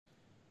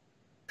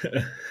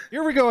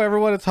Here we go,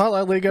 everyone. It's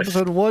Hotline League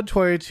episode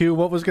 122.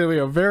 What was going to be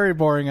a very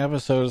boring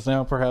episode is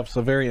now perhaps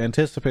a very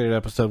anticipated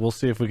episode. We'll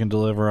see if we can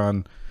deliver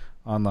on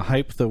the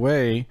hype the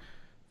way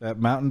that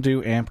Mountain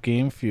Dew Amp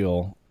Game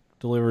Fuel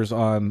delivers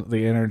on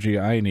the energy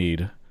I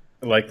need.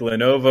 Like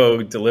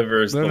Lenovo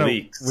delivers the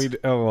leaks. We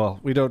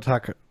don't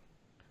talk.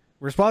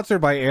 We're sponsored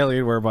by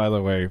Alienware, by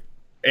the way.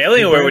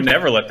 Alienware would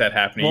never let that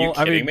happen. Are you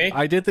kidding me?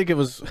 I did think it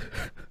was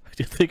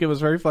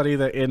very funny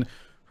that in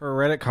her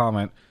Reddit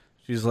comment,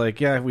 she's like,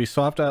 "Yeah, we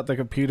swapped out the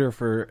computer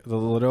for the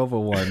Lenovo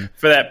one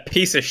for that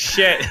piece of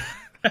shit."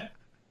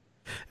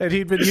 And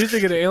he'd been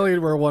using an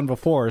Alienware one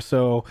before,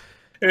 so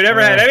we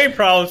never had any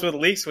problems with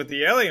leaks with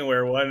the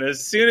Alienware one.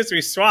 As soon as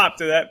we swapped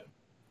to that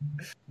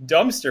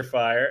dumpster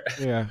fire,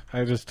 yeah,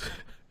 I don't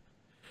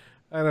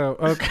know.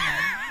 Okay.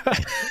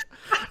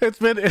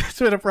 It's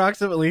been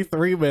approximately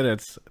 3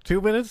 minutes.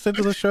 2 minutes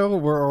into the show,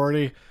 we're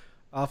already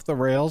off the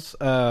rails.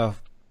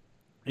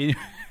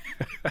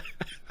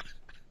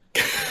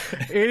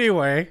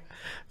 Anyway,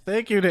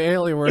 thank you to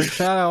Alienware.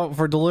 Shout out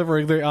for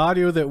delivering the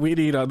audio that we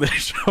need on this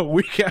show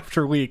week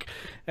after week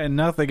and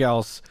nothing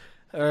else.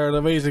 They're an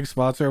amazing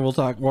sponsor. We'll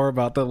talk more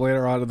about them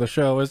later on in the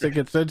show as it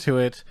gets into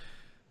it.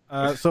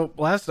 So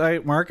last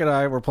night, Mark and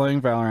I were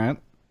playing Valorant,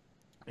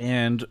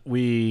 and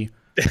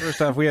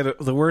first off, we had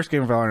the worst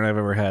game of Valorant I've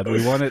ever had.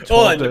 We won it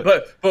 12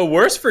 but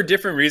worse for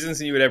different reasons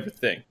than you would ever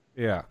think.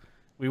 Yeah.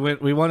 We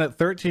won it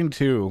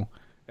 13-2,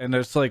 and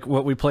it's like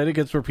what we played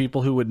against were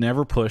people who would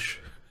never push.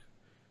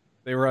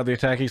 They were on the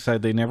attacking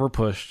side, they never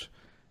pushed,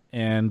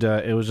 and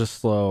it was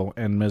just slow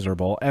and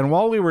miserable. And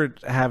while we were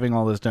having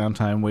all this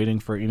downtime waiting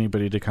for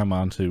anybody to come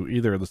onto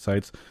either of the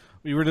sites,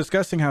 we were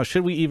discussing how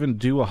should we even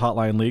do a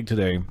Hotline League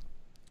today.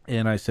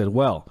 And I said,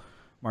 well,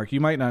 Mark, you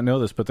might not know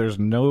this, but there's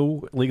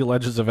no League of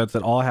Legends events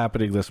at all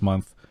happening this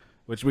month,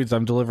 which means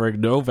I'm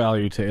delivering no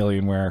value to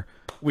Alienware.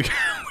 Maybe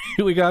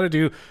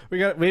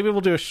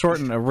we'll do a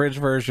shortened, abridged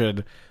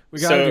version.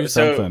 We gotta do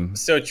something.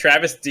 So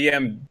Travis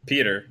DM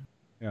Peter.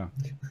 Yeah.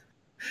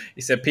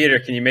 He said, Peter,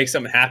 can you make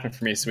something happen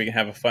for me so we can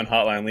have a fun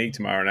Hotline League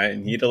tomorrow night?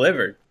 And he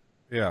delivered.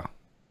 Yeah.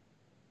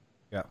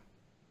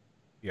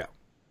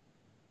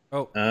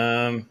 Oh,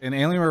 and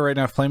Alienware right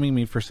now flaming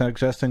me for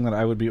suggesting that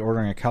I would be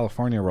ordering a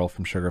California roll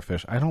from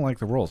Sugarfish. I don't like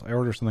the rolls. I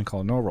order something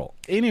called no roll.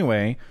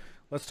 Anyway,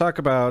 let's talk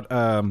about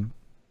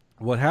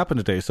what happened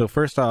today. So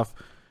first off,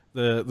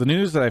 the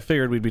news that I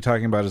figured we'd be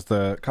talking about is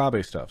the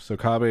Kabe stuff. So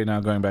Kabe now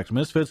going back to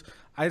Misfits.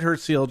 I'd heard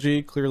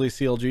CLG. Clearly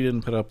CLG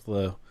didn't put up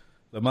the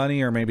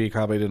money, or maybe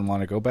Kabe didn't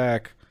want to go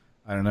back.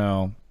 I don't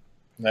know.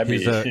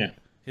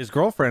 His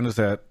girlfriend is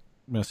at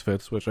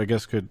Misfits, which I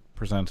guess could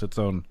present its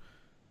own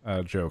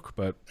joke,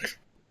 but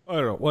I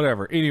don't know.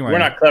 Whatever. Anyway, we're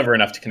not clever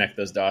enough to connect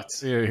those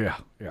dots. Yeah.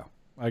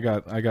 I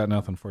got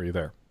nothing for you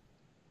there.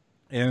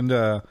 And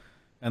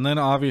then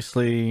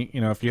obviously,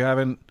 if you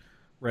haven't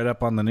read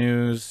up on the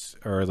news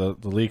or the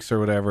leaks or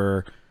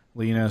whatever,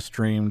 Lena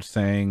streamed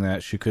saying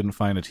that she couldn't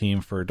find a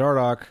team for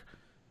Dardoch.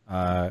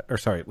 Lena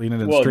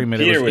didn't stream it.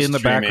 Peter it was in the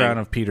streaming. background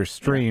of Peter's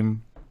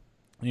stream.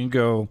 You can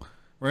go.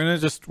 We're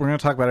gonna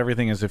talk about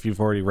everything as if you've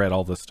already read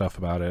all this stuff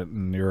about it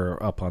and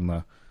you're up on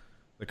the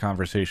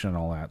conversation and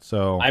all that.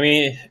 So I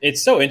mean,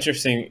 it's so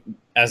interesting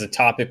as a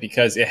topic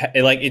because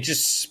it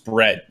just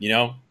spread.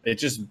 It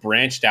just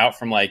branched out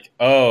from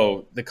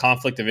the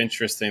conflict of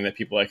interest thing that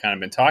people have kind of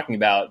been talking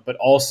about, but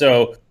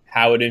also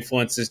how it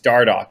influences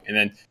Dardoch, and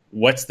then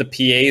what's the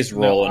PA's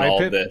role in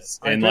all of this,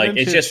 and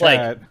it's just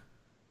chat.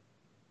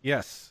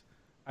 Yes,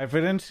 I was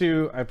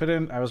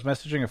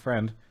messaging a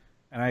friend,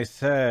 and I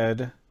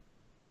said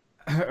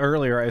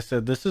earlier,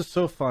 this is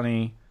so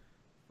funny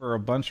for a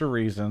bunch of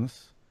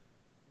reasons.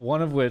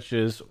 One of which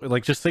is,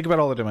 just think about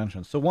all the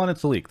dimensions. So one,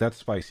 it's a leak. That's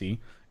spicy.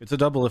 It's a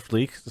Doublelift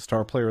leak, the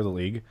star player of the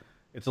league.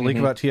 It's a leak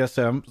about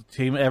TSM,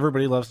 team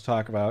everybody loves to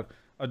talk about.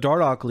 A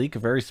Dardoch leak, a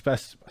very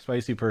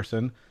spicy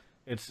person.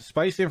 It's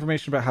spicy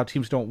information about how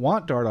teams don't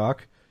want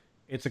Dardoch.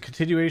 It's a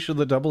continuation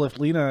of the Doublelift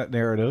Lena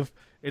narrative.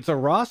 It's a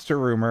roster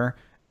rumor.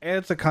 And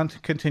it's a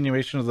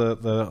continuation of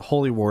the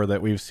holy war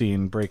that we've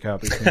seen break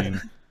out between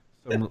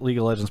some League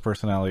of Legends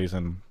personalities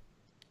and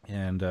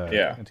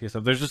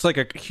TSM. There's just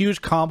a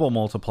huge combo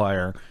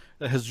multiplier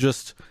that has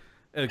just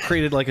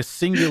created a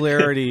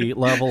singularity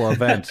level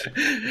event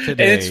today.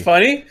 And it's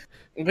funny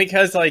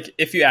because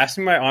if you ask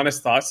me my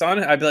honest thoughts on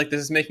it, I'd be like,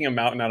 this is making a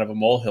mountain out of a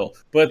molehill.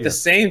 But at the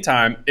same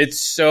time, it's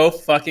so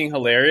fucking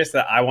hilarious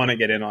that I want to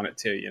get in on it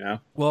too.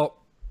 Well,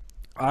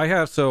 I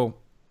have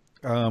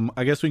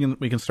I guess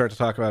we can start to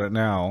talk about it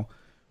now,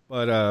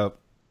 but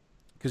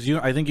because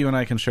I think you and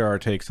I can share our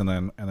takes and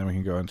then we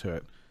can go into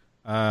it.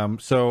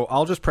 So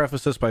I'll just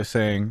preface this by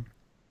saying,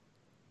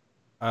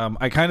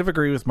 I kind of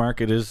agree with Mark.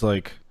 It is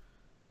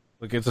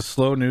it's a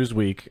slow news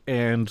week,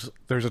 and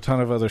there's a ton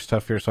of other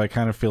stuff here. So I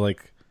kind of feel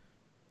like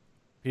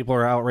people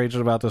are outraged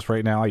about this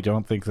right now. I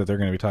don't think that they're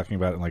going to be talking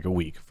about it in a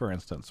week, for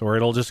instance, or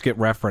it'll just get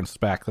referenced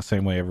back the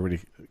same way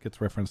everything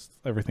gets referenced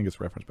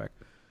back.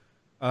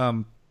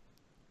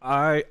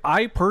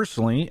 I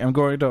personally am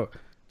going to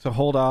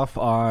hold off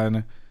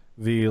on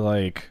the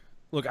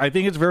Look, I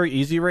think it's very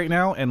easy right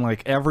now, and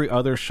like every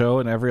other show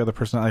and every other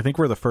person, I think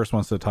we're the first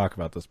ones to talk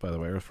about this. By the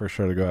way, we're the first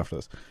show to go after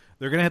this.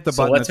 They're gonna hit the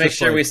So button. let's make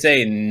sure we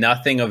say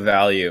nothing of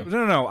value.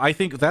 No. I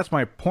think that's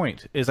my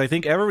point. Is I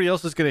think everybody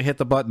else is gonna hit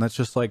the button that's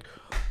just like,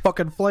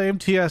 fucking flame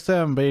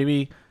TSM,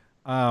 baby.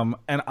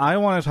 And I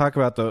want to talk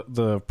about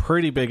the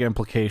pretty big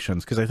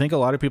implications, because I think a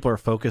lot of people are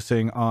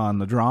focusing on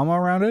the drama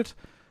around it,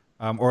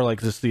 or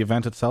like just the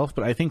event itself.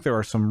 But I think there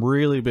are some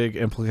really big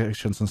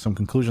implications and some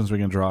conclusions we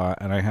can draw.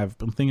 And I have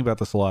been thinking about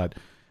this a lot,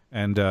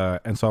 and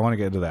so I want to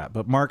get into that.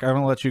 But Mark, I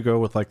want to let you go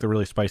with like the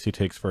really spicy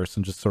takes first,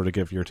 and just sort of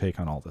give your take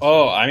on all this.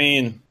 Oh, I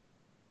mean,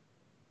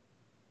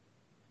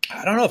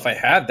 I don't know if I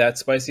have that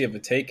spicy of a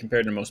take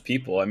compared to most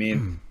people. I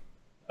mean,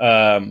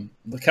 kind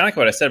of like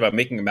what I said about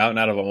making a mountain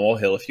out of a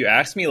molehill. If you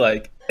ask me,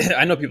 like,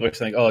 I know people are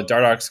saying, "Oh,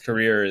 Dardoch's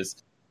career is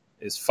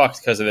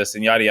fucked because of this,"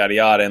 and yada yada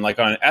yada. And like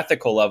on an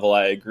ethical level,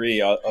 I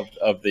agree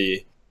of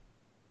the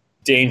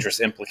dangerous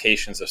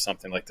implications of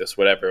something like this,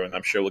 whatever. And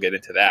I'm sure we'll get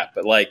into that.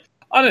 But like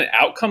on an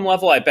outcome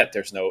level, I bet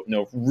there's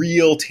no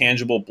real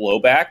tangible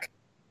blowback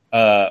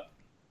on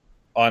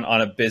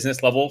a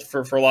business level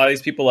for a lot of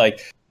these people.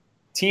 Like,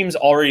 teams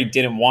already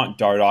didn't want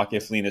Dardoch,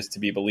 if Linus to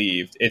be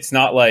believed. It's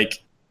not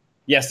like,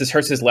 yes, this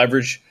hurts his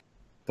leverage,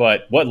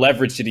 but what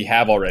leverage did he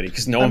have already?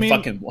 Because no one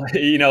fucking,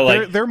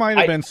 like there might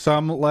have been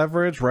some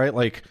leverage, right?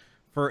 Like,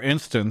 for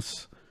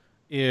instance,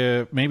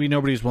 if maybe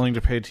nobody's willing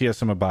to pay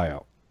TSM a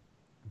buyout,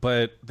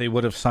 but they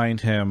would have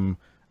signed him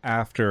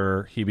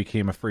after he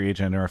became a free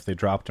agent, or if they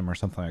dropped him or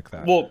something like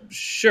that. Well,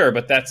 sure,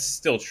 but that's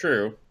still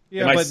true.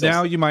 Yeah, but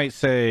now you might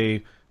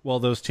say, well,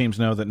 those teams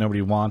know that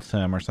nobody wants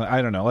him or something.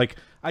 I don't know. Like,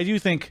 I do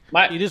think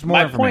it is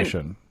more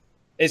information.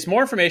 It's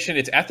more information.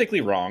 It's ethically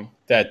wrong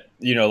that,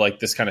 like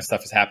this kind of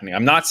stuff is happening.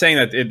 I'm not saying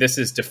that this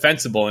is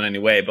defensible in any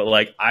way, but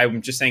like,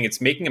 I'm just saying it's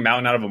making a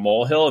mountain out of a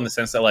molehill, in the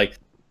sense that, like,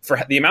 for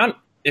the amount,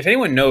 if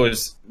anyone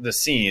knows the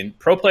scene,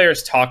 pro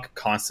players talk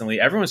constantly.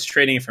 Everyone's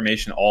trading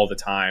information all the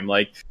time.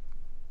 Like,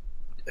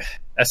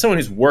 as someone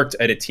who's worked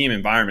at a team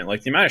environment,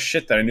 like, the amount of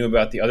shit that I knew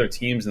about the other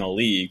teams in the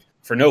league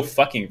for no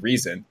fucking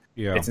reason,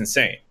 it's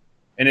insane.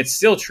 And it's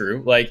still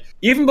true. Like,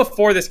 even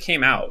before this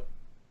came out,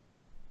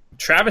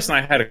 Travis and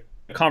I had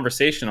a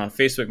conversation on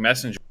Facebook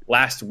Messenger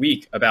last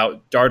week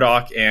about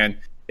Dardoch and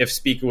if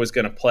Spica was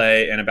going to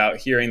play, and about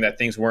hearing that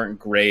things weren't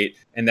great,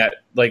 and that,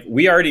 like,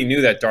 we already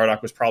knew that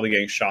Dardoch was probably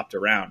getting shopped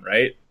around,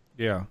 right?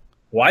 Yeah.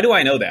 Why do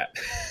I know that?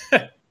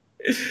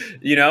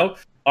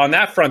 On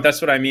that front,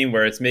 that's what I mean,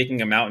 where it's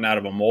making a mountain out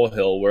of a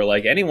molehill, where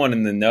like anyone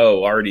in the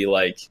know already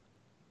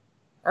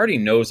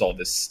knows all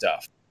this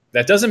stuff.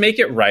 That doesn't make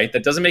it right.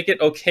 That doesn't make it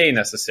okay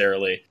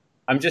necessarily.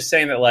 I'm just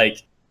saying that,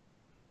 like,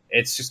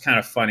 it's just kind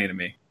of funny to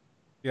me.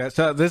 Yeah,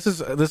 so this is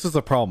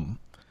the problem.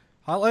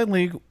 Hotline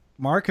League,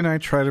 Mark and I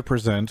try to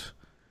present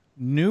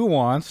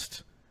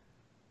nuanced,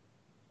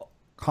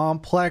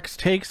 complex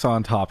takes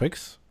on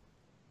topics.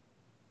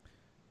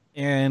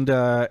 And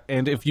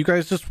if you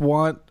guys just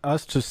want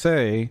us to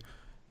say,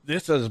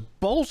 this is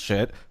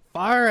bullshit,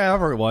 fire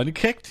everyone,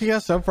 kick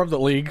TSM from the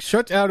league,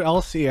 shut down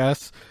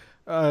LCS,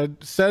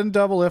 send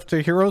Double F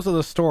to Heroes of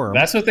the Storm.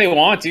 That's what they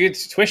want, dude.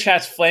 Twitch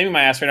hat's flaming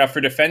my ass right now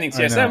for defending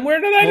TSM.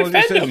 Where did I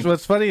defend them?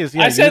 What's funny is,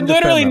 I said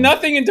literally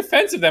nothing in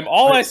defense of them.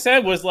 All I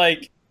said was,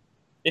 like,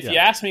 if you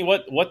ask me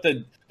what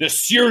the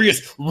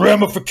serious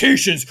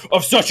ramifications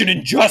of such an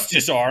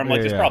injustice are, I'm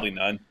like, there's probably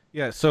none.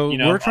 Yeah, so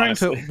we're trying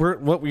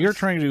what we are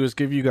trying to do is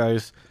give you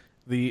guys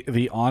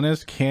the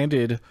honest,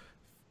 candid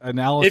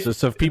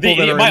analysis of people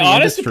that are in the industry. My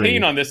honest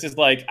opinion on this is,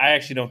 like, I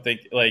actually don't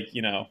think, like,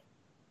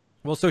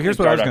 Well, so here's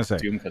what I was going to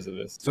say. Because of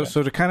this.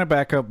 So to kind of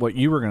back up what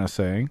you were going to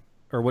say,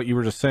 or what you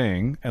were just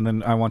saying, and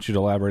then I want you to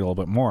elaborate a little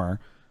bit more.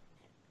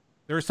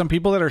 There are some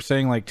people that are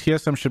saying, like,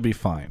 TSM should be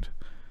fined.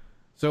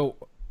 So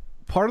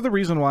part of the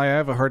reason why I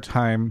have a hard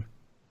time,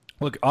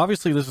 look,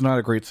 obviously this is not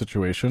a great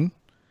situation,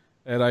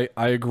 and I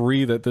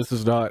agree that this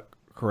is not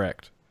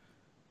correct.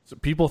 So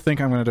people think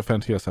I'm going to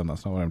defend TSM.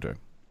 That's not what I'm doing.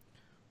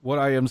 What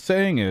I am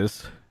saying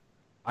is,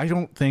 I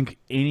don't think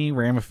any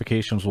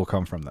ramifications will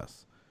come from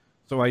this.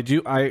 So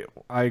I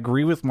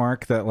agree with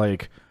Mark that,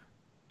 like,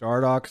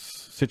 Dardoch's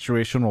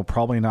situation will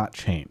probably not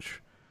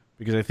change,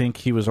 because I think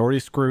he was already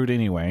screwed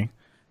anyway.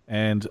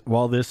 And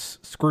while this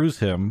screws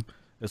him,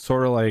 it's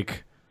sort of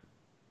like,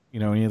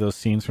 any of those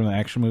scenes from the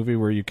action movie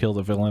where you kill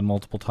the villain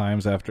multiple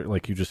times after,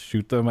 like, you just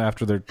shoot them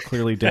after they're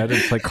clearly dead.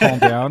 It's like, calm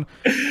down.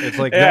 It's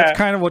like, that's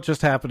kind of what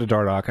just happened to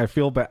Dardoch. I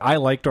feel bad. I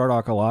like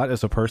Dardoch a lot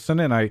as a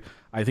person, and I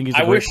think he's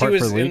a great part for the league. I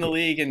wish he was in the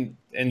league and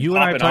you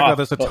and I talked about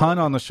this a ton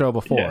on the show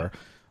before,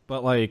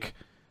 but like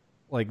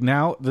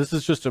now this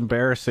is just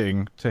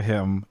embarrassing to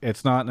him.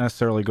 It's not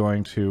necessarily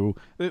going to.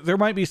 There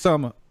might be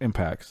some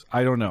impacts.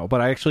 I don't know, but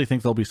I actually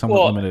think they'll be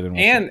somewhat limited.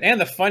 And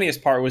the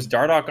funniest part was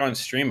Dardoch on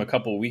stream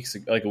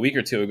a week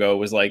or two ago,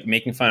 was like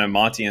making fun of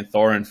Monty and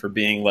Thorin for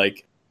being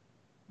like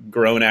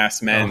grown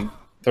ass men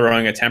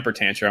throwing a temper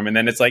tantrum, and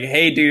then it's like,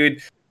 hey,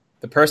 dude,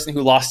 the person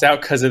who lost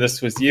out because of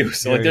this was you.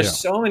 So like, there's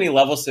so many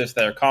levels to this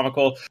that are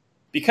comical.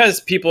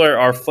 Because people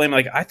are flaming,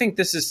 like, I think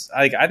this is,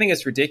 like, I think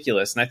it's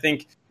ridiculous. And I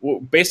think,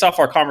 based off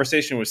our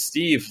conversation with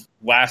Steve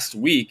last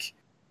week,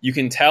 you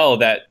can tell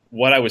that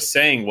what I was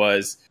saying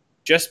was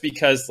just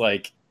because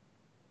like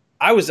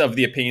I was of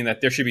the opinion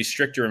that there should be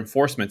stricter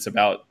enforcements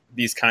about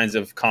these kinds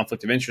of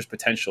conflict of interest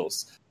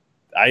potentials.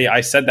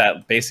 I said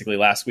that basically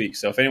last week.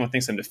 So if anyone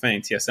thinks I'm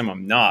defending TSM,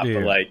 I'm not. Yeah.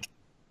 But like,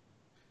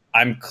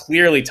 I'm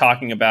clearly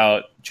talking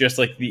about just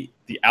like the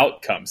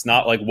outcomes,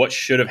 not like what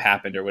should have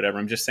happened or whatever.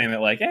 I'm just saying that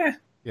like,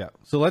 yeah.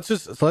 So let's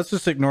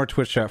just ignore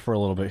Twitch chat for a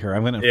little bit here.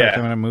 I'm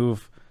gonna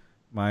move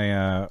my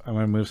I'm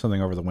gonna move something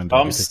over the window.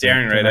 I'm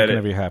staring right at it. I'm not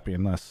gonna be happy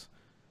unless.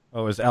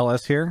 Oh, is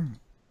LS here?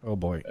 Oh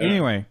boy.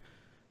 Anyway,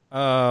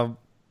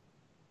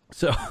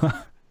 so.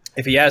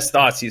 If he has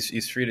thoughts,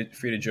 he's free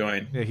to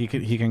join. Yeah, he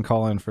can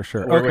call in for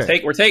sure.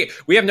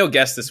 We have no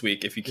guests this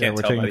week, if you can't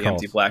tell by the calls.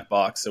 Empty black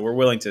box, so we're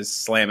willing to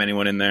slam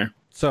anyone in there.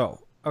 So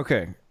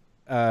okay,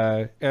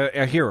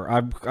 here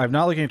I'm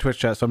not looking at Twitch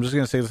chat, so I'm just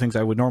going to say the things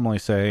I would normally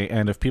say,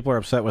 and if people are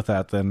upset with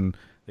that, then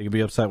they can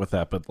be upset with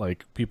that. But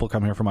like, people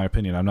come here for my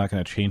opinion. I'm not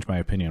going to change my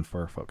opinion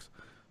for folks.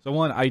 So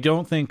one, I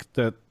don't think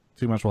that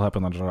too much will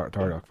happen on the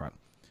Dardoch front.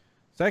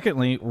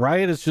 Secondly,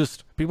 Riot is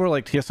just, people are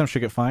like, TSM should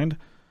get fined.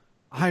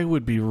 I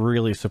would be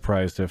really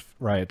surprised if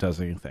Riot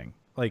does anything.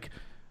 Like,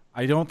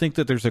 I don't think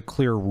that there's a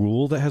clear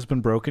rule that has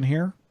been broken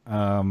here.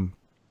 I'm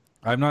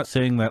not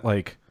saying that,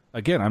 like,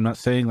 again, I'm not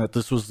saying that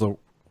this was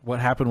what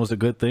happened was a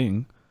good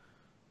thing,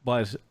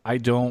 but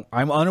I'm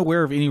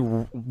unaware of any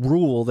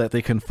rule that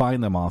they can fine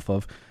them off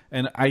of.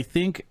 And I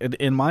think,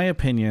 in my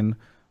opinion,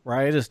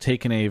 Riot has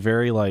taken a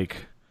very,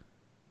 like,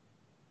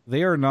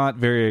 they are not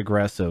very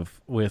aggressive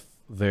with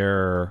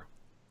their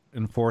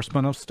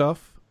enforcement of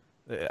stuff.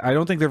 I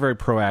don't think they're very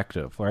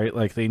proactive, right?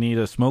 Like, they need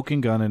a smoking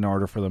gun in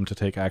order for them to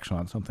take action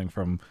on something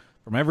from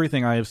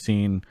everything I have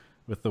seen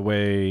with the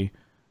way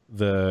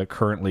the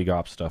current League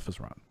Ops stuff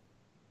is run.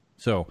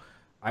 So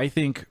I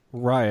think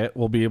Riot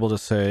will be able to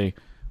say,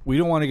 we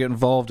don't want to get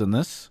involved in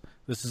this.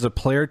 This is a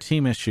player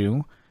team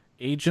issue.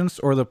 Agents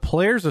or the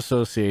Players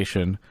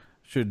Association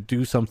should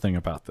do something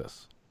about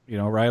this. You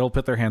know, Riot will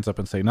put their hands up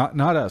and say, not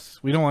us.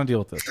 We don't want to deal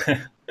with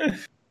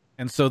this.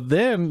 And so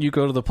then you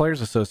go to the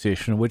Players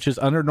Association, which is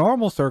under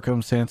normal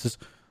circumstances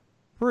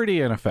pretty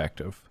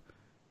ineffective.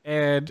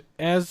 And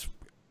as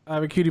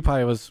Cutie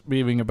Pie was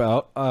memeing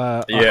about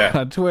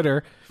on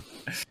Twitter,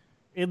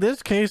 in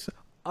this case,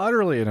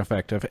 utterly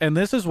ineffective. And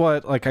this is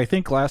what, like, I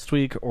think last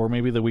week or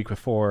maybe the week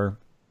before,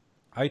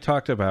 I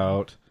talked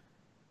about,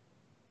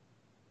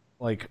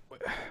 like,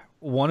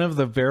 one of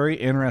the very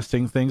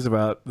interesting things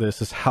about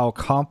this is how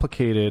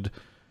complicated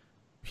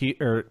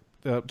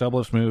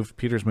Doublelift's move,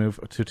 Peter's move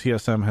to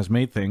TSM has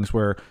made things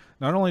where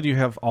not only do you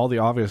have all the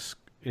obvious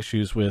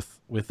issues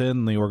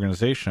within the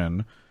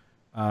organization,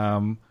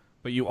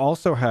 but you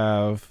also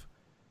have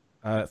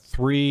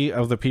three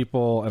of the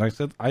people, and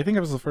I think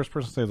I was the first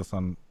person to say this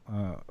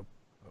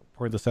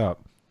point this out.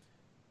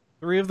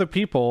 Three of the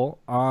people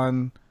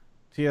on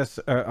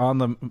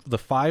on the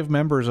five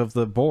members of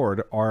the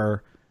board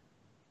are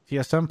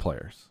TSM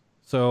players.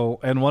 So,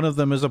 and one of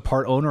them is a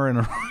part owner in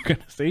an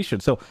organization.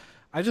 So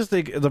I just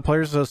think the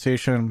Players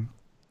Association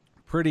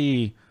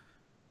pretty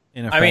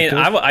ineffective.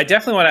 I mean, I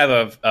definitely want to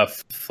have a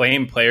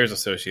Flame Players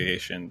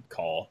Association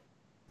call.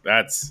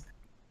 That's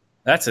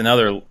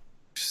another,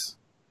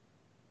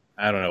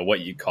 I don't know what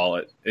you'd call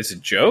it. It's a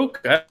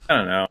joke? I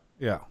don't know.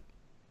 Yeah.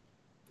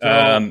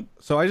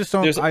 So I just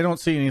don't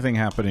see anything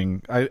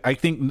happening. I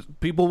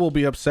think people will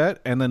be upset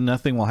and then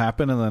nothing will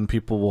happen and then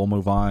people will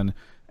move on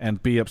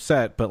and be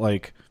upset. But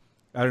like,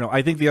 I don't know.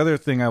 I think the other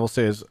thing I will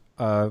say is,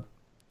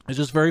 it's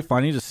just very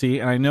funny to see.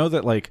 And I know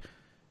that like,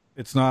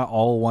 it's not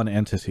all one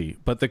entity,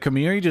 but the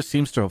community just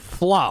seems to have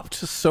flopped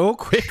so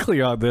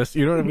quickly on this.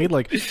 You know what I mean?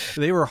 Like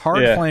they were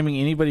hard flaming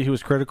anybody who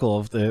was critical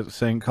of the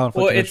saying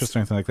conflict of interest or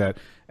anything like that.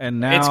 And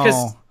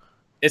now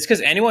it's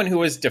because anyone who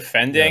was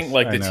defending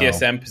the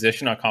TSM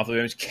position on conflict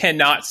of interest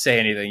cannot say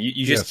anything.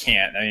 You just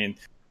can't. I mean,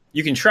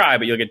 you can try,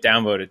 but you'll get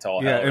downvoted to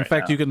all hell. Yeah, in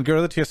fact, you can go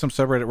to the TSM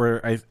subreddit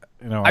where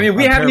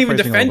we haven't even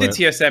defended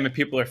TSM, and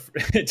people are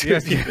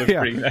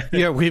pretty mad.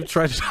 Yeah, we've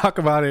tried to talk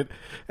about it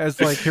as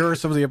like, here are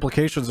some of the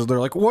implications, and they're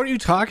like, "What are you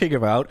talking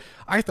about?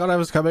 I thought I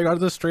was coming onto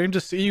the stream to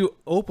see you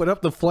open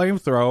up the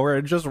flamethrower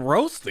and just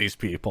roast these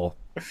people."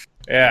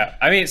 Yeah,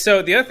 I mean,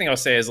 so the other thing I'll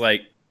say is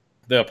like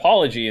the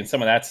apology and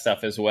some of that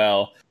stuff as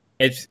well.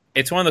 It's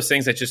one of those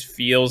things that just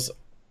feels,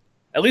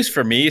 at least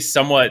for me,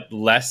 somewhat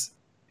less.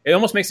 It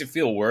almost makes it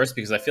feel worse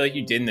because I feel like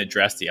you didn't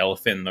address the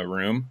elephant in the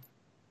room.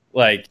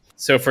 Like,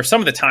 so for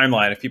some of the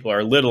timeline, if people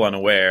are a little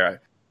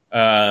unaware,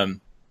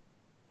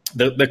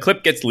 the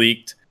clip gets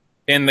leaked.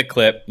 In the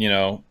clip,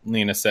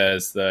 Lena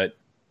says that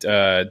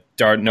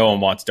no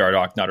one wants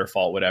Dardoch, not her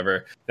fault,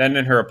 whatever. Then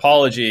in her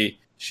apology,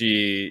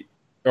 some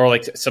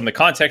of the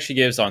context she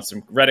gives on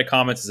some Reddit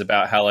comments is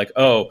about how like,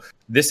 oh,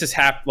 this has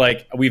happened.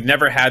 Like we've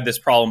never had this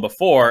problem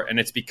before, and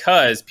it's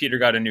because Peter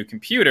got a new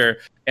computer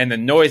and the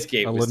noise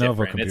gate was Lenovo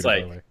different. Computer, it's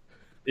like,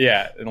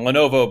 yeah, a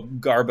Lenovo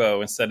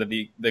Garbo instead of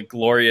the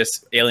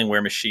glorious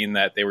Alienware machine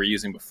that they were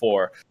using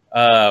before.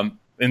 And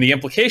the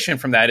implication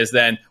from that is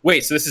then,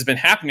 wait, so this has been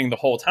happening the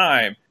whole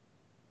time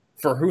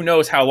for who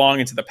knows how long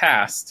into the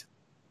past,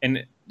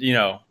 and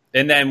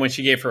And then when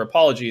she gave her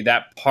apology,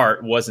 that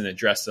part wasn't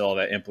addressed at all,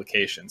 that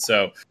implication.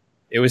 So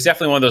it was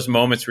definitely one of those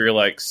moments where you're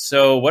like,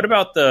 so what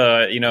about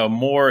the,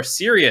 more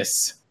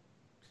serious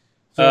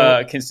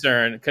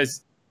concern?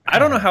 Because I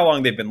don't know how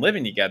long they've been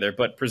living together,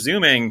 but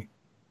presuming,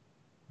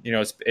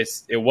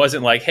 it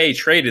wasn't like, hey,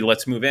 traded,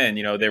 let's move in.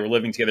 They were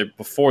living together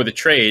before the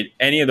trade.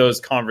 Any of those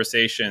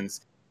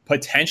conversations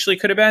potentially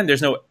could have been.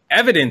 There's no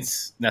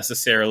evidence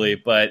necessarily,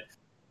 but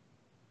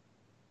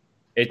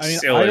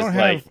still is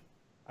like,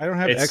 I don't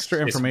have extra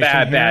information.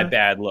 It's here.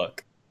 bad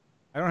look.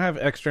 I don't have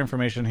extra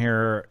information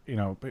here.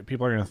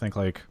 People are going to think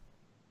like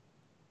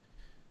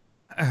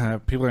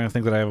people are going to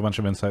think that I have a bunch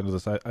of insight into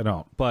this. I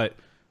don't. But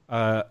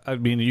I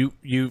mean,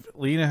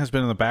 Lena has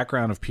been in the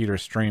background of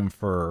Peter's stream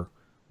for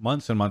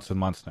months and months and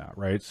months now,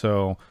 right?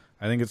 So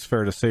I think it's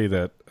fair to say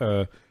that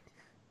I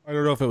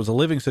don't know if it was a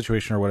living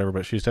situation or whatever,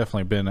 but she's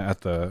definitely been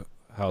at the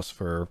house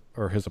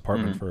or his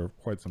apartment for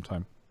quite some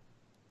time.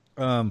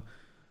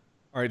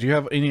 All right. Do you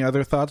have any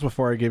other thoughts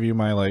before I give you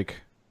my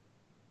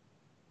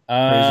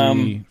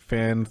crazy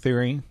fan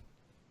theory?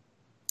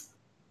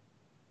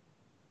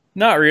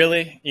 Not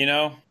really.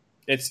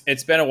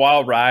 It's been a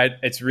wild ride.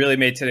 It's really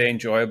made today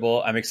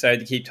enjoyable. I'm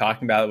excited to keep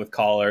talking about it with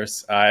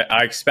callers.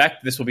 I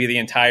expect this will be the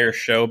entire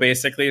show,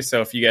 basically.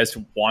 So if you guys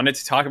wanted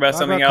to talk about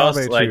something else,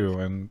 Kabe like too,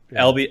 and,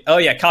 LB,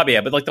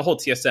 Kabe, but like the whole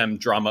TSM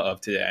drama of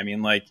today. I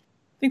mean, like,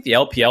 I think the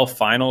LPL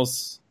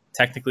finals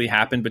technically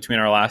happened between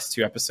our last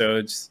two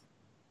episodes.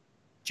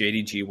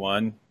 JDG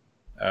won,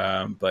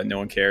 but no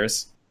one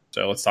cares.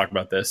 So let's talk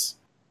about this.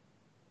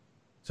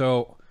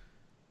 So,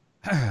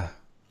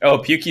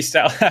 Pukey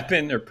style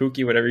happened, or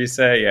Pookie, whatever you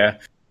say. Yeah.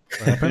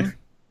 What happened?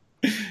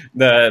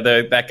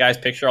 that guy's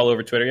picture all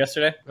over Twitter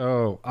yesterday.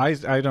 Oh, I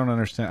don't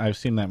understand. I've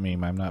seen that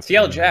meme. I'm not.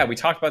 CL Jab. We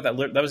talked about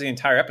that. That was the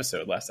entire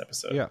episode. Last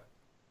episode. Yeah.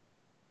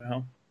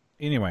 Well.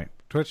 Anyway,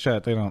 Twitch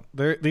chat.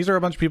 These are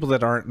a bunch of people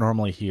that aren't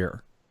normally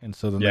here, and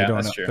so then they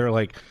don't. That's true. They're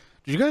like,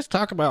 "Did you guys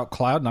talk about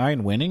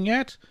Cloud9 winning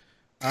yet?"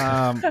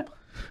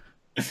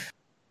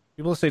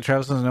 People say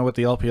Travis doesn't know what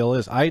the LPL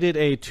is. I did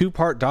a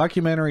 2-part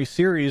documentary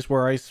series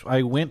where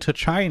I went to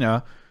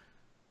China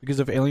because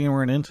of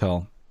Alienware and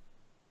Intel,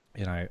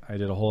 and I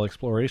did a whole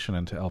exploration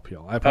into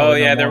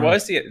LPL. There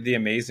was the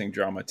amazing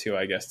drama too,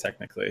 I guess,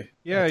 technically.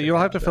 Yeah, you'll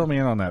have to fill me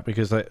in on that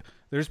because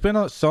there's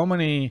been so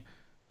many.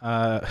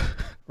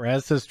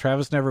 Raz says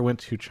Travis never went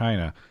to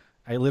China.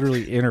 I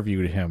literally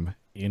interviewed him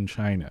in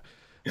China.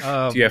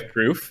 Do you have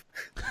proof?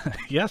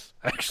 Yes,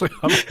 actually.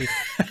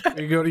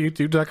 You go to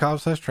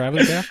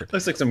youtube.com/Travis Gafford.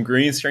 Looks like some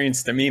green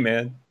screens to me,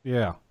 man.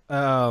 Yeah.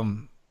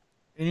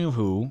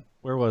 Anywho,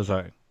 where was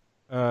I?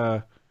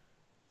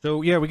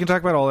 So yeah, we can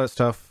talk about all that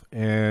stuff,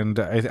 and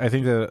I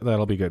think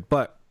that'll be good.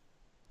 But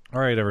all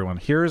right, everyone,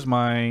 here's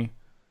my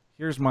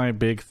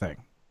big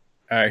thing.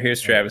 All right, here's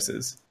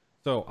Travis's.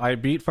 So I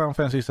beat Final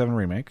Fantasy VII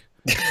Remake.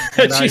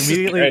 And I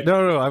immediately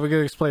no, I'm going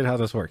to explain how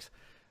this works.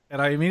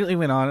 And I immediately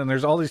went on, and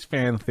there's all these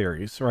fan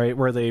theories, right,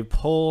 where they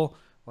pull,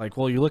 like,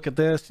 well, you look at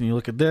this, and you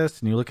look at this,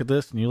 and you look at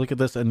this, and you look at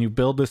this, and you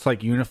build this,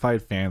 like,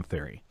 unified fan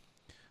theory.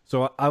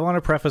 So I want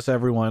to preface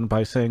everyone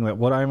by saying that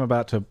what I'm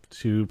about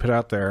to put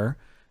out there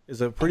is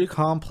a pretty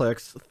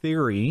complex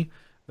theory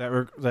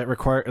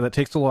that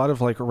takes a lot of,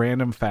 like,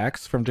 random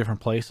facts from different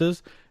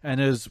places and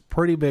is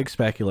pretty big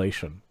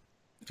speculation.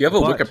 Do you have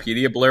a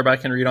Wikipedia blurb I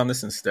can read on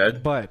this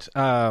instead? But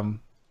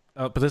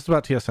this is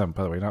about TSM,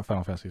 by the way, not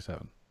Final Fantasy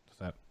VII.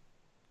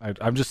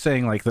 I'm just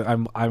saying, like, that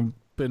I've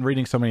been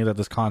reading so many that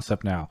this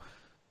concept now.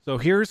 So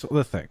here's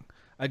the thing.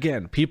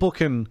 Again, people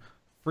can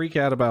freak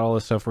out about all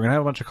this stuff. We're gonna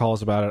have a bunch of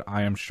calls about it,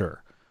 I am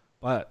sure.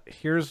 But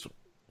here's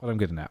what I'm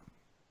getting at.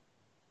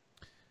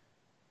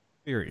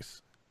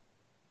 Theories.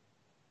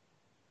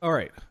 All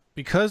right,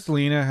 because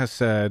Lena has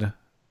said,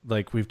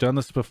 like, we've done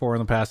this before in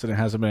the past and it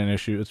hasn't been an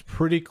issue. It's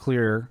pretty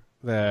clear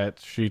that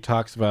she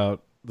talks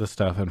about the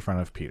stuff in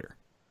front of Peter.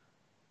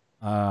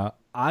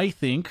 I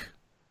think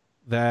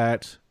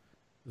that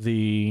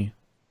the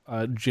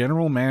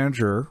general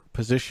manager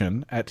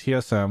position at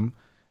TSM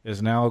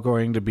is now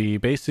going to be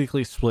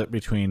basically split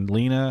between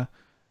Lena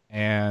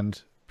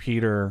and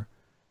Peter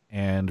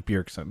and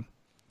Bjergsen.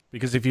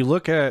 Because if you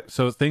look at,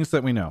 so things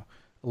that we know,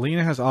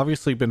 Lena has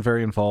obviously been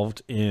very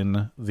involved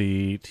in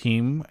the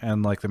team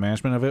and, like, the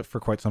management of it for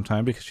quite some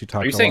time because she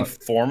talked. Are you saying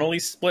formally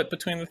split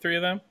between the three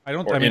of them? I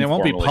mean, it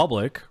won't be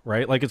public,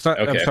 right? Like, it's not.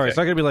 Okay, I'm sorry, it's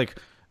not going to be like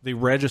they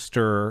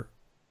register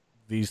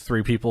these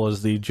three people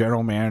as the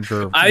general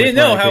manager. I didn't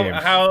know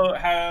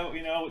how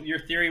your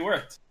theory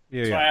worked.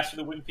 Yeah, That's why I asked for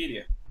the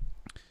Wikipedia.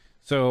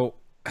 So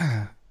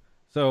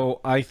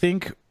I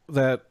think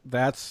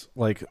that's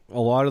like a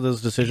lot of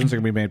those decisions are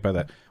going to be made by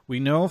that.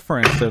 We know, for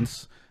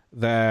instance,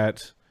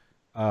 that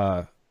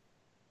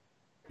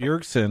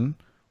Bjergsen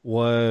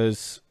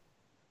was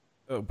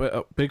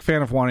a big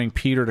fan of wanting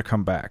Peter to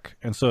come back,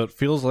 and so it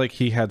feels like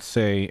he had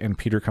say in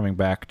Peter coming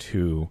back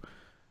to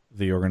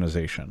the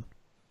organization.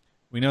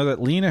 We know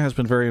that Lena has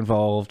been very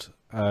involved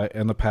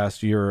in the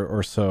past year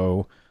or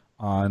so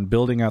on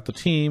building out the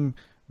team,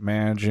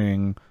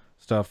 managing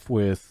stuff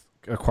with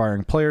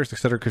acquiring players,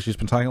 etc., because she's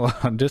been talking a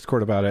lot on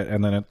Discord about it,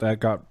 and then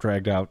that got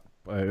dragged out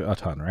a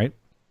ton, right?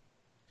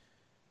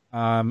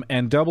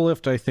 And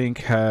Doublelift, I think,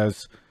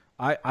 has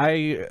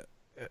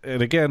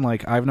and again,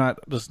 like I've not,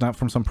 this is not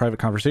from some private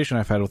conversation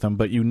I've had with him,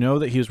 but you know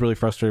that he was really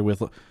frustrated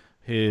with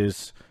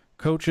his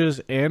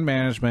coaches and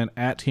management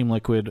at Team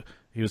Liquid.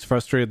 He was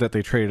frustrated that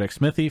they traded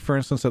Xmithy, for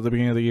instance, at the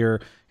beginning of the year.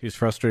 He was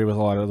frustrated with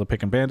a lot of the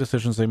pick and ban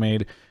decisions they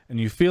made, and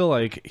you feel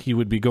like he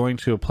would be going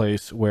to a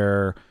place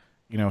where,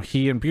 you know,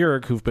 he and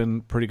Bjerg, who've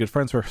been pretty good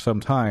friends for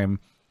some time,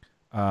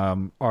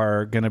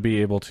 are going to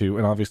be able to,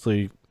 and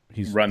obviously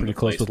he's pretty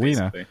close with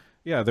Lena.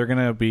 Yeah, they're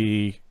gonna have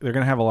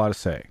a lot to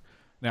say.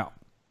 Now,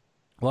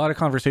 a lot of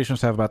conversations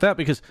to have about that,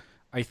 because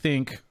I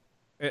think,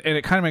 and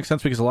it kind of makes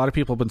sense because a lot of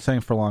people have been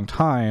saying for a long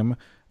time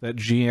that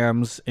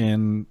GMs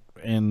in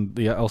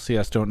the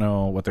LCS don't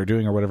know what they're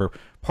doing or whatever.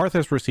 Parth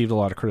has received a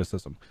lot of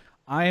criticism.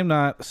 I am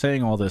not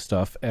saying all this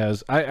stuff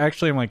as I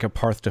actually am like a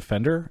Parth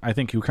defender. I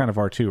think you kind of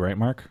are too, right,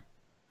 Mark?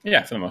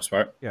 Yeah, for the most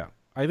part. Yeah,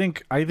 I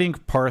think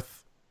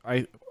Parth.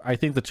 I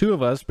think the two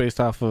of us, based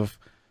off of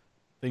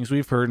things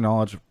we've heard,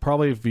 knowledge,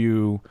 probably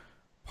view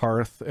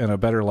Parth in a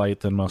better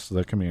light than most of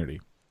the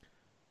community.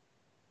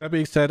 That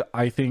being said,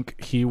 I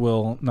think he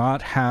will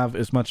not have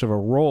as much of a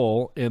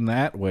role in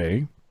that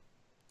way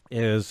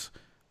as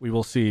we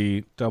will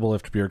see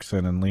Doublelift,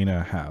 Bjergsen, and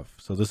Lena have.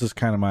 So this is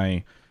kind of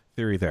my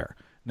theory there.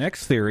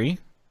 Next theory,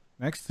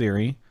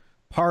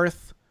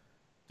 Parth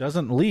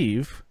doesn't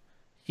leave.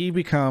 He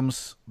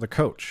becomes the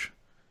coach,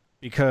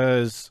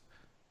 because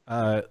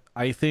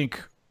I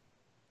think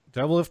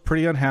Doublelift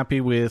pretty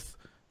unhappy with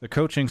the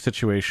coaching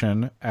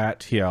situation at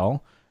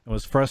TL and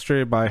was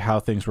frustrated by how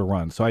things were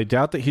run. So I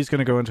doubt that he's going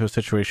to go into a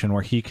situation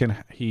where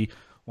he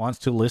wants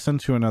to listen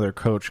to another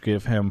coach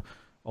give him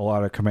a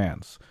lot of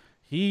commands.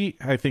 He,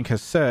 I think,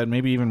 has said,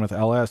 maybe even with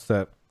LS,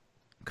 that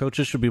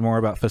coaches should be more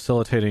about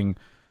facilitating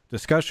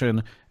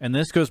discussion. And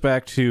this goes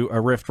back to a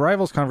Rift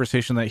Rivals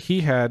conversation that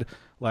he had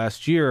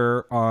last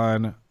year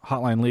on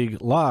Hotline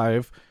League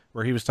Live,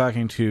 where he was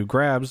talking to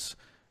Grabs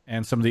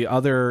and some of the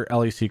other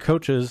LEC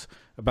coaches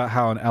about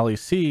how in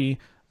LEC,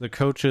 the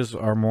coaches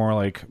are more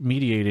like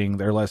mediating,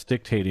 they're less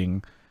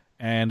dictating.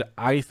 And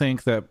I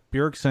think that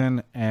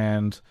Bjergsen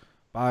and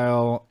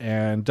Bile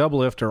and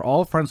Doublelift are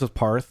all friends with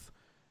Parth,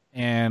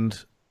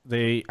 and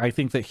I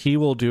think that he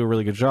will do a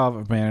really good job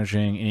of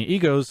managing any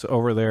egos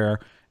over there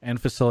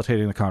and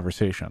facilitating the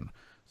conversation.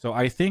 So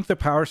I think the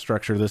power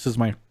structure, this is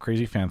my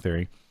crazy fan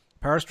theory,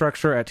 power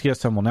structure at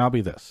TSM will now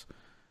be this.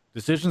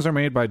 Decisions are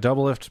made by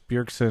Doublelift,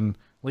 Bjergsen,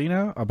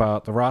 Lena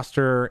about the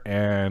roster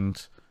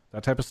and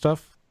that type of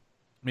stuff.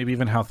 Maybe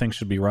even how things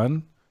should be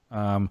run.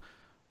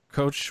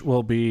 Coach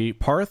will be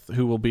Parth,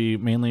 who will be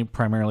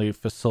primarily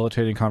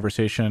facilitating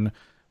conversation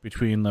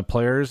between the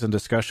players and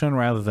discussion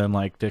rather than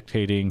like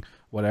dictating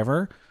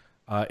whatever.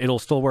 It'll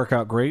still work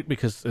out great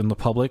because in the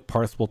public,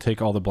 Parth will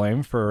take all the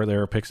blame for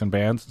their picks and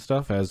bans and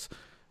stuff,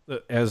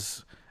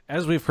 as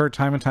we've heard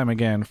time and time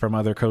again from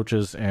other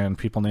coaches and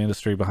people in the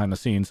industry behind the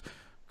scenes.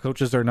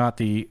 Coaches are not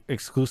the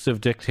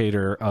exclusive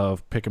dictator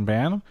of pick and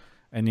ban,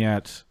 and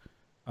yet,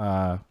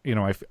 I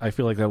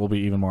feel like that will be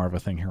even more of a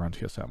thing here on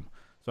TSM.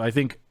 So I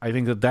think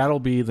that that'll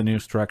be the new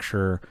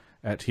structure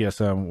at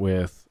TSM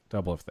with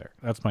Doublelift there.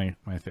 That's my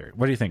theory.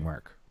 What do you think,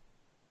 Mark?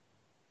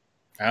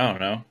 I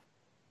don't know.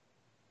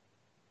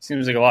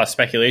 Seems like a lot of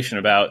speculation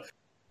about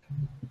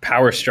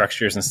power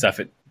structures and stuff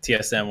at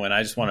TSM when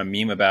I just want to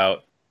meme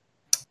about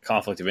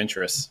conflict of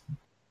interest.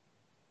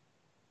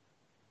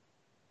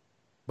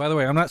 By the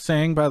way, I'm not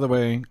saying,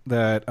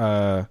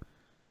 that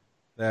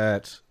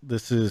that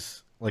this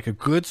is like a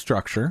good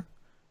structure.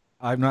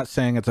 I'm not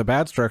saying it's a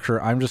bad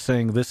structure. I'm just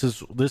saying this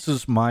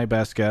is my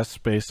best guess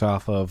based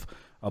off of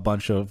a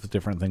bunch of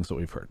different things that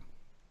we've heard.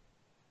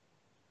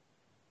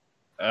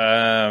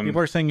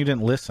 People are saying you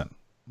didn't listen,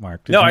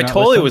 Mark. No, I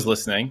totally was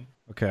listening.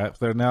 Okay,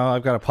 so now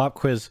I've got a pop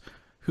quiz.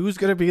 Who's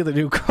going to be the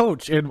new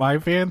coach in my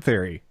fan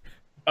theory?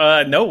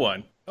 No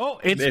one. Oh,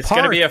 it's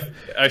going to be a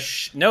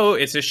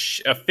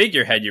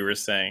figurehead. You were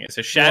saying it's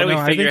a shadowy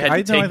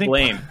figurehead to take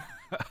blame.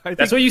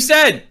 That's what you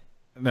said.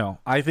 No,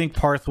 I think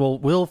Parth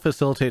will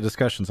facilitate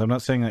discussions. I'm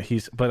not saying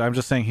that but I'm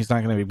just saying he's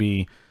not going to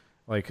be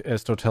like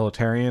as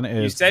totalitarian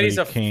as you said. He's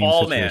a Kane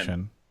fall situation.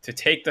 Man to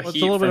take the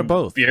heat a little from bit of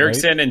both,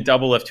 Bjergsen right? and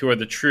Doublelift, who are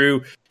the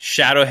true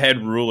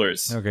Shadowhead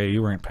rulers. Okay,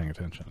 you weren't paying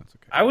attention. It's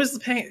okay. I was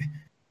paying.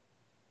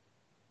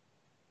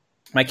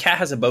 My cat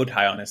has a bow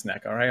tie on his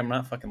neck. All right, I'm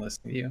not fucking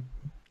listening to you.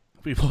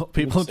 People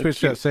in Twitch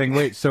chat saying,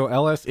 "Wait, so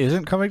LS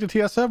isn't coming to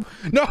TSM?"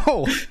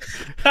 No,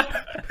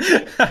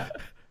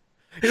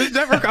 he's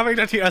never coming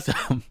to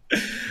TSM.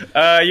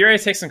 You ready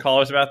to take some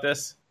callers about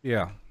this?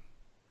 Yeah.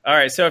 All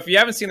right. So if you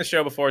haven't seen the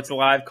show before, it's a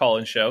live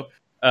call-in show.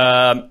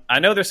 I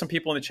know there's some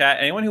people in the chat.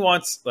 Anyone who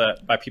wants,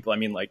 by people I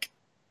mean like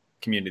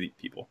community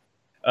people.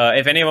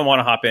 If any of them want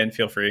to hop in,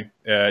 feel free.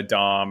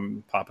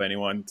 Dom, Papa,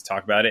 anyone to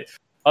talk about it.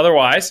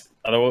 Otherwise,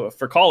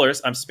 for callers,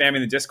 I'm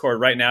spamming the Discord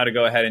right now to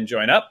go ahead and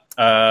join up.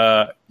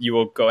 You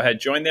will go ahead,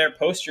 join there,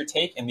 post your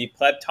take in the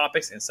pleb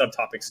topics and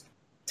subtopics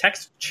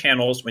text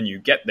channels when you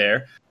get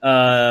there.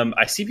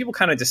 I see people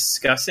kind of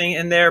discussing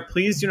in there.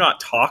 Please do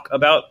not talk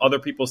about other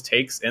people's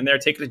takes in there.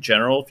 Take it to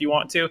general if you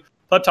want to.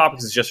 Pleb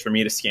Topics is just for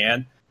me to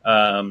scan.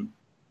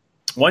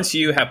 Once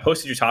you have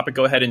posted your topic,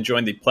 go ahead and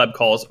join the Pleb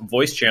Calls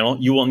voice channel.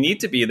 You will need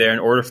to be there in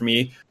order for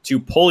me to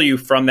pull you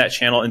from that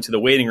channel into the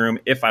waiting room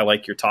if I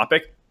like your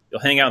topic.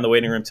 You'll hang out in the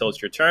waiting room till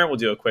it's your turn. We'll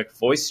do a quick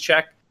voice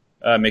check,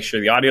 make sure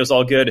the audio is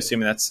all good.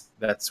 Assuming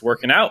that's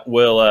working out,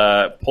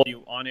 we'll pull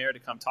you on air to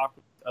come talk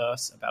with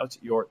us about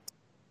your.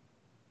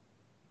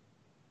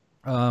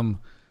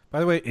 By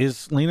the way,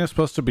 is Lena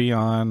supposed to be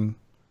on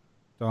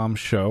Dom's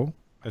show?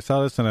 I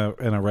saw this in a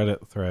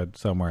Reddit thread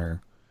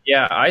somewhere.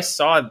 Yeah, I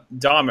saw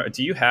Dom.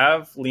 Do you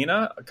have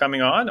Lena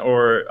coming on?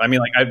 Or, I mean,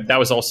 like that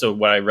was also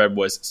what I read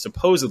was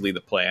supposedly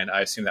the plan.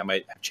 I assume that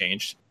might have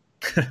changed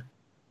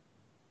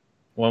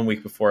 1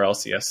 week before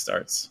LCS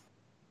starts.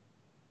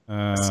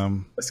 It's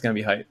going to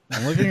be hype.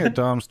 I'm looking at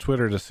Dom's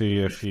Twitter to see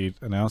if he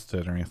announced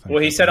it or anything.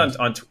 Well, he said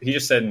he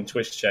just said in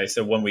Twitch chat, he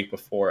said 1 week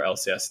before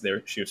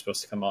LCS she was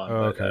supposed to come on.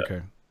 Oh, but,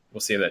 okay.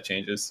 We'll see if that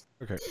changes.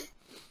 Okay.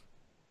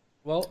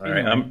 Well, all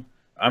right.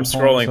 I'm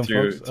scrolling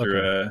through.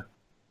 Okay.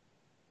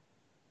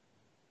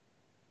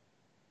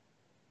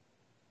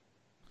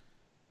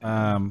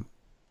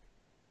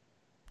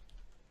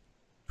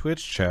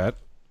 Twitch chat.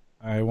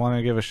 I want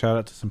to give a shout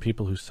out to some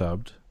people who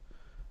subbed.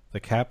 The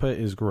Kappa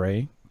is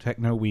Gray,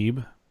 Techno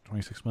Weeb,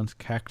 26 months,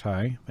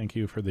 Cacti. Thank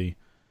you for the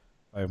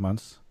 5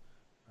 months.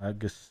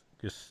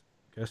 Gustlich,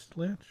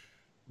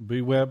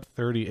 BWeb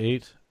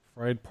 38,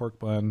 Fried Pork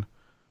Bun,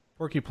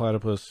 Porky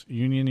Platypus,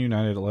 Union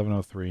United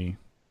 1103,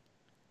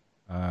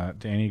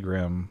 Danny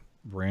Grimm,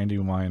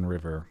 Brandywine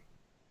River.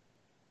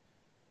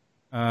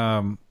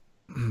 Guys,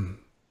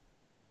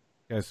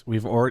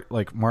 we've already,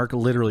 like, Mark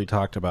literally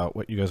talked about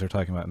what you guys are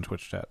talking about in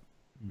Twitch chat.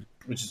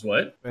 Which is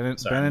what? Ben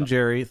and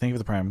Jerry, thank you for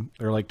the prime.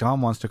 They're like,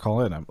 Dom wants to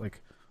call in. I'm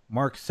like,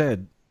 Mark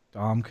said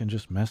Dom can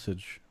just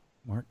message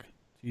Mark.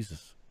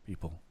 Jesus,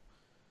 people.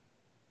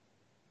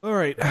 All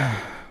right.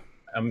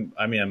 I'm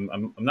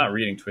not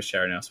reading Twitch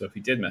chat right now, so if he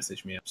did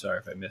message me, I'm sorry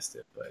if I missed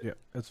it. But yeah,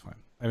 that's fine.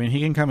 I mean,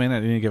 he can come in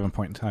at any given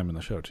point in time in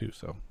the show too.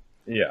 So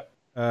yeah.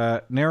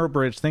 Narrow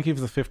Bridge, thank you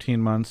for the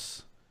 15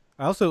 months.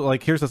 I also,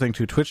 like, here's the thing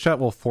too. Twitch chat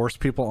will force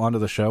people onto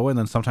the show, and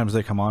then sometimes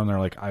they come on and they're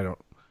like, I thought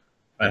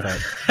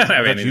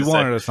you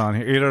wanted us on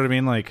here. You know what I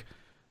mean? Like,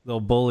 they'll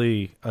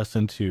bully us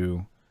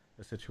into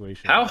a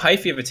situation. How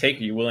hyphy of a take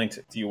are you willing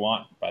to do you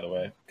want, by the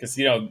way? Because,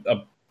 you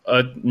know,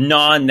 a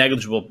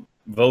non-negligible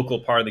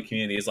vocal part of the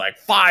community is like,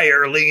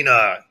 fire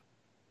Lena.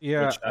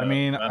 Yeah, I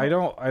mean,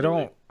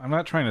 I'm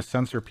not trying to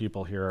censor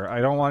people here.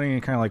 I don't want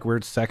any kind of like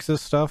weird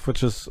sexist stuff,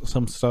 which is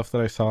some stuff that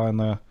I saw in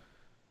the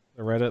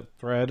Reddit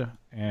thread.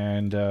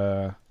 And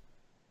all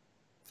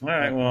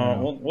right,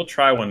 well, we'll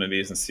try one of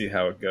these and see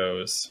how it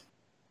goes.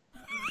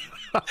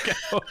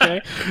 Okay.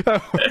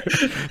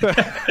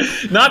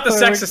 Not the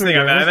sexist thing.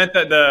 I meant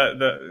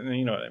the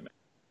you know what I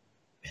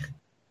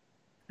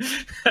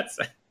meant. That's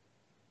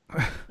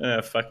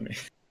fuck me.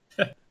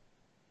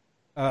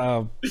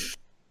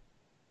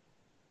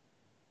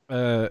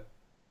 All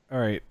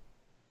right,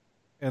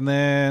 and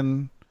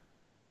then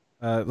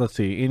let's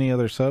see. Any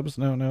other subs?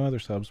 No other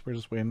subs. We're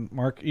just waiting.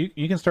 Mark,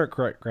 you can start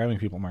grabbing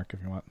people, Mark,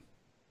 if you want.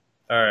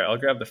 All right, I'll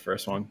grab the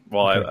first one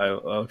while okay. I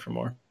look for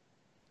more.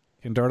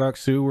 In Dardock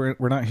Sue,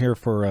 we're not here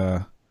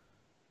for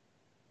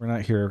we're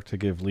not here to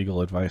give legal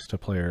advice to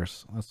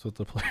players. That's what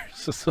the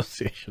Players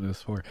Association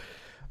is for.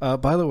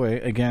 By the way,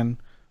 again,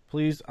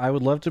 please, I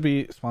would love to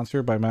be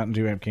sponsored by Mountain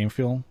Dew Amp Game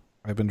Fuel.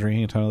 I've been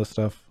drinking a ton of this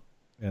stuff,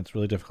 and it's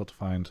really difficult to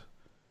find.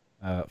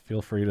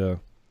 Feel free to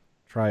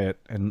try it,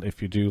 and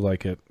if you do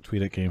like it,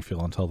 tweet at Game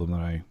Fuel and tell them that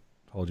I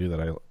told you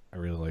that I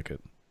really like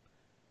it.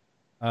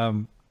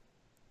 All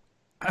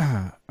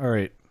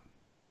right.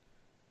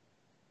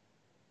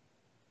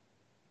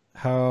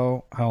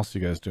 How else are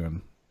you guys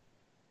doing?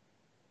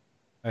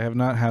 I have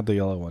not had the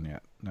yellow one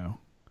yet. No.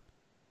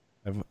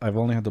 I've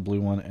only had the blue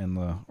one and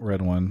the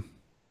red one.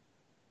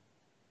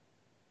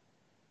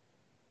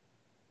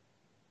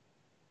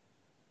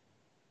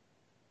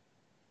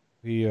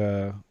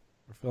 We're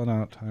filling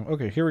out time.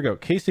 Okay, here we go.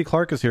 Casey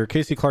Clark is here.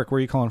 Casey Clark, where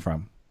are you calling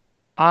from?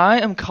 I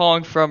am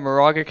calling from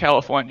Moraga,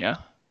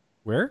 California.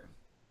 Where?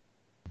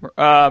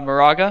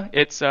 Moraga.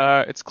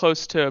 It's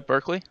close to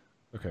Berkeley.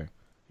 Okay.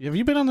 Have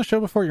you been on the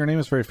show before? Your name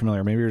is very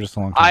familiar. Maybe you're just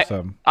a long-time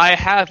sub. I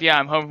have, yeah.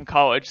 I'm home from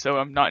college, so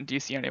I'm not in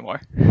DC anymore.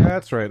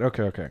 That's right.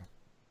 Okay.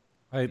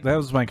 That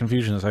was my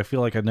confusion, is I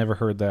feel like I'd never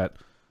heard that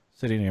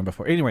city name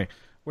before. Anyway,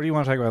 what do you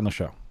want to talk about on the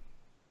show?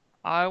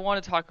 I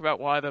want to talk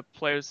about why the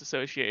Players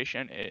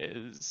Association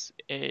is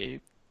a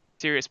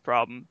serious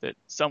problem that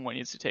someone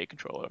needs to take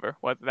control over,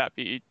 whether that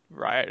be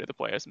Riot or the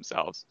players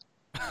themselves.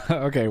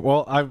 Okay,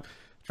 well, I'm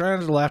trying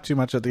not to laugh too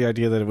much at the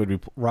idea that it would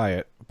be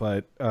Riot,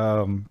 but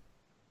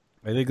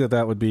I think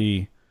that would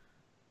be...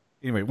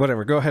 Anyway,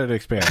 whatever. Go ahead and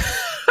expand.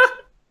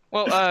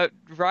 Well,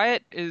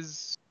 Riot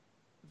is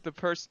the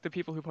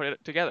people who put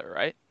it together,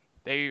 right?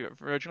 They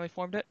originally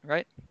formed it,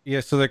 right? Yeah,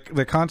 so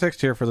the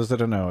context here, for those that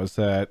don't know, is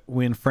that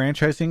when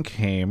franchising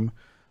came,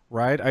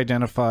 Riot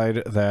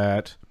identified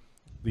that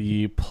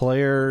the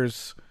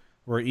players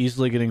were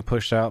easily getting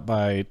pushed out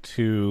by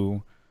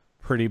two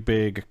pretty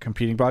big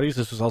competing bodies.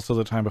 This was also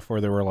the time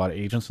before there were a lot of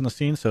agents in the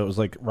scene, so it was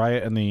like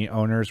Riot and the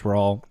owners were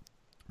all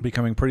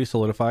becoming pretty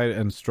solidified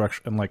and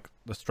structure and like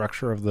the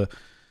structure of the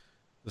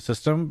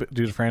system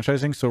due to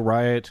franchising. So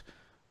Riot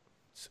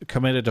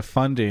committed to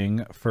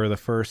funding for the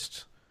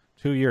first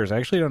 2 years. I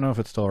actually don't know if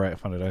it's still Riot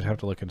funded. I'd have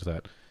to look into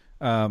that.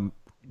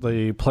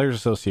 The Players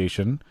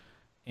Association,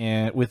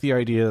 and with the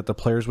idea that the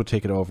players would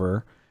take it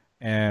over,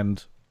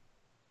 and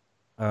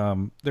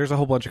there's a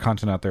whole bunch of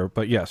content out there.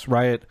 But yes,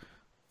 Riot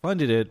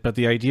funded it, but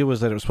the idea was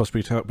that it was supposed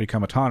to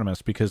become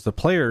autonomous because the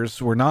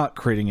players were not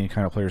creating any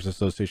kind of Players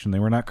Association. They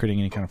were not creating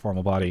any kind of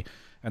formal body,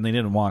 and they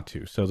didn't want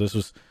to. So this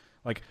was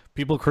like,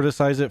 people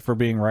criticize it for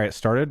being Riot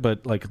started,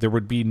 but like there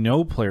would be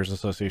no Players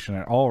Association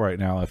at all right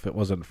now if it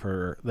wasn't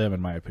for them, in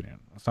my opinion.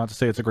 It's not to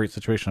say it's a great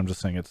situation. I'm just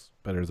saying it's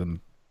better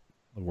than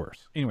the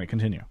worst. Anyway,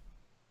 continue.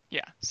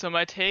 Yeah. So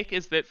my take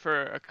is that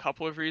for a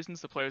couple of reasons,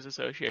 the Players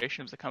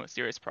Association has become a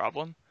serious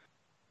problem.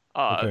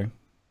 Okay.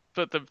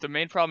 But the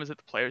main problem is that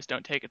the players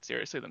don't take it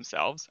seriously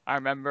themselves. I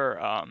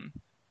remember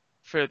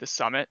for the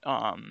summit,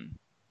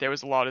 there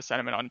was a lot of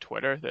sentiment on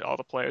Twitter that all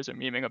the players are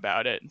memeing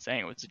about it and saying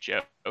it was a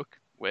joke,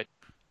 which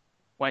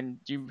when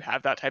you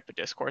have that type of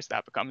discourse,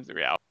 that becomes the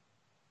reality.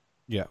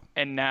 Yeah.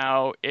 And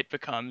now it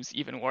becomes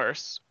even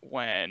worse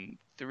when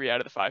 3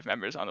 out of the 5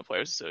 members on the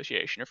Players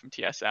Association are from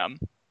TSM,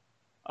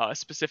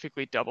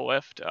 specifically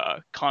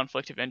Doublelift.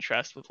 Conflict of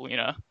interest with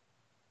Lena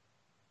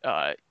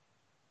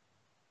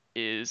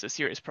is a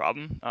serious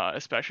problem,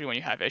 especially when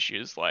you have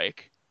issues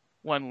like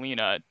when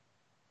Lena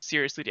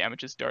seriously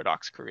damages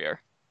Dardok's career,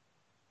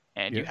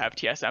 and you have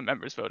TSM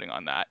members voting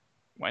on that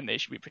when they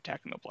should be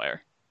protecting the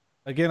player.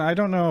 Again, I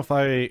don't know if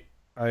I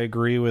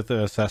agree with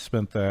the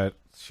assessment that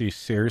she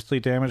seriously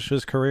damaged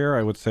his career.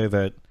 I would say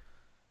that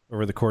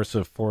over the course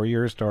of 4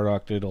 years,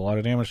 Dardok did a lot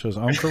of damage to his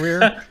own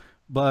career.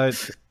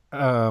 But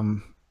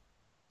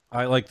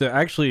I like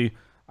the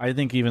I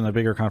think even the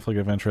bigger conflict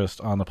of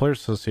interest on the Players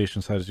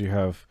Association side is you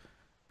have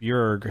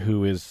Bjerg,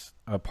 who is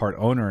a part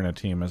owner in a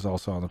team, is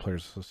also on the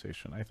Players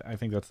Association. I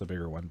think that's the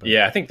bigger one. But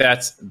yeah, I think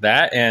that's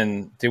that.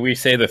 And did we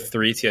say the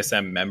 3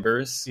 TSM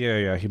members?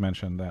 Yeah, he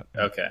mentioned that.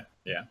 Okay,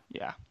 yeah.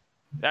 Yeah.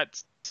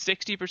 That's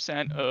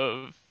 60%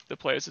 of the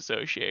Players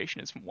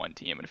Association is from one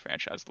team in a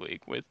franchise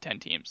league with 10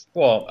 teams.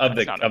 Well, of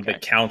the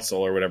council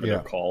or whatever they're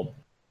called.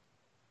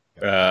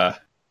 Yeah,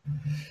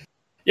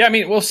 I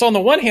mean, well, so on the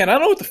one hand, I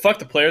don't know what the fuck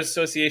the Players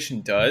Association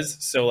does.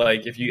 So,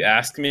 like, if you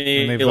ask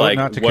me, like,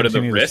 what are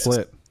the risks?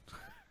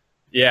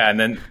 Yeah, and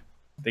then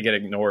they get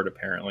ignored,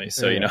 apparently.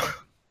 So, you know,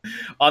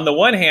 on the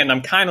one hand,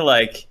 I'm kind of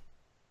like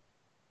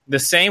the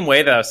same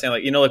way that I was saying,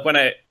 like, you know, like when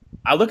I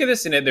look at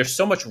this and there's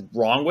so much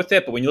wrong with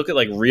it, but when you look at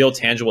like real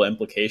tangible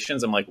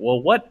implications, I'm like,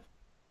 well, what?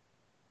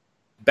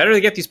 Better to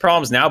get these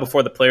problems now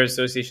before the Players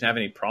Association have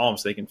any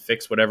problems so they can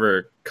fix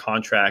whatever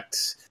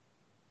contract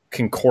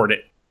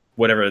concordant,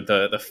 whatever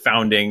the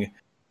founding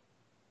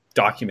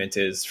document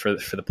is for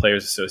the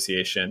Players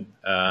Association.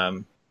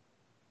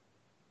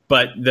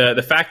 But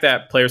the fact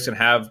that players can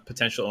have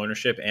potential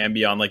ownership and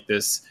be on like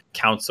this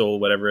council,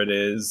 whatever it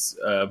is,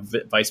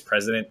 vice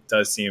president,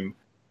 does seem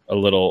a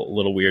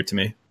little weird to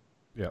me.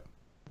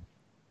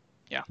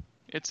 Yeah,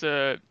 it's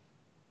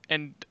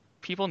and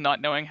people not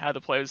knowing how the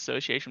Players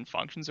Association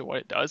functions or what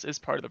it does is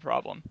part of the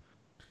problem,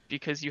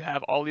 because you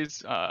have all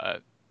these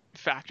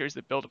factors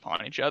that build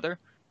upon each other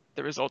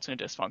that results in a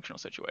dysfunctional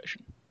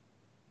situation.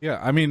 Yeah,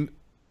 I mean,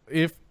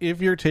 if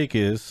your take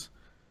is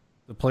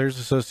the Players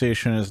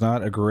Association is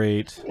not a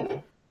great...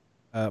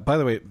 by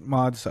the way,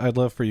 mods, I'd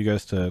love for you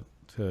guys to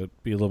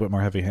be a little bit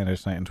more heavy-handed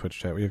tonight in Twitch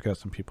chat. We've got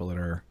some people that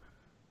are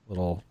a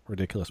little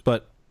ridiculous.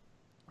 But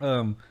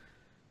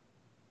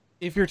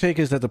if your take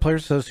is that the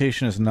Players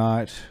Association is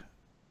not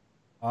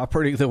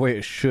operating the way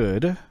it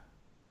should,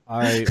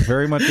 I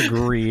very much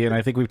agree, and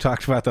I think we've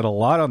talked about that a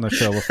lot on the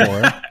show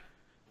before.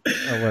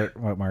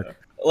 What, Mark?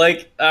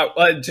 Like,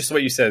 just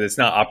what you said, it's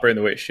not operating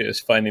the way it should is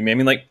funny to me. I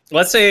mean, like,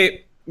 let's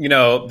say, you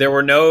know, there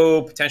were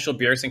no potential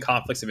Bjergsen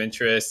conflicts of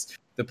interest.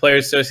 The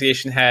Players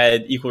Association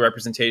had equal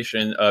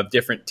representation of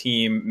different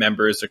team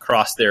members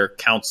across their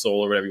council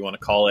or whatever you want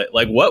to call it.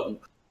 Like,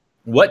 what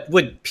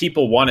would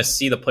people want to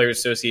see the Players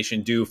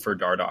Association do for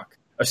Dardok,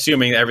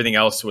 assuming everything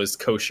else was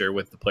kosher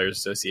with the Players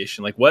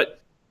Association? Like,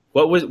 what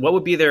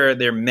would be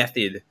their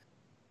method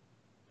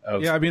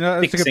of I mean,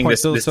 that's a good point.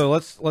 So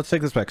let's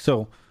take this back.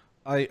 So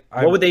what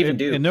would they even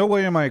do? In no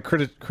way am I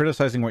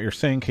criticizing what you're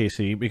saying,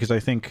 Casey, because I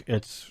think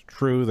it's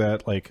true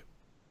that like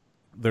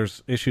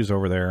there's issues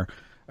over there.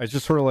 It's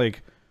just sort of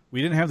like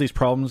we didn't have these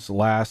problems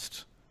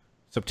last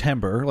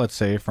September. Let's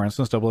say, for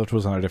instance, Doublelift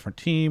was on a different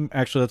team.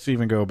 Actually, let's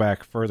even go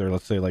back further.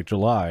 Let's say like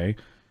July.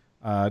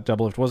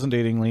 Doublelift wasn't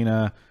dating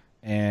Lena,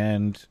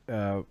 and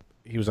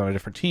he was on a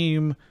different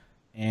team,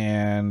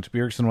 and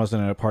Bjergsen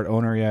wasn't a part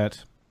owner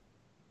yet.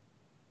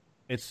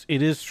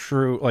 It is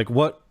true. Like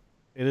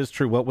it is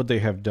true. What would they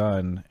have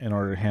done in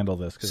order to handle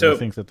this? Because I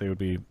think that they would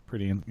be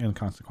pretty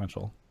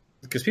inconsequential.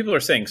 Because people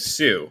are saying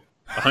sue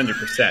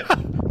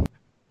 100%.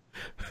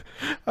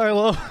 I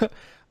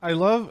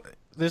love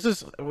This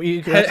is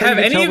have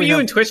any of you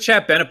in Twitch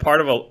chat been a part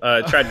of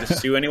tried to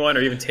sue anyone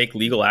or even take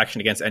legal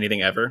action against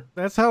anything ever?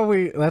 That's how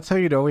you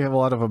know we have a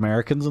lot of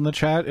Americans in the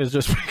chat, is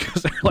just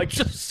because they're like,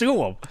 just sue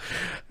them.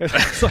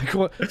 It's like,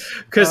 what?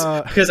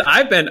 Because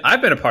I've been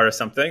a part of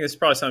something. This is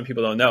probably something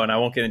people don't know, and I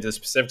won't get into the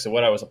specifics of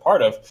what I was a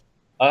part of.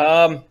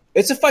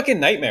 It's a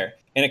fucking nightmare,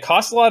 and it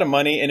costs a lot of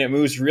money, and it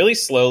moves really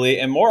slowly,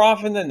 and more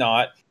often than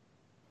not,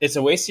 it's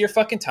a waste of your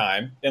fucking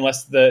time,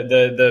 unless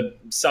the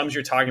sums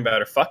you're talking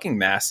about are fucking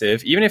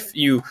massive. Even if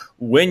you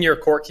win your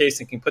court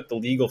case and can put the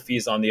legal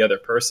fees on the other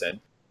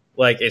person,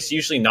 like, it's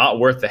usually not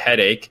worth the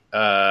headache.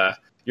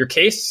 Your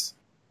case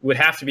would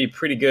have to be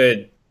pretty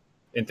good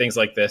in things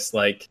like this.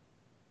 Like,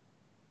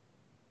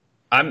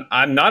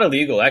 I'm not a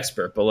legal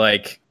expert, but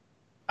like,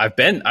 I've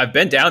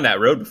been down that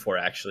road before,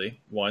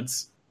 actually,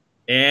 once,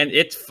 and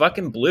it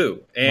fucking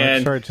blew.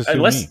 And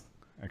me,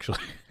 actually.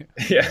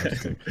 Yeah.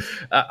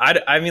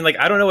 I mean, like,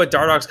 I don't know what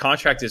Dardoch's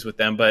contract is with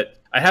them, but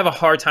I have a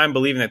hard time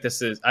believing that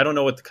this is, I don't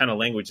know what the kind of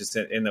language is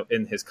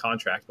in his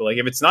contract, but like,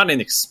 if it's not an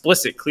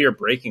explicit, clear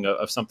breaking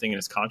of something in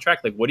his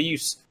contract, like, what are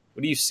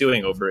you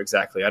suing over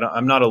exactly?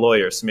 I'm not a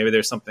lawyer, so maybe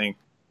there's something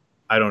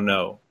I don't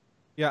know.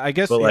 Yeah, I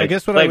guess, like, I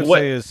guess what I would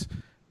say is,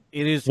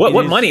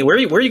 what money? Where are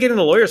you getting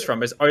the lawyers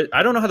from?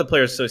 I don't know how the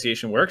Players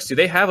Association works. Do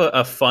they have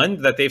a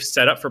fund that they've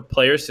set up for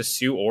players to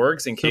sue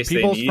orgs in case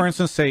people, they need? For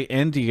instance, say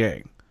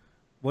NDA.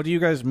 What do you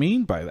guys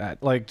mean by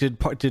that? Like, did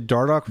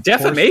Dardoch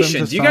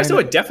defamation? Do you guys know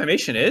what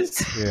defamation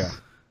is? Yeah.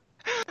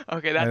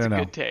 Okay, that's a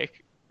good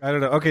take. I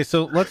don't know. Okay,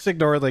 so let's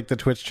ignore, like, the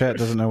Twitch chat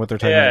doesn't know what they're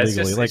talking about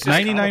legally. Like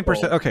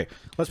 99%. Okay,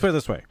 let's put it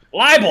this way: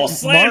 libel,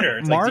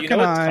 slander. Mark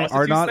and I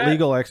are not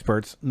legal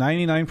experts.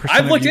 99%.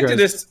 I've looked into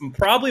this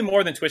probably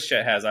more than Twitch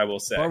chat has, I will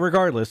say. But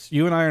regardless,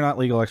 you and I are not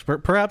legal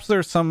experts. Perhaps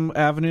there's some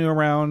avenue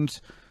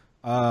around,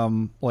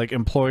 like,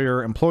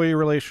 employer-employee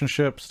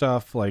relationship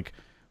stuff, like,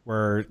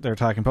 where they're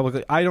talking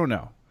publicly. I don't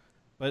know.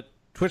 But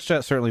Twitch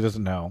chat certainly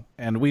doesn't know,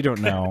 and we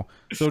don't know.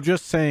 So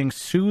just saying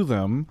sue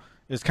them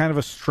is kind of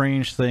a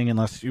strange thing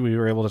unless we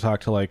were able to talk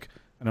to, like,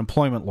 an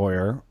employment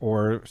lawyer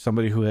or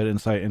somebody who had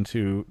insight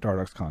into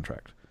Dardoch's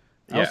contract.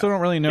 I also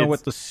don't really know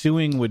what the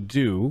suing would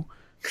do.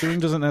 Suing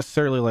doesn't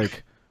necessarily,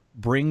 like,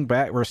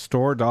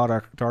 restore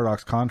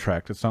Dardoch's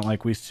contract. It's not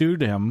like we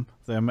sued them,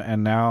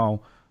 and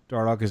now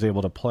Dardoch is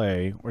able to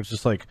play. Or it's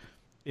just like,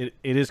 it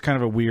is kind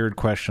of a weird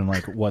question,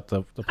 like what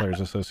the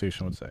Players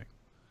Association would say.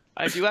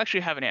 I do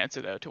actually have an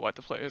answer, though, to what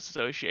the Players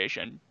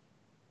Association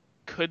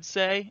could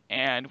say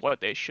and what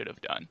they should have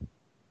done.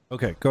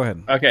 Okay, go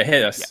ahead. Okay,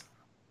 hit us.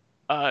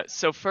 Yeah.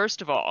 So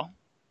first of all,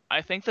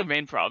 I think the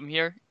main problem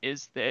here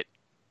is that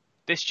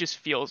this just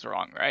feels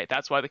wrong, right?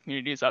 That's why the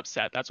community is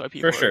upset. That's why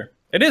people. For sure,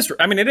 it is.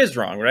 I mean, it is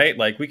wrong, right?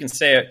 Like, we can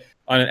say it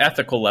on an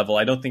ethical level.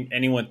 I don't think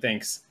anyone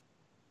should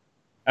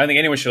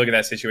look at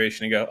that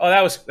situation and go, "Oh,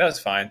 that was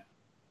fine."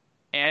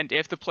 And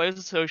if the Players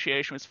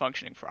Association was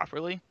functioning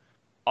properly,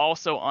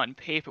 also on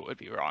paper would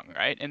be wrong,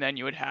 right? And then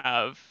you would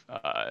have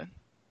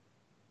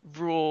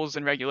rules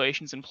and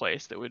regulations in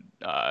place that would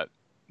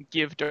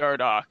give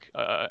Dardoch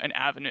an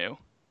avenue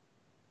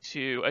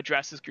to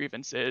address his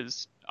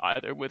grievances,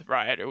 either with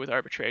Riot or with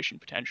arbitration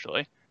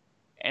potentially,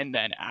 and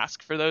then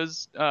ask for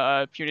those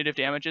punitive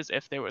damages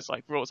if there was,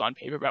 like, rules on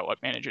paper about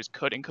what managers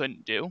could and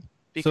couldn't do.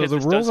 Because so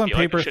the rules on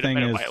paper like thing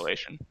is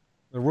violation.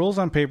 The rules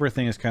on paper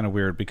thing is kind of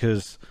weird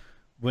because,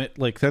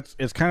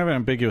 it's kind of an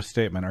ambiguous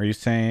statement. Are you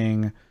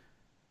saying,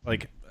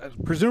 like,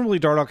 presumably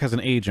Dardoch has an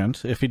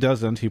agent? If he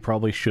doesn't, he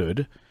probably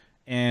should.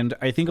 And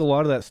I think a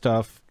lot of that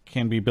stuff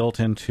can be built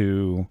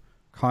into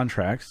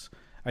contracts.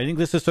 I think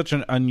this is such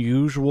an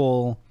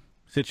unusual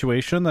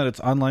situation that it's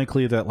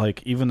unlikely that,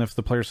 like, even if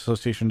the Players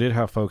Association did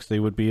have folks, they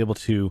would be able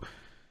to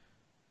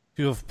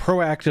have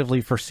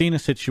proactively foreseen a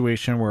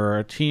situation where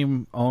a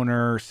team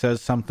owner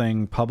says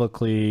something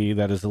publicly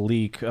that is a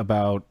leak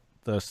about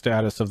the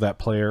status of that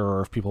player,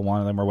 or if people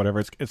wanted them or whatever.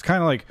 It's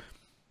kind of like,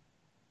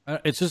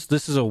 it's just,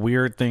 this is a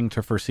weird thing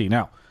to foresee.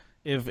 Now,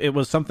 if it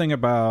was something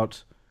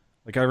about,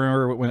 like, I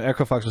remember when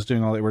Echo Fox was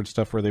doing all that weird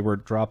stuff where they were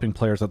dropping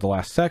players at the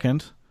last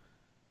second,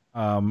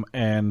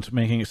 and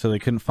making it so they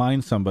couldn't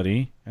find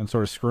somebody and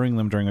sort of screwing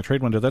them during the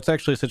trade window. That's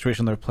actually a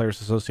situation the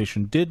Players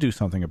Association did do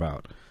something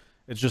about.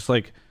 It's just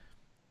like,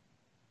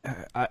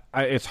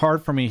 it's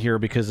hard for me here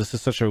because this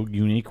is such a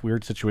unique,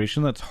 weird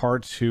situation that's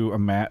hard to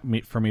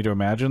for me to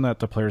imagine that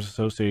the Players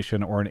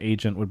Association or an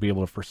agent would be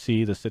able to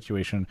foresee the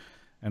situation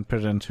and put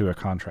it into a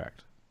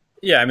contract.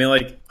 Yeah, I mean,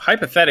 like,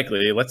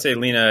 hypothetically, let's say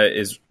Lena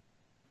is,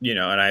 and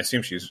I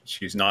assume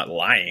she's not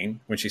lying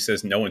when she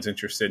says no one's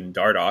interested in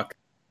Dardoch.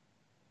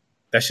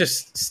 That's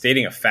just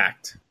stating a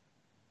fact,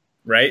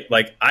 right?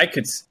 Like,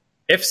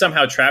 if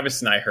somehow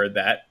Travis and I heard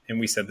that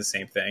and we said the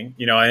same thing,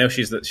 I know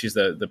she's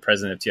the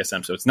president of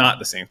TSM, so it's not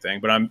the same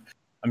thing. But I'm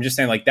just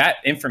saying, like, that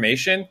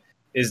information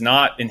is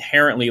not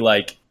inherently,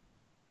 like,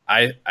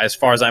 as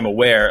far as I'm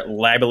aware,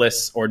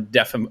 libelous or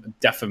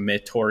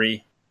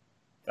defamatory.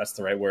 That's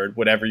the right word,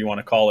 whatever you want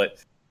to call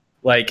it.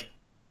 Like,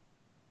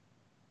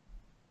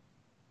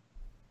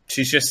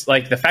 she's just,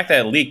 like, the fact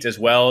that it leaked as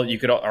well, you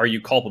could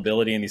argue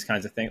culpability and these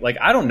kinds of things. Like,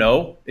 I don't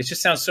know. It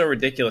just sounds so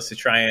ridiculous to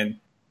try and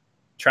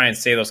try and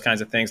say those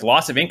kinds of things.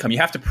 Loss of income. You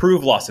have to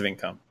prove loss of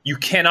income. You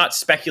cannot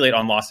speculate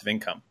on loss of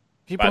income.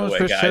 People by the on way,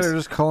 Twitch guys. chat are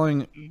just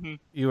calling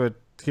you a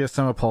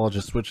TSM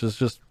apologist, which is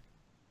just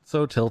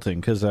so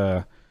tilting because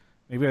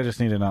maybe I just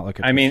need to not look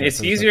at. I mean, Twitch chat it's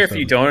for this easier if episode.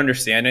 you don't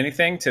understand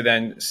anything to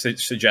then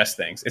suggest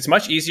things. It's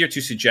much easier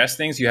to suggest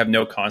things you have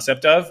no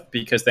concept of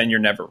because then you're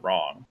never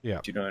wrong. Yeah.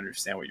 If you don't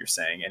understand what you're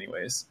saying,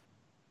 anyways.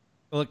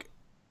 Look,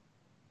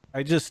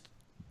 I just,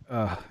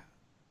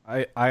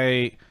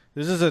 I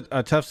this is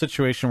a tough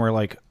situation where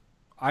like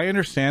I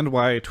understand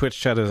why Twitch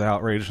chat is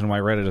outraged and why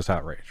Reddit is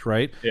outraged,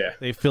 right? Yeah.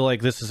 They feel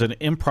like this is an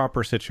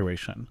improper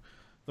situation.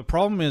 The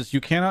problem is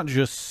you cannot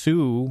just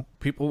sue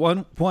people.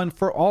 One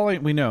for all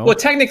we know. Well,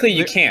 technically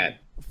you can.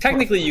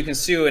 Technically, you can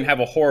sue and have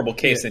a horrible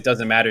case, and it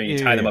doesn't matter. And you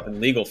tie them up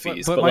in legal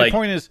fees. But my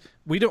point is,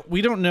 we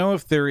don't know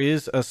if there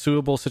is a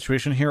suable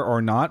situation here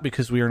or not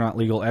because we are not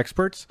legal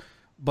experts.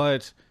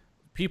 But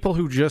people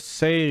who just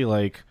say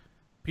like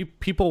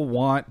people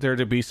want there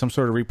to be some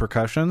sort of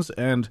repercussions,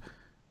 and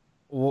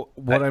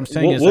what I'm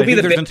saying is, I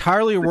think there's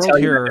entirely a world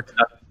here.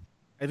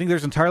 I think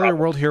there's entirely a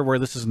world here where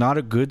this is not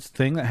a good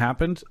thing that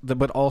happened,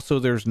 but also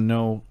there's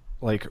no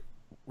like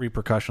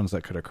repercussions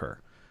that could occur.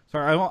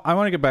 Sorry, I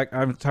want to get back.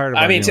 I'm tired of.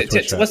 I mean,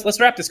 let's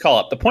wrap this call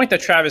up. The point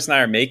that Travis and I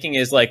are making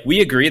is like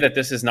we agree that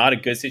this is not a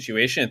good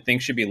situation and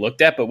things should be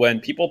looked at. But when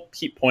people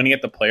keep pointing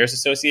at the Players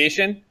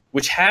Association,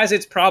 which has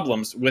its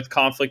problems with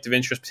conflict of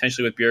interest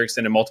potentially with Bjergsen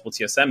and multiple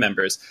TSM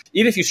members,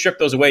 even if you strip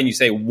those away and you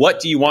say, what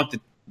do you want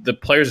the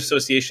Players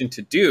Association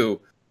to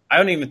do? I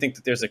don't even think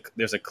that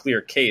there's a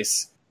clear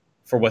case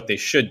for what they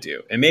should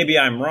do. And maybe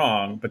I'm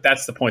wrong, but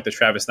that's the point that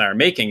Travis and I are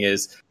making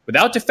is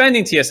without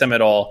defending TSM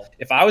at all,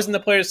 if I was in the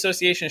Players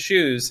Association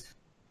shoes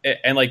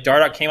and like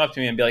Dardoch came up to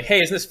me and be like,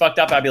 hey, isn't this fucked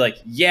up? I'd be like,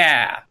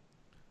 yeah.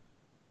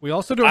 We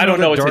also don't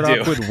know that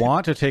Dardoch would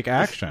want to take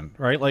action,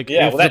 right? Like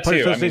if the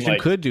Players Association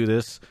could do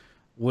this,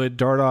 would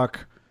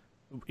Dardoch,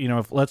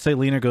 if let's say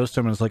Lena goes to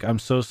him and is like, I'm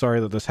so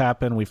sorry that this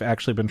happened. We've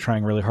actually been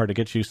trying really hard to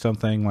get you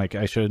something. Like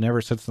I should have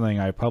never said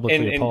something. I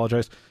publicly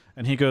apologize.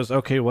 And he goes,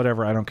 okay,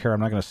 whatever. I don't care. I'm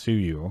not going to sue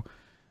you.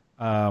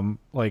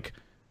 Like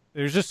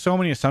there's just so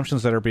many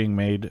assumptions that are being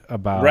made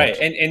about right.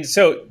 And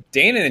so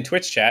Dana in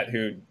Twitch chat,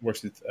 who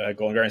works with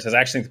Golden Guardian, says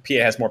I actually think the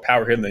PA has more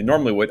power here than they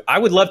normally would. I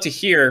would love to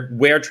hear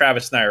where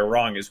Travis and I are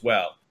wrong as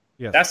well.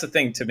 Yes. That's the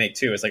thing to make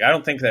too. Is like I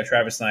don't think that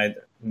Travis and I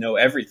know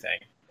everything,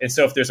 and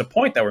so if there's a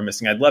point that we're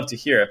missing, I'd love to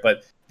hear it.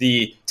 But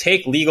the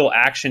take legal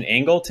action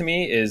angle to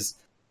me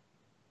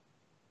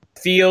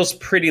feels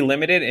pretty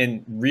limited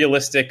and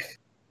realistic.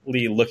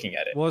 Looking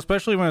at it, well,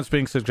 especially when it's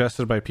being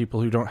suggested by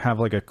people who don't have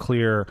like a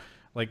clear,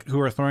 like who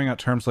are throwing out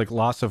terms like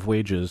loss of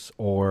wages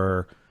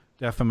or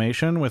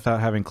defamation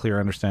without having clear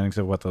understandings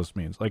of what those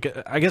means. Like,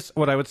 I guess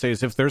what I would say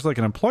is if there's like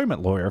an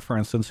employment lawyer, for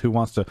instance, who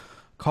wants to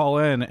call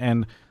in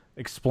and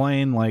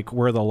explain like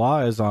where the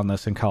law is on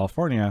this in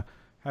California,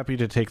 happy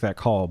to take that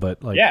call.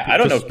 But like, I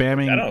don't know,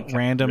 spamming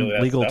random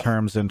legal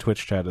terms in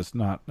Twitch chat is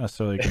not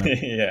necessarily going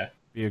to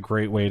be a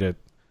great way to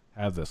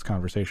have this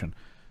conversation.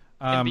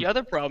 And the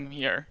other problem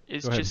here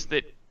is just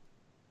that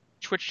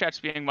Twitch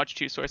chat's being much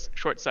too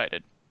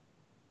short-sighted.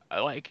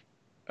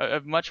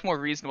 A much more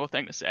reasonable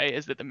thing to say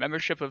is that the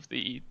membership of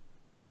the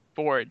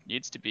board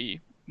needs to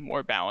be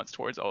more balanced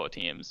towards all the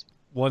teams.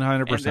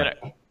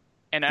 100%.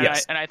 And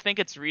I think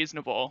it's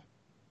reasonable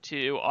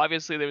to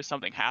obviously there was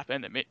something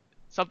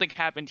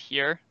happened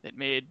here that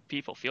made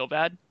people feel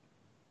bad,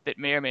 that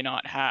may or may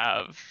not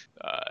have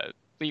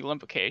legal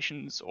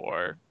implications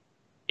or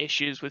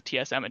issues with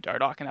TSM and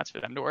Dardoch, and that's for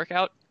them to work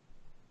out.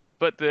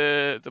 But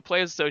the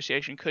Players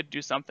Association could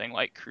do something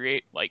like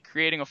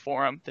creating a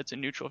forum that's a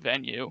neutral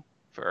venue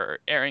for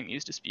airing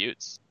these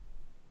disputes.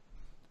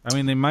 I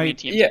mean, they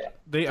might. Yeah,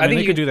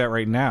 they could do that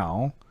right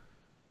now.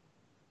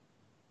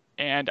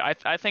 And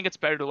I think it's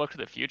better to look to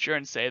the future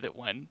and say that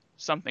when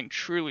something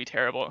truly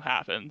terrible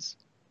happens,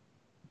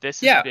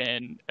 this has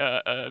been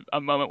a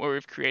moment where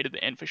we've created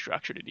the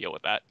infrastructure to deal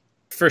with that.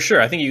 For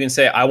sure. I think you can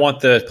say, I want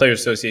the Players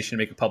Association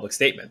to make a public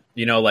statement.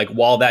 Like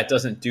while that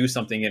doesn't do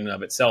something in and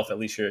of itself, at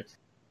least you're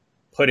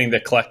putting the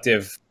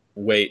collective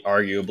weight,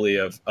 arguably,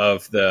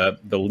 of the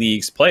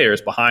league's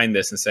players behind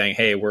this and saying,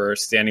 hey, we're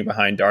standing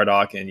behind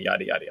Dardoch and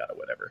yada, yada, yada,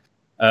 whatever.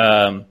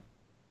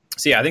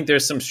 So yeah, I think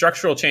there's some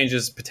structural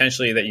changes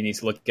potentially that you need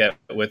to look at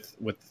with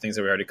the things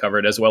that we already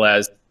covered, as well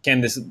as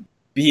can this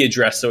be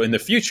addressed so in the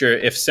future,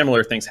 if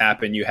similar things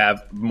happen, you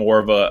have more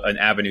of an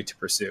avenue to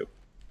pursue.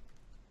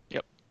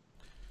 Yep.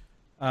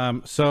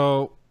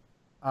 So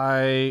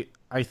I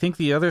think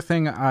the other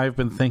thing I've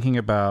been thinking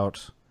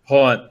about...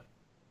 Hold on.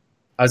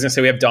 I was going to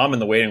say we have Dom in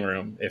the waiting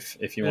room if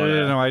you want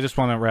to... No, I just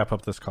want to wrap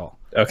up this call.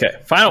 Okay.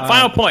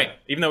 Final point,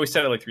 even though we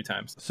said it like 3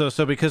 times.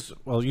 So because...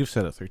 Well, you've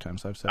said it 3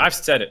 times. I've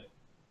said it.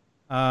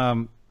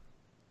 I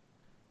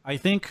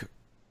think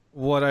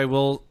what I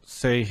will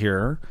say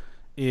here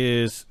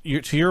is,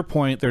 to your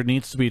point, there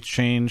needs to be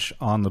change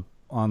on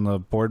the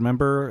board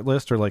member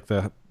list or like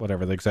the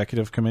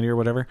executive committee or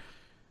whatever.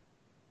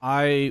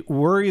 I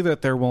worry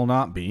that there will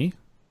not be,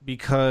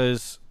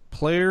 because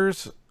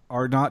players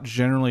are not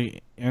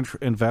generally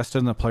invested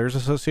in the Players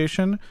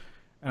Association,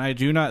 And I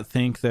do not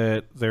think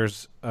that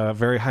there's a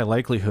very high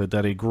likelihood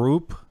that a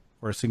group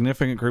or a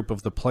significant group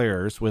of the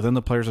players within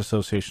the Players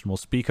Association will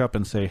speak up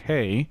and say,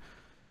 hey,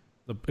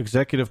 the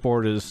executive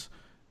board is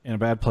in a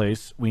bad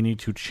place. We need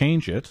to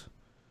change it.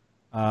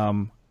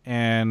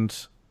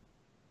 And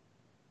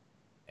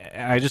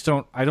I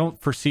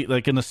don't foresee,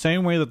 like, in the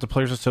same way that the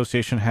Players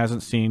Association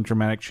hasn't seen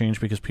dramatic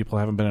change because people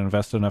haven't been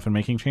invested enough in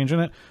making change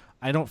in it,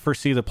 I don't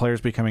foresee the players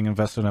becoming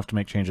invested enough to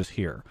make changes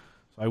here.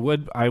 So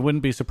I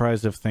wouldn't be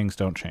surprised if things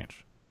don't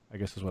change, I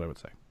guess is what I would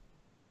say.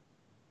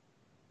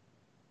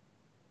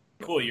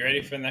 Cool. You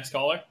ready for the next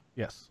caller?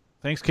 Yes.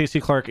 Thanks, Casey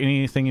Clark.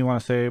 Anything you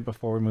want to say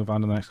before we move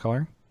on to the next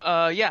caller?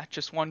 Yeah,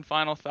 just one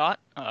final thought.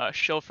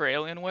 Shill for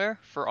Alienware.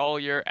 For all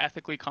your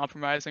ethically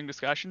compromising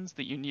discussions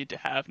that you need to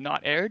have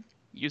not aired,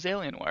 use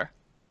Alienware.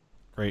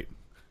 Great.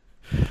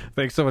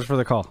 Thanks so much for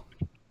the call.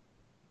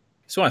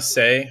 Just want to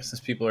say, since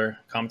people are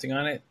commenting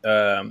on it,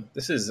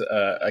 this is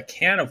a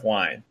can of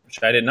wine,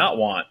 which I did not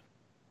want,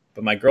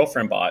 but my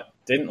girlfriend bought,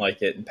 didn't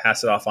like it, and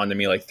passed it off onto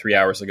me like 3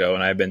 hours ago,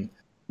 and I've been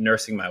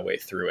nursing my way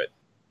through it.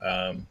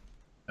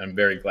 I'm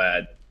very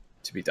glad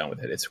to be done with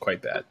it. It's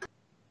quite bad.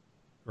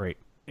 Great.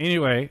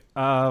 Anyway,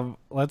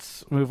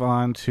 let's move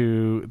on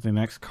to the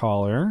next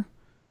caller.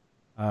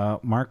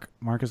 Mark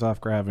is off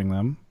grabbing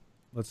them.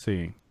 Let's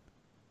see.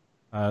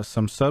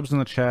 Some subs in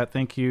the chat.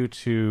 Thank you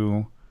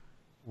to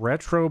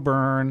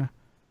Retroburn,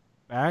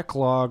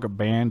 Backlog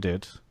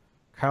Bandit,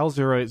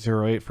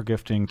 Kyle0808 for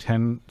gifting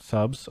 10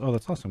 subs. Oh,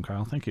 that's awesome,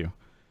 Kyle. Thank you.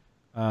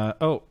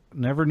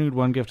 Never Nude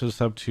One gifted a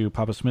sub to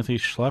Papa Smithy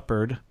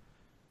Schleppard.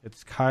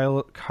 It's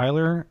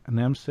Kyler,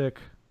 Nemsic,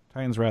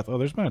 Titan's Wrath. Oh,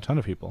 there's been a ton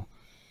of people.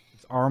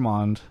 It's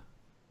Armand.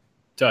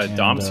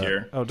 Dom's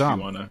here. Oh,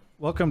 Dom.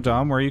 Welcome,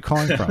 Dom. Where are you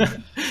calling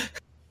from?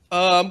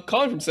 I'm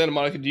calling from Santa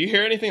Monica. Do you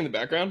hear anything in the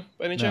background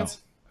by any chance?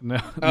 No.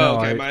 Oh,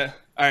 okay. My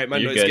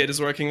noise gate is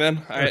working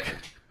then. All right.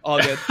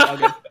 Okay. All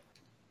good.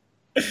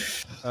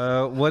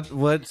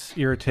 What's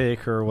your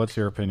take or what's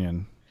your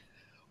opinion?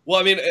 Well,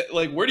 I mean,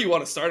 like, where do you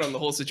want to start on the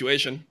whole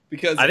situation?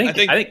 Because I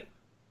think.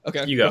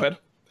 Okay, you go ahead.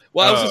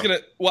 Well,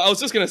 I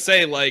was just gonna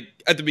say, like,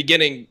 at the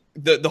beginning,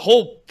 the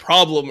whole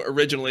problem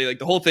originally, like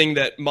the whole thing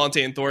that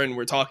Monte and Thorin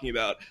were talking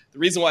about, the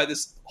reason why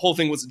this whole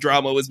thing was a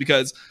drama was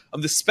because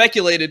of the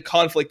speculated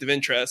conflict of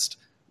interest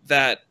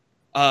that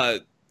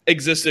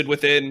existed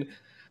within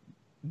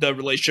the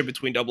relationship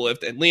between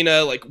Doublelift and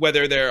Lena, like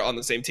whether they're on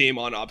the same team,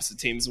 on opposite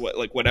teams,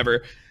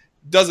 whatever,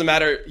 doesn't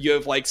matter. You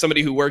have like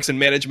somebody who works in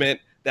management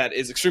that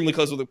is extremely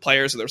close with the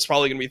players, so there's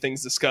probably going to be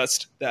things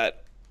discussed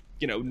that,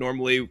 you know,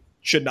 normally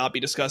should not be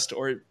discussed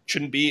or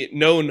shouldn't be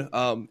known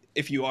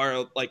if you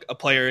are like a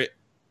player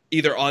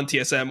either on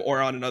TSM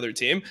or on another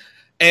team.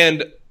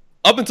 And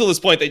up until this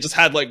point, they just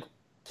had like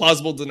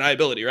plausible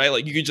deniability, right?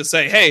 Like you could just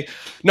say, hey,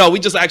 no, we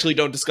just actually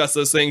don't discuss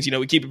those things. You know,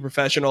 we keep it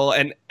professional.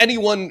 And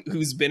anyone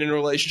who's been in a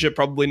relationship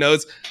probably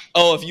knows,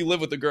 oh, if you live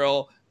with a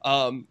girl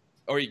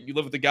or you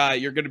live with a guy,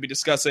 you're going to be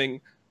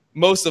discussing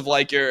most of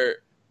like your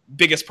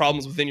biggest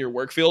problems within your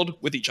work field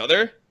with each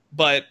other.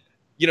 But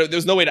you know,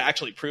 there's no way to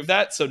actually prove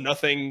that, so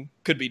nothing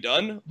could be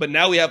done. But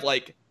now we have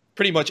like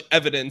pretty much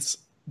evidence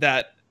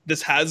that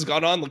this has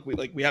gone on.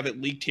 Like we have it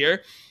leaked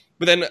here.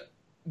 But then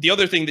the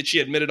other thing that she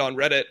admitted on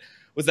Reddit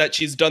was that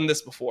she's done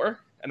this before,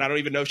 and I don't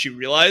even know if she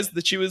realized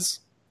that she was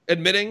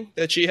admitting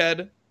that she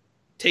had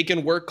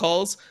taken work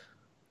calls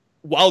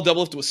while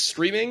Doublelift was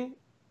streaming,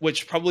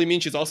 which probably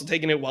means she's also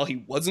taking it while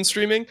he wasn't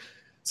streaming.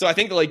 So I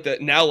think like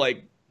that now,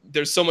 like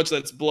there's so much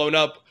that's blown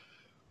up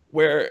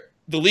where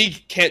the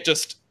league can't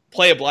just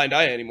play a blind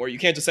eye anymore. You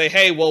can't just say,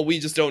 hey, well, we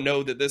just don't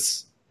know that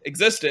this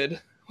existed.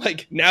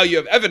 Like now you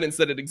have evidence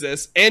that it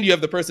exists and you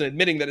have the person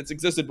admitting that it's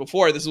existed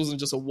before. This wasn't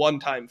just a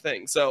one-time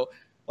thing. So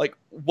like,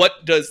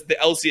 what does the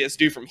LCS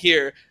do from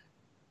here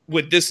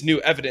with this new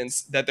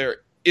evidence that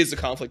there is a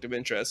conflict of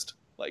interest,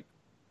 like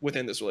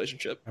within this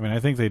relationship? I mean, I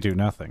think they do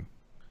nothing.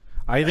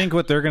 I think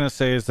what they're going to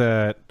say is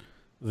that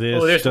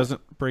this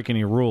doesn't break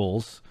any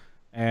rules,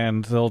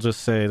 and they'll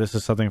just say this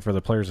is something for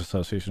the Players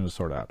Association to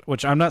sort out,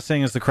 which I'm not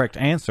saying is the correct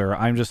answer.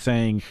 I'm just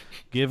saying,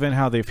 given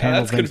how they've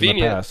handled things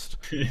convenient.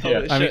 In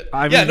the past.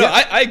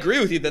 I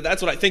agree with you that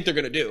that's what I think they're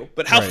going to do.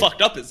 But how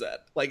fucked up is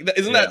that? Like,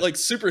 isn't that like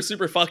super,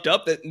 super fucked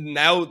up that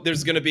now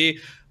there's going to be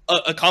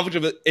a conflict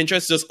of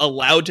interest just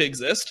allowed to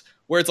exist?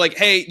 Where it's like,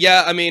 hey,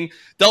 yeah, I mean,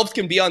 Delft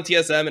can be on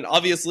TSM, and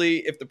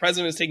obviously if the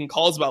president is taking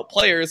calls about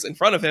players in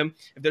front of him,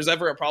 if there's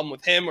ever a problem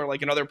with him or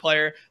like another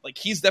player, like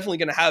he's definitely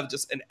going to have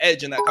just an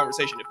edge in that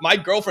conversation. If my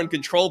girlfriend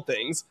controlled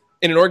things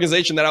in an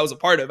organization that I was a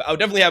part of, I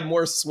would definitely have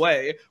more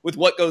sway with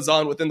what goes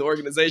on within the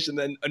organization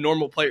than a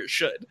normal player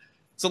should.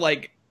 So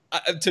like,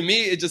 to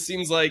me, it just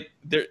seems like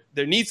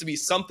there needs to be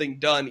something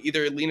done.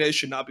 Either Lena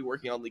should not be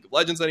working on League of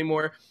Legends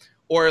anymore,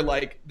 or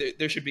like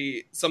there should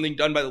be something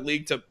done by the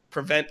league to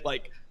prevent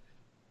like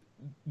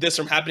this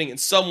from happening in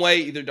some way.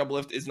 Either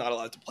Doublelift is not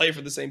allowed to play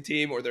for the same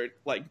team, or they're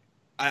like,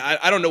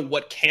 I don't know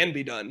what can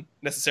be done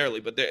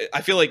necessarily, but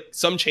I feel like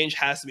some change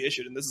has to be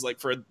issued, and this is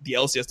like for the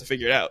LCS to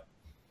figure it out.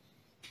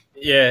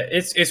 Yeah,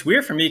 it's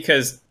weird for me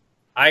because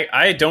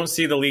I don't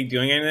see the league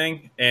doing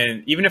anything,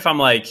 and even if I'm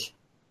like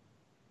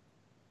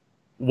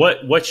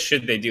what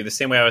should they do? The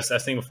same way I was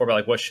thinking before about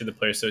like what should the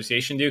player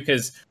association do?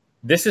 Because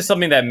this is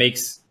something that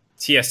makes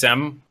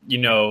TSM,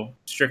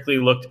 strictly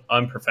looked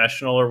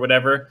unprofessional or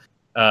whatever.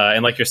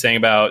 And like you're saying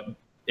about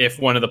if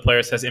one of the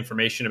players has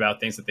information about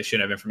things that they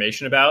shouldn't have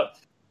information about,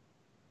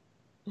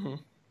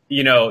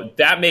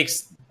 that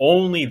makes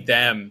only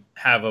them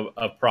have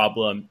a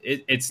problem.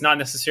 It's not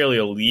necessarily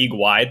a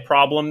league-wide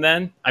problem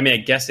then. I mean, I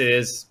guess it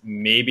is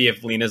maybe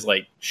if Lena's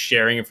like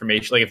sharing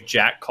information, like if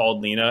Jack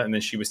called Lena and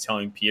then she was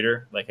telling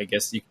Peter, like I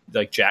guess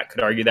Jack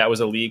could argue that was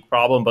a league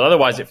problem, but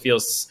otherwise it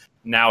feels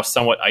now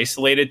somewhat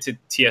isolated to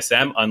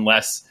TSM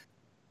unless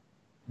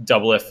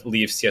Double F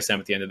leaves TSM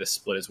at the end of this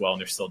split as well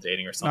and they're still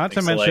dating or something. Not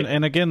to mention,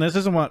 and again, this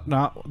is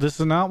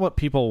not what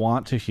people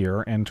want to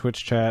hear in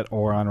Twitch chat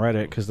or on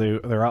Reddit because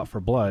they're out for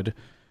blood.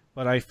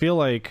 But I feel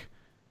like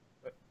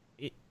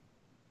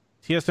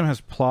TSM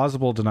has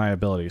plausible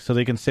deniability, so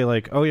they can say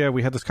like, "Oh yeah,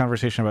 we had this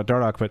conversation about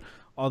Dardoch," but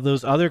all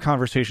those other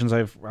conversations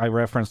I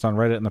referenced on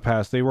Reddit in the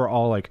past, they were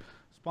all like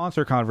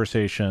sponsor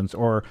conversations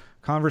or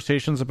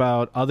conversations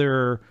about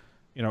other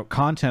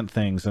content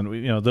things,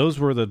 and those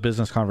were the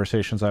business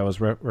conversations I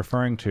was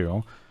referring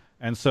to.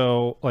 And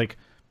so like,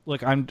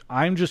 look,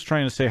 I'm just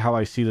trying to say how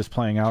I see this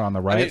playing out on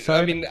the right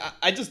side. I mean,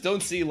 I just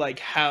don't see like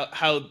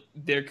how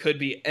there could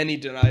be any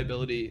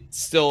deniability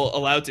still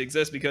allowed to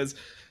exist, because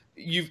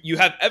you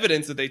have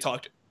evidence that they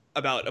talked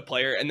about a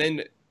player, and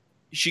then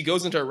she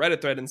goes into a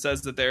Reddit thread and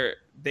says that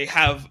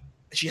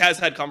she has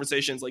had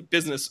conversations, like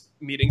business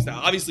meetings. Now,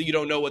 obviously, you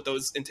don't know what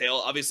those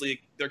entail.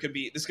 Obviously,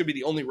 this could be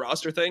the only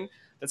roster thing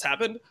that's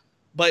happened.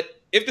 But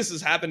if this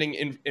is happening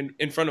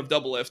in front of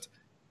Doublelift,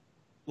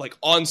 like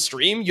on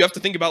stream, you have to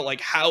think about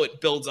like how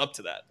it builds up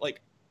to that.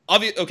 Like,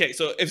 okay,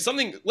 so if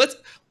something,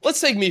 let's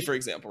take me for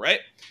example, right?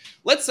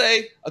 Let's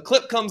say a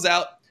clip comes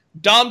out,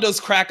 Dom does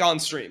crack on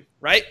stream,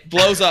 right?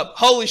 Blows up.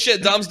 Holy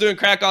shit, Dom's doing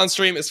crack on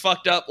stream. Is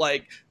fucked up.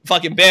 Like,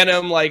 fucking ban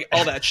him, like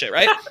all that shit,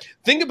 right?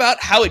 Think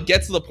about how it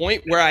gets to the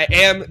point where I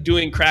am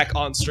doing crack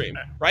on stream,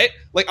 right?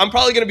 Like, I'm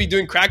probably going to be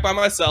doing crack by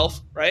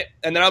myself, right?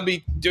 And then I'll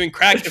be doing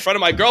crack in front of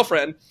my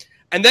girlfriend.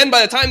 And then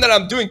by the time that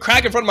I'm doing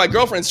crack in front of my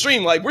girlfriend's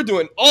stream, like, we're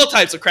doing all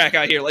types of crack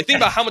out here. Like, think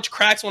about how much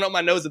cracks went up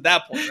my nose at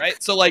that point,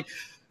 right? So, like,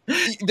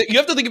 you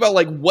have to think about,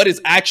 like, what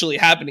is actually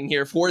happening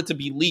here for it to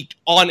be leaked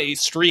on a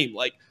stream.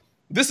 Like,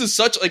 this is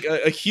such, like,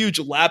 a huge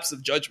lapse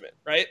of judgment,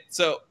 right?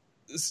 So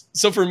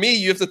for me,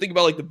 you have to think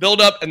about, like, the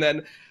buildup, and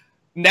then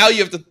now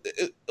you have to,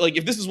 like,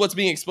 if this is what's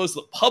being exposed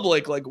to the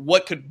public, like,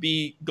 what could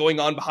be going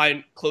on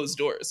behind closed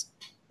doors?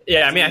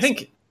 Yeah, I mean, I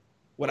think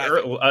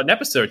an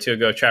episode or two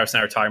ago, Travis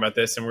and I were talking about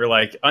this, and we're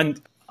like,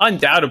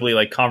 undoubtedly,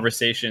 like,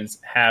 conversations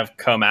have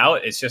come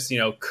out. It's just,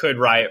 could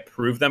Riot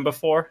prove them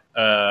before?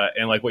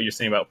 And like what you're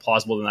saying about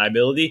plausible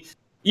deniability,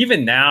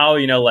 even now,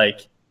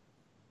 like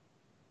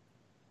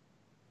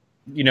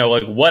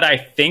what I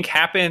think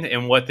happened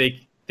and what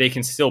they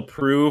can still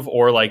prove,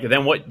 or like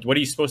then what are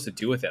you supposed to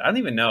do with it? I don't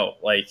even know.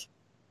 Like,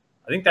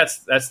 I think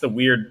that's the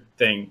weird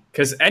thing,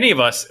 because any of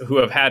us who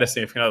have had a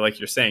significant other, like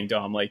you're saying,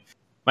 Dom, like,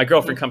 my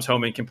girlfriend comes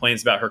home and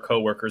complains about her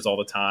coworkers all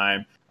the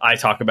time. I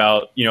talk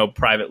about,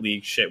 private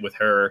league shit with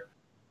her,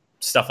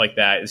 stuff like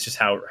that. It's just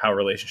how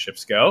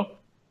relationships go.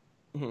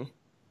 Mm-hmm.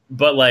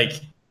 But like,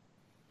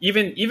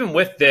 even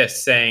with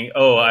this saying,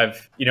 oh,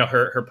 I've,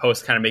 her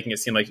post kind of making it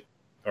seem like,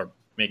 or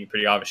making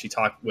pretty obvious she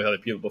talked with other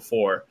people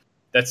before.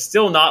 That's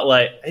still not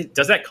like, hey,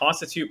 does that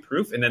constitute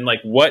proof? And then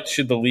like, what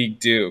should the league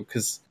do?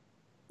 Because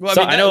well,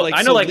 I know,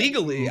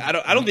 legally, I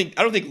don't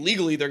think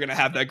legally they're going to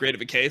have that great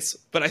of a case.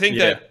 But I think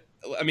that,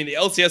 I mean, the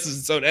LCS is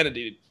its own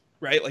entity,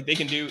 right? Like, they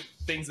can do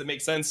things that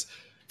make sense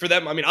for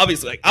them. I mean,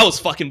 obviously, like, I was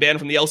fucking banned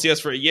from the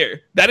LCS for a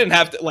year. That didn't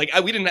have to, like,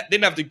 we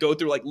didn't have to go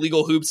through like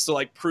legal hoops to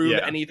like prove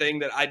anything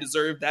that I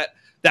deserved that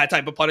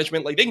type of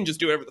punishment. Like, they can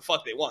just do whatever the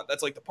fuck they want.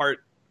 That's like the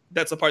part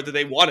that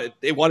they wanted.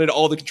 They wanted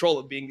all the control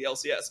of being the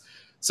LCS.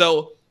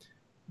 So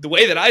the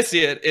way that I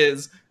see it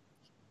is,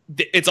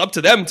 it's up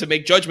to them to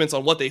make judgments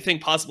on what they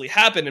think possibly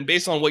happened. And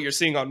based on what you're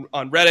seeing on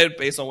Reddit,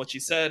 based on what she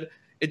said,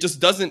 it just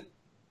doesn't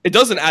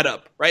add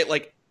up, right?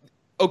 Like,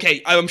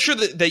 okay, I'm sure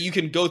that you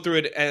can go through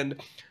it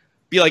and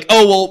be like,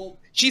 oh, well,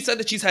 she said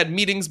that she's had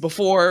meetings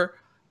before,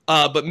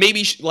 but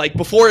maybe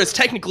before is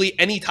technically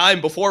any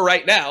time before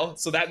right now.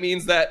 So that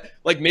means that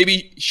like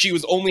maybe she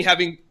was only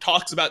having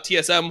talks about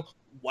TSM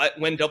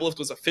when Doublelift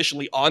was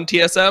officially on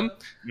TSM.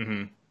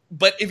 Mm-hmm.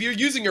 But if you're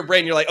using your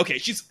brain, you're like, okay,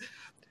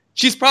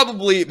 she's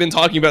probably been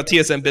talking about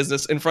TSM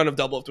business in front of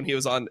Doublelift when he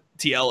was on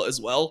TL as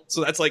well.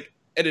 So that's like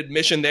an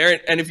admission there.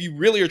 And if you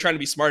really are trying to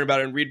be smart about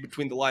it and read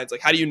between the lines,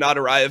 like, how do you not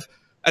arrive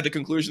at the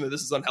conclusion that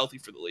this is unhealthy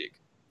for the league?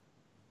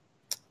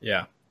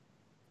 Yeah.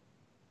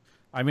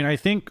 I mean, I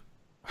think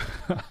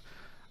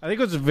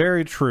what's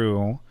very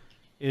true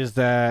is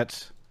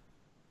that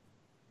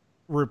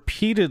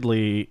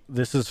repeatedly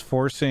this is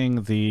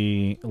forcing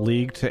the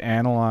league to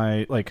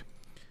analyze, like,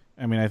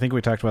 I mean, I think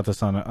we talked about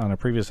this on a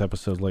previous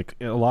episode, like,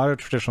 a lot of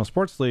traditional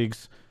sports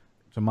leagues,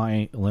 to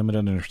my limited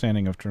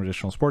understanding of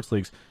traditional sports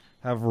leagues,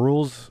 have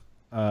rules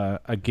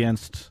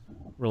against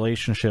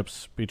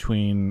relationships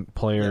between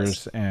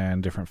players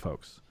and different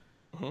folks.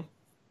 Mm-hmm.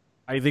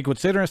 I think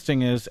what's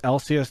interesting is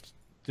LCS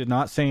did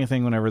not say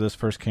anything whenever this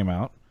first came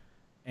out,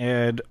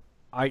 and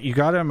you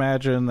got to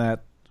imagine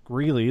that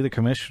Greeley, the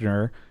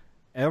commissioner,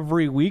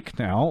 every week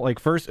now, like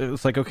first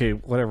it's like, okay,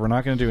 whatever, we're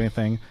not going to do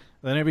anything.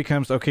 Then it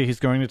becomes, okay,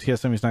 he's going to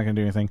TSM, he's not going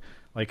to do anything.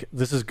 Like,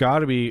 this has got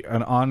to be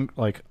an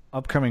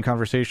upcoming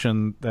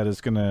conversation that is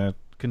going to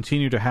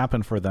continue to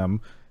happen for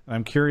them. And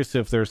I'm curious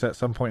if there's at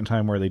some point in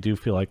time where they do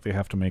feel like they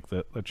have to make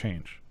the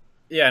change.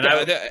 Yeah,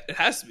 and it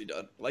has to be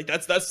done. Like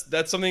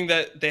that's something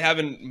that they have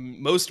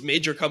in most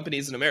major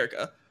companies in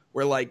America,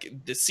 where like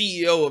the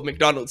CEO of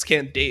McDonald's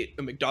can't date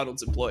a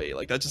McDonald's employee.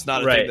 Like that's just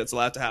not a thing that's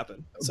allowed to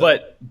happen. So.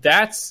 But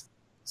that's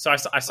so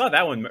I saw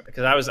that one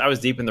because I was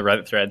deep in the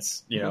Reddit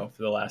threads, for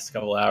the last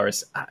couple of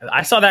hours.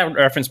 I saw that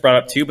reference brought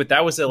up too, but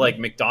that was a like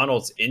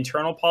McDonald's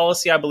internal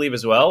policy, I believe,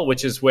 as well,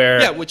 which is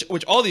where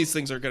which all these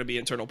things are going to be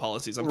internal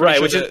policies. I'm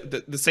pretty sure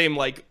the same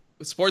like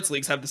sports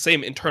leagues have the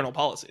same internal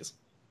policies.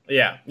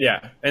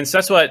 Yeah. And so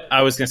that's what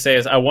I was going to say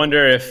is I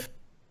wonder if,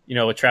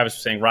 what Travis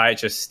was saying, Riot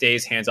just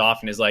stays hands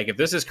off and is like, if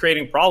this is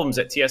creating problems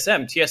at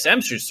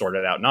TSM should sort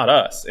it out, not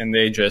us. And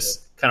they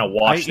just kind of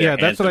wash their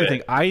hands. That's what I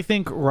think. I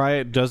think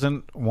Riot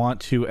doesn't want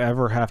to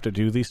ever have to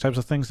do these types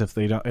of things if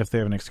they have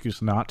an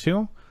excuse not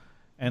to.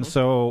 And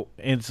so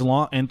it's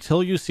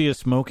until you see a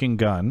smoking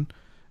gun.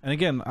 And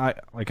again,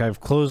 I've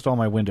closed all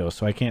my windows,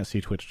 so I can't see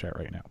Twitch chat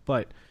right now.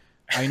 But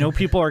I know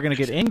people are going to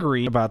get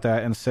angry about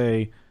that and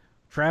say,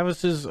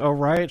 Travis is a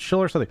Riot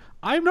shill or something.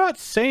 I'm not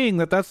saying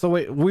that that's the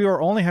way. We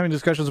are only having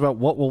discussions about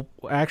what will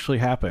actually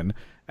happen.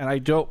 And I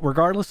don't,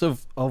 regardless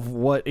of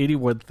what 80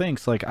 Wood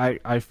thinks, like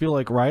I feel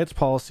like Riot's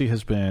policy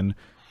has been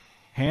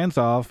hands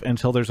off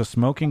until there's a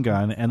smoking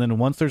gun. And then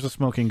once there's a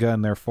smoking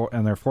gun,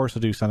 they're forced to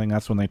do something.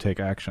 That's when they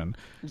take action.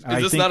 Is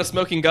this not a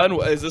smoking gun?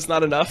 Is this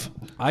not enough?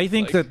 I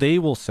think that they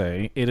will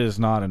say it is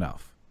not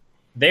enough.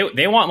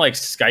 They want like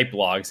Skype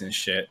logs and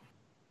shit.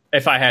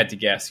 If I had to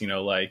guess,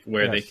 like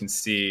where they can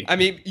see. I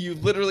mean, you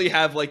literally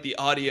have like the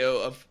audio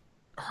of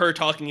her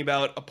talking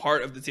about a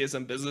part of the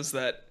TSM business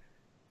that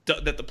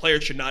the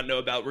player should not know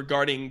about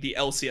regarding the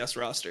LCS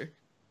roster.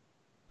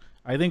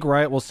 I think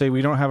Riot will say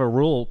we don't have a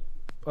rule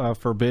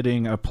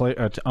forbidding a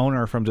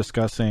owner from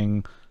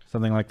discussing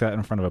something like that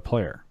in front of a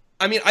player.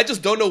 I mean, I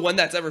just don't know when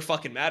that's ever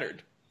fucking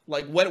mattered.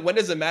 Like, when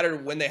does it matter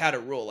when they had a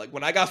rule? Like,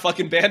 when I got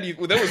fucking banned,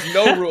 there was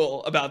no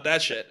rule about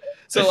that shit.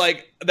 So,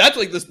 like, that's,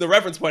 like, the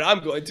reference point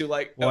I'm going to.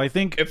 Like, well, I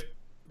think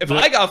if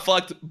I got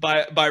fucked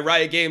by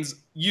Riot Games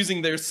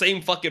using their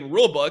same fucking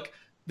rule book,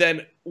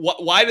 then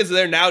why does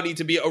there now need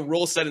to be a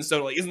rule set in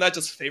stone? Like, isn't that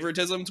just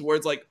favoritism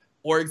towards, like,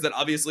 orgs that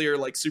obviously are,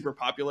 like, super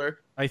popular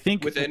I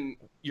think within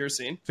your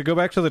scene? To go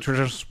back to the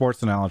traditional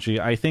sports analogy,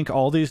 I think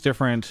all these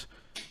different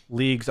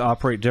leagues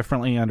operate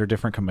differently under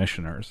different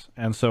commissioners.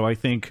 And so I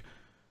think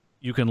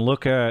you can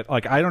look at,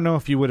 like, I don't know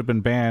if you would have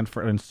been banned,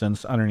 for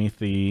instance, underneath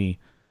the,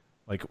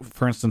 like,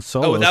 for instance,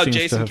 Solo. Without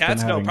Jason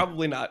Katz? No,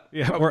 probably not.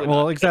 Yeah, probably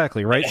well, not.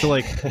 Exactly, right? So,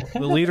 like,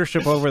 the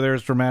leadership over there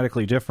is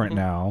dramatically different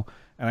now,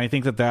 and I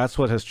think that's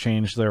what has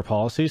changed their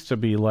policies to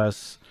be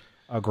less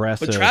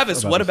aggressive. But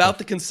Travis, what about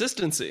the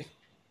consistency?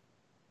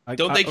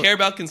 Don't they care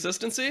about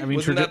consistency? I mean,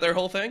 wasn't that their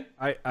whole thing?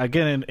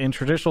 Again, in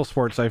traditional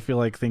sports, I feel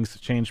like things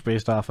change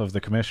based off of the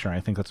commissioner.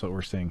 I think that's what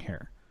we're seeing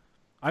here.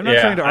 I'm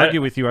not trying to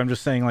argue with you. I'm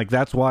just saying, like,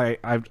 that's why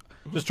I'm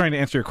just trying to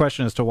answer your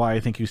question as to why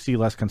I think you see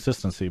less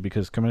consistency,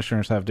 because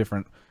commissioners have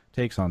different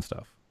takes on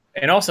stuff.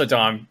 And also,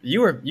 Dom, you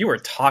were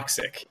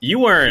toxic. You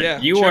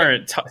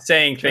weren't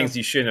saying things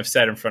you shouldn't have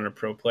said in front of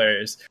pro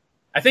players.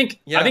 I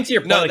think to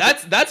your point, no,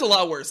 that's a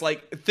lot worse.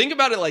 Like, think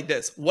about it like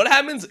this: what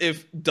happens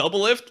if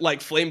Doublelift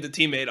like flamed a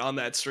teammate on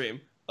that stream?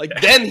 Like,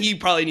 then he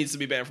probably needs to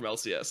be banned from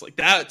LCS. Like,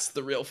 that's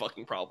the real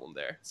fucking problem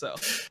there. So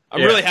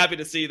I'm really happy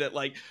to see that,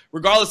 like,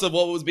 regardless of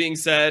what was being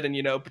said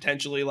and,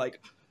 potentially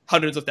like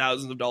hundreds of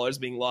thousands of dollars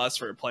being lost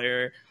for a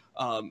player,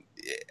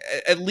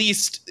 at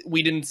least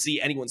we didn't see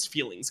anyone's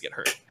feelings get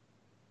hurt.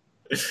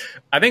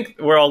 I think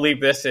where I'll leave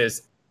this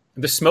is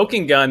the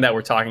smoking gun that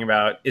we're talking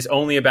about is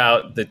only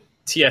about the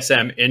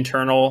TSM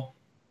internal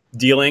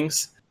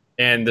dealings,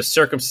 and the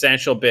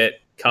circumstantial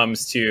bit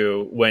comes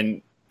to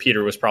when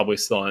Peter was probably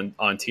still on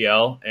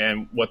TL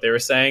and what they were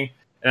saying.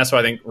 And that's why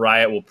I think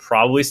Riot will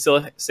probably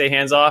still stay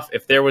hands off.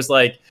 If there was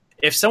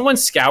if someone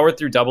scoured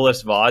through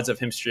Doublelift's VODs of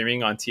him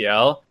streaming on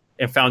TL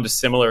and found a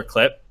similar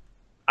clip,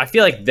 I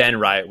feel like then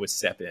Riot would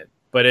step in.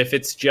 But if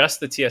it's just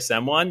the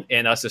TSM one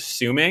and us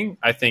assuming,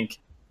 I think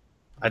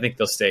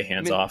they'll stay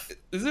hands off.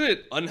 Isn't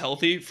it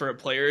unhealthy for a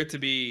player to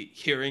be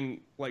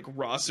hearing like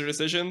roster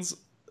decisions?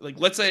 Like,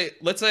 let's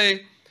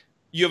say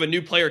you have a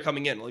new player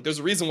coming in. Like, there's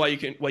a reason why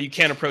you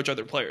can't approach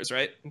other players,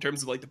 right? In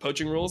terms of like the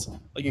poaching rules,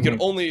 like you can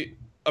only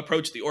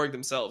approach the org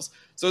themselves.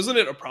 So isn't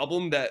it a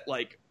problem that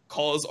like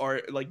calls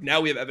are like,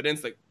 now we have evidence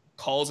that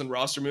calls and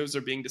roster moves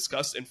are being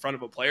discussed in front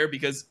of a player?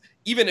 Because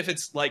even if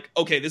it's like,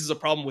 okay, this is a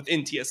problem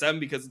within TSM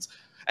because it's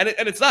and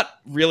it's not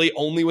really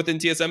only within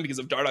TSM because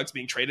of Dardox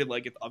being traded,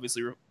 like it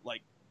obviously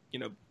like,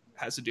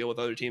 has to deal with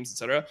other teams,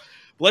 etc.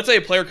 But let's say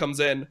a player comes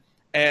in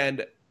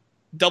and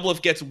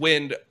Doublelift gets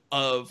wind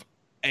of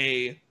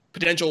a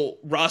potential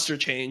roster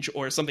change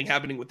or something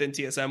happening within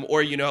TSM,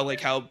 or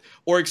like how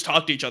orgs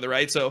talk to each other,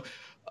 right? So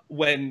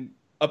when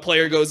a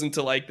player goes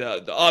into like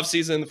the off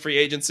season, the free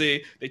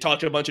agency, they talk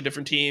to a bunch of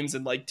different teams,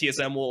 and like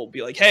TSM will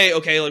be like, hey,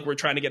 okay, like we're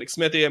trying to get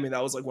Xmithie. I mean,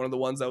 that was like one of the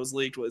ones that was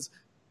leaked, was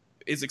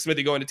is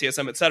Xmithie going to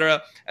TSM,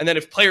 etc. And then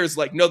if players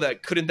like know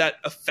that, couldn't that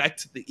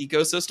affect the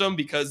ecosystem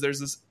because there's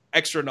this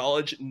extra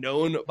knowledge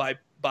known by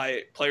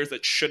players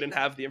that shouldn't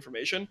have the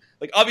information?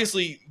 Like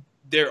obviously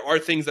there are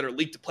things that are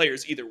leaked to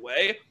players either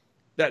way,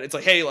 that it's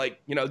like, hey, like,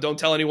 don't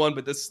tell anyone,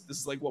 but this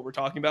is like what we're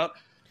talking about.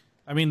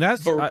 I mean,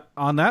 that's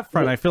on that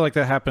front. I feel like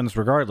that happens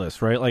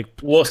regardless, right? Like,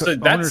 well, so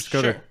owners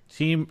go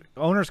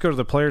to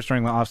the players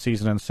during the off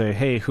season and say,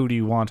 "Hey, who do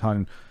you want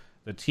on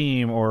the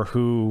team, or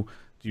who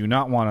do you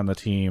not want on the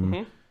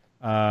team?"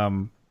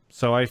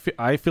 So I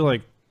feel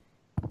like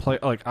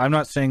I'm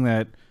not saying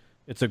that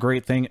it's a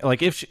great thing.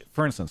 Like, if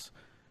for instance,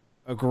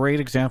 a great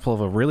example of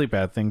a really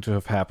bad thing to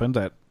have happened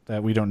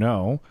that we don't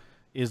know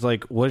is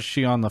like, was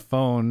she on the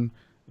phone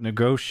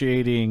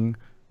negotiating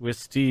with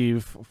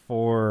Steve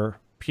for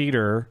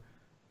Peter?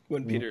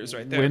 When Peter's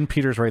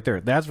right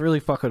there. That's really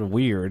fucking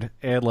weird.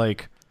 And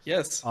like,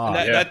 yes,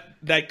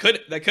 that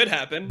could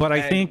happen. But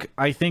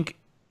I think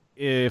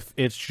if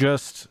it's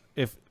just,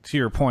 if to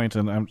your point,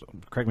 and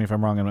correct me if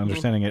I'm wrong in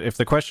understanding it, if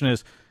the question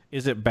is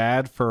it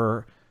bad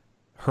for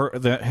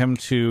him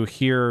to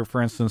hear,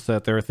 for instance,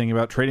 that they're thinking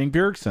about trading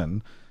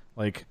Bjergsen?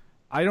 Like,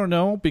 I don't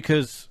know,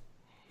 because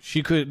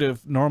she could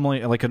have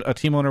normally, like a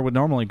team owner would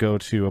normally go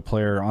to a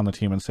player on the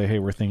team and say, hey,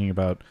 we're thinking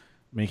about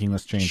making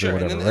this change, or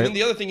whatever, and right? then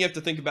the other thing you have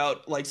to think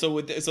about, like, so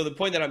the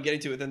point that I'm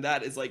getting to within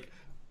that is like,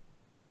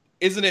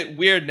 isn't it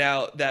weird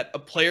now that a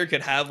player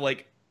could have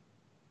like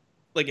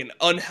an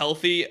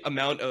unhealthy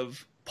amount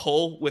of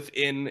pull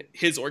within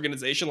his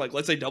organization? Like,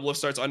 let's say Doublelift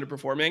starts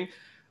underperforming,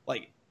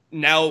 like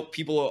now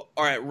people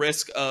are at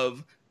risk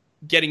of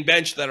getting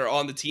benched that are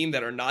on the team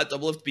that are not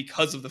Doublelift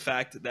because of the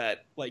fact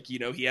that, like,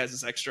 he has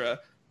this extra,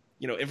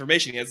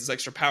 information, he has this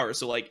extra power.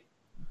 So like,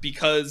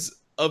 because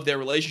of their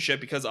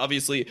relationship, because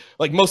obviously,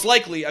 like, most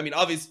likely, I mean,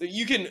 obviously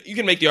you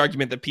can make the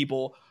argument that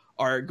people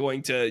are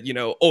going to,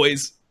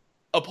 always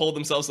uphold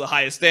themselves to the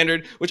highest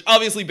standard, which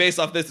obviously based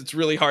off this, it's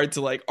really hard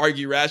to like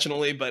argue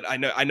rationally, but I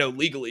know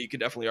legally you could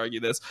definitely argue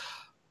this.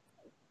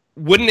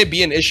 Wouldn't it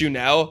be an issue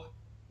now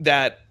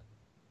that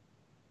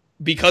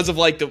because of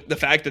like the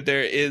fact that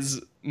there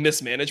is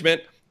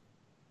mismanagement,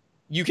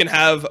 you can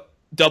have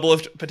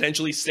Doublelift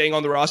potentially staying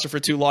on the roster for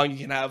too long? You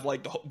can have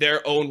like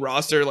their own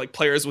roster, like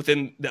players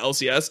within the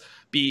LCS,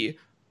 be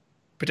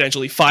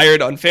potentially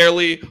fired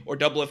unfairly, or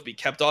Doublelift be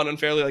kept on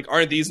unfairly. Like,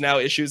 aren't these now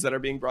issues that are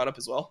being brought up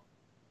as well?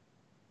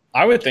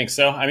 I would think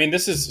so. I mean,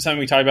 this is something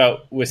we talked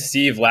about with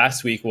Steve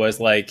last week, was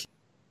like,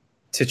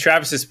 to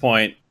Travis's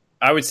point,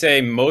 I would say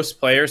most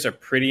players are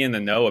pretty in the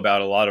know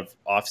about a lot of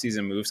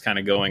off-season moves kind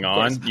of going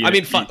on.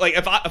 Like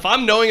if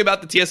I'm knowing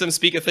about the TSM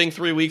Speaker thing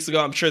 3 weeks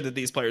ago, I'm sure that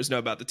these players know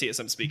about the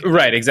TSM Speaker.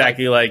 Right,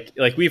 exactly. Like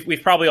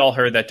we've probably all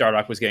heard that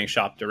Dardoch was getting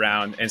shopped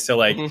around, and so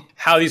like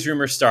how these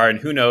rumors start and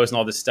who knows and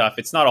all this stuff,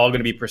 it's not all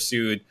going to be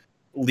pursued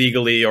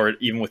legally or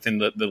even within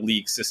the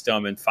league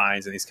system and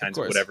fines and these kinds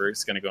of whatever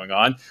is going to going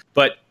on.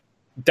 But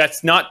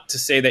that's not to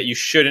say that you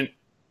shouldn't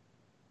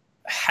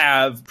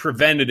have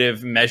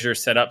preventative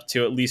measures set up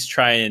to at least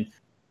try and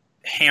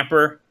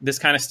hamper this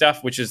kind of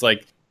stuff, which is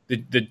like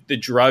the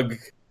drug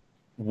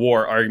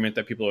war argument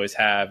that people always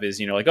have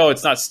is, like, oh,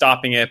 it's not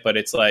stopping it, but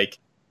it's like,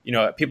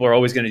 people are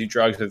always going to do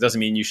drugs, but it doesn't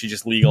mean you should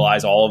just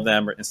legalize all of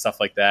them and stuff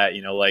like that.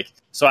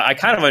 So I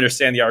kind of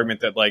understand the argument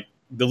that like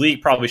the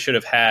league probably should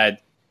have had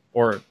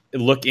or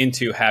look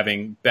into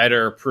having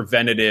better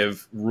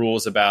preventative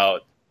rules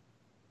about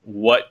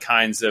what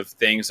kinds of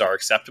things are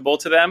acceptable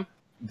to them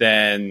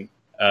than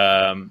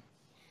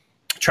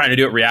trying to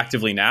do it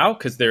reactively now,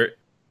 because they're,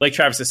 like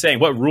Travis is saying,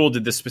 what rule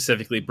did this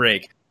specifically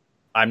break?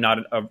 I'm not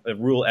a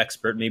rule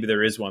expert. Maybe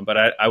there is one, but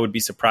I would be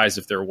surprised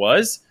if there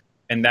was.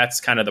 And that's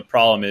kind of the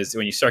problem, is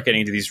when you start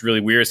getting into these really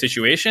weird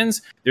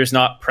situations, there's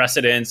not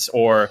precedents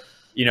or,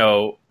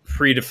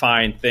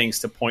 predefined things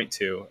to point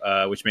to,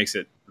 which makes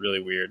it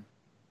really weird.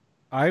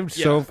 I'm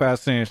so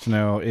fascinated to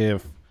know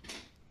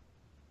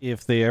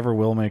if they ever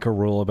will make a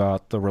rule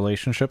about the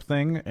relationship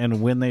thing,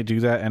 and when they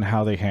do that and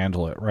how they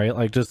handle it, right?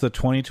 Like, does the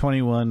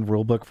 2021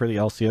 rulebook for the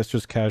LCS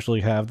just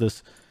casually have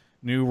this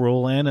new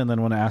rule in, and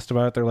then when asked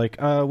about it, they're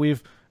like,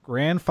 we've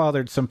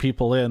grandfathered some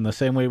people in the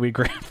same way we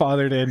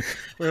grandfathered in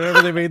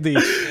whenever they made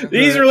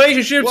these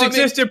relationships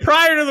existed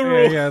prior to the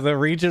rule. Yeah, the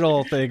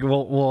regional thing.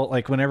 We'll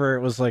like, whenever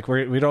it was like,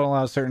 we don't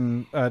allow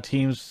certain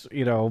teams,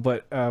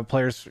 but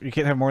players, you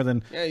can't have more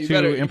than two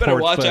imports. You better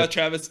watch out,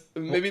 Travis.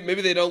 Maybe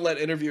they don't let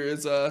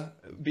interviewers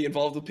be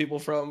involved with people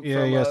from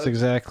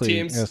exactly.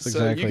 teams. Yes,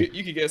 exactly. So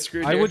you could get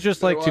screwed. I would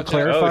just like to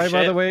clarify,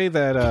 by the way,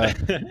 that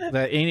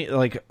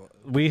that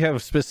we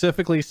have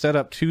specifically set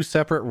up 2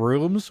 separate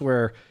rooms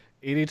where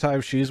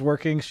anytime she's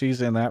working,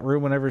 she's in that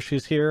room whenever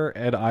she's here,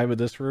 and I'm in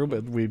this room,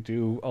 and we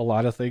do a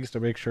lot of things to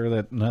make sure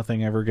that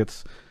nothing ever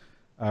gets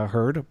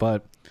heard.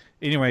 But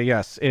anyway,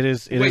 yes, it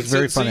is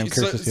very funny. I'm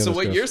curious to see how this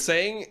what goes. You're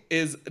saying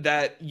is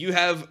that you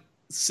have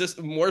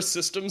more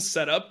systems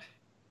set up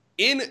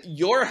in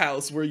your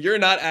house where you're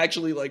not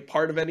actually like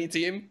part of any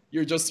team.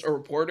 You're just a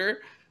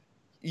reporter.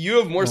 You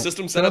have more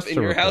systems set up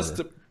in your house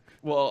to.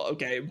 Well,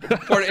 okay,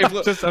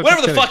 whatever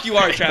the fuck you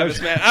are, Travis,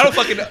 man. I don't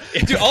fucking know.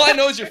 Dude, all I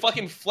know is you're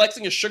fucking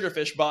flexing a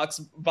sugarfish box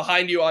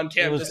behind you on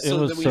camera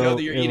so that we know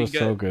that you're eating good.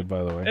 So good,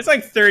 by the way. It's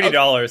like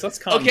 $30. Let's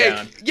calm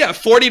down. Yeah,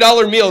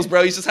 $40 meals,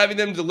 bro. He's just having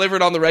them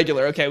delivered on the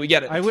regular. Okay, we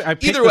get it. I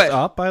picked this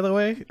up, by the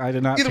way. I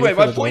did not. Either way,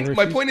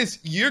 my point is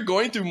you're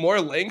going through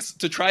more lengths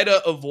to try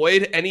to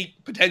avoid any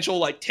potential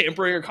like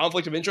tampering or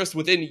conflict of interest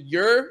within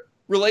your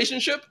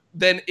relationship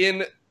than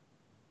in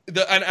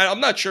and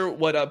I'm not sure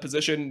what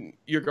position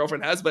your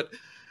girlfriend has, but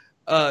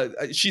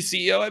she's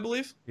CEO, I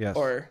believe. Yes.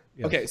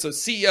 Yes. Okay, so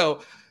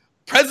CEO,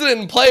 president,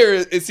 and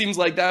player. It seems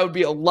like that would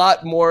be a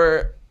lot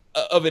more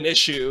of an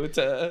issue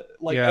to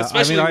like,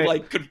 especially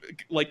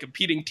like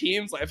competing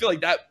teams. Like, I feel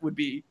like that would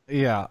be.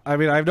 Yeah, I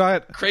mean, I'm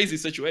not crazy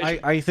situation.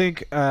 I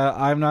think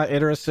I'm not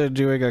interested in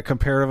doing a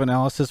comparative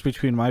analysis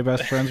between my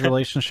best friend's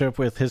relationship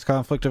with his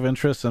conflict of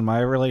interest and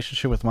my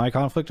relationship with my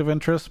conflict of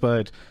interest,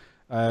 but.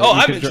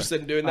 I'm interested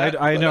in doing that.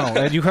 I know,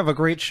 and you have a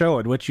great show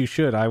in which you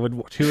should. I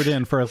would tune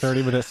in for a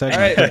 30-minute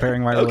segment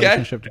comparing my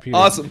relationship to Peter.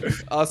 Awesome.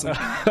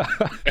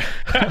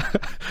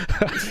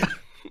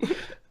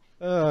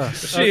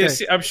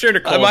 I'm sure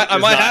Nicole. I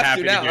might have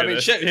to now. I mean,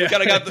 shit. Yeah.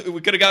 We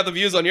could have got the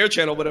views on your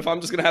channel, but if I'm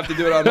just gonna have to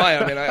do it on my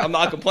own, I'm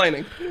not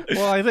complaining.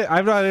 Well, I think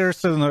I'm not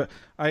interested in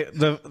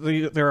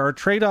there are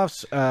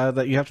trade-offs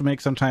that you have to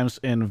make sometimes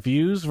in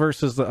views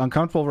versus the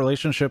uncomfortable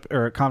relationship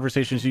or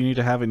conversations you need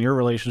to have in your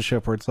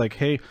relationship, where it's like,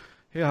 hey,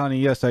 honey,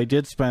 yes, I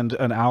did spend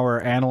an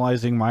hour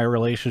analyzing my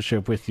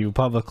relationship with you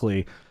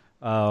publicly,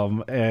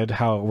 and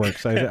how it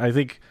works. I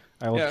think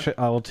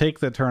I will take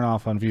the turn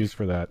off on views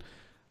for that.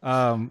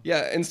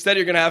 Instead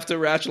you're gonna have to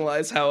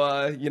rationalize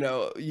how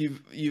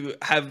you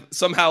have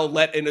somehow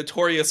let a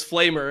notorious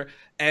flamer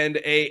and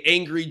a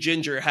angry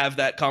ginger have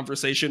that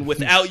conversation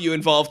without you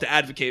involved to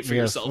advocate for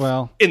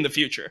yourself in the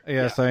future.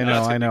 Yes, I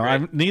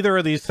know. Neither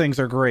of these things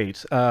are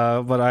great,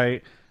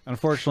 but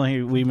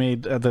unfortunately we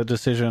made the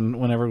decision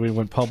whenever we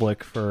went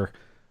public for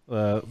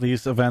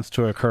these events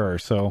to occur.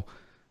 So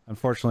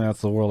unfortunately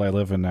that's the world I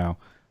live in now.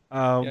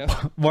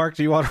 Mark,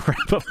 do you want to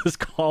wrap up this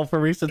call for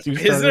me since you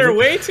started? Is there a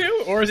way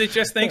to, or is it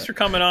just thanks for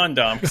coming on,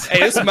 Dom? Hey,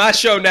 this is my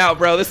show now,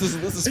 bro. This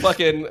is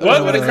fucking.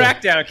 Welcome to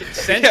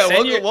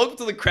Crackdown. Welcome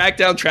to the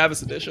Crackdown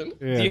Travis edition.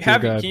 Yeah,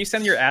 can you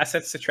send your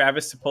assets to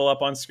Travis to pull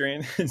up on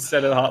screen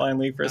instead of the hotline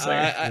lead for a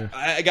second?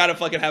 I gotta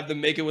fucking have them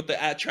make it with the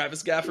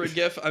 @Travis Gafford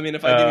gif. I mean,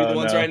 if I give you the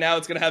ones right now,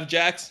 it's gonna have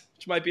Jax,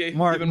 which might be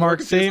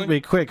Mark, save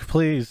me quick,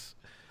 please.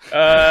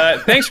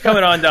 Thanks for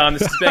coming on, Dom.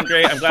 This has been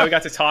great. I'm glad we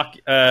got to talk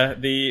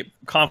the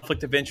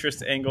conflict of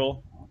interest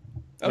angle.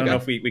 I don't know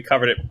if we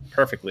covered it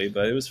perfectly,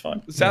 but it was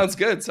fun. Sounds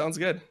good.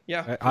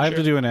 Yeah. I have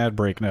to do an ad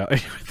break now.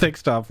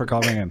 Thanks, Dom, for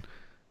calling in.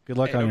 Good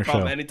luck on your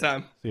show.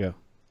 Anytime. See ya.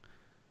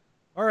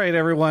 All right,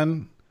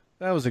 everyone.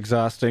 That was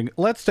exhausting.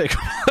 Let's take a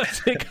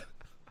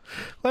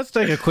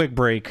quick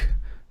break.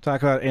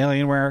 Talk about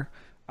Alienware.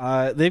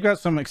 They've got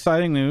some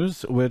exciting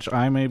news, which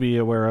I may be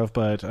aware of,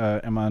 but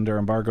am under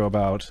embargo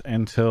about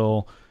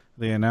until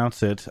they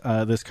announce it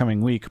this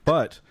coming week.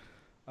 But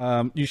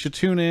you should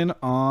tune in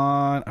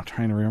on... I'm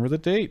trying to remember the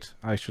date.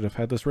 I should have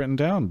had this written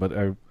down, but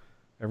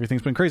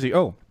everything's been crazy.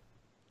 Oh,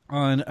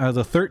 on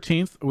the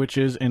 13th, which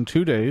is in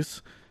 2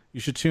 days, you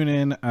should tune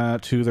in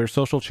to their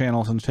social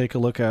channels and take a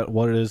look at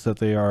what it is that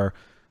they are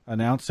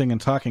announcing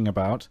and talking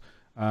about.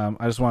 I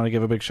just want to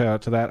give a big shout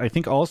out to that. I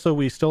think also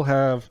we still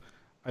have...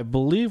 I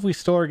believe we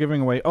still are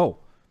giving away... Oh,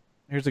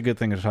 here's a good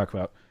thing to talk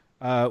about.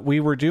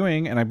 We were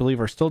doing, and I believe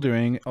are still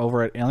doing,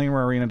 over at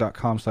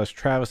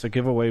alienwarearena.com/Travis, a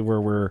giveaway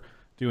where we're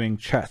doing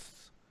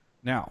chests.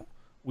 Now,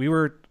 we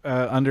were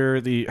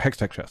under the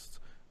Hextech chests.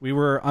 We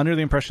were under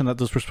the impression that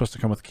those were supposed to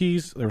come with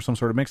keys. There was some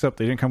sort of mix-up.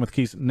 They didn't come with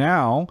keys.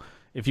 Now,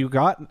 if you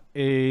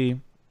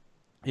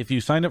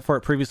signed up for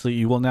it previously,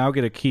 you will now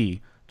get a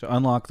key to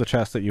unlock the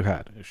chest that you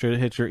had. It should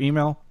hit your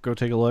email. Go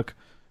take a look.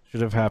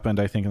 Should have happened,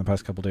 I think, in the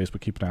past couple days,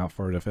 but keep an eye out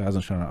for it if it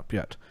hasn't shown up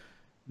yet.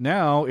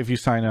 Now, if you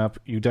sign up,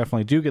 you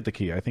definitely do get the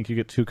key. I think you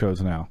get 2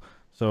 codes now.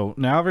 So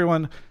now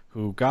everyone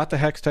who got the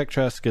Hextech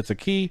chest gets a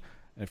key.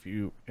 If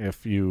you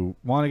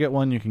want to get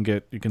one, you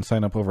can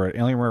sign up over at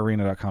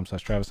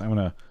alienwarearena.com/Travis. I'm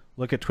going to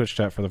look at Twitch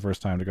chat for the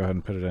first time to go ahead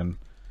and put it in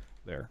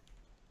there.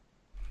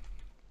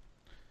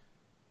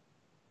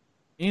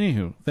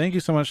 Anywho, thank you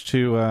so much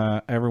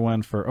to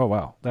everyone for... Oh,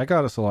 wow. That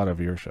got us a lot of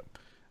viewership.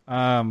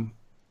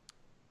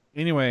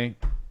 Anyway...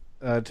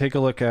 take a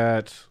look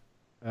at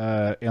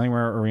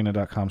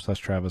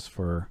alienwarearena.com/Travis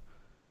for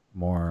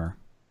more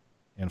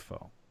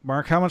info.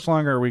 Mark, how much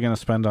longer are we going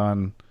to spend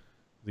on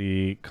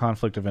the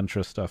conflict of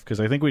interest stuff? Because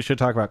I think we should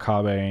talk about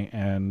Kabe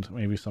and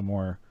maybe some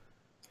more.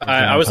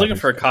 I was looking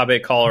for a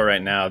Kabe caller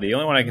right now. The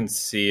only one I can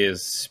see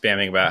is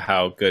spamming about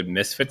how good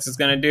Misfits is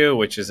going to do,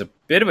 which is a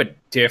bit of a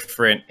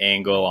different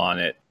angle on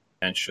it,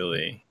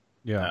 potentially.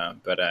 Yeah,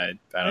 but I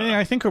don't know.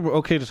 I think we're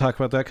okay to talk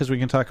about that because we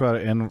can talk about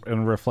it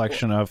in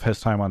reflection of his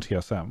time on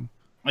TSM.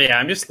 Yeah,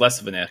 I'm just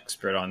less of an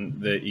expert on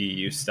the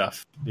EU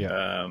stuff.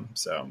 Yeah.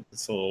 So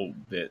it's a little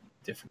bit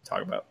different to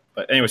talk about.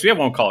 But anyways, we have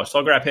one caller, so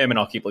I'll grab him and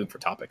I'll keep looking for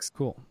topics.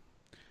 Cool.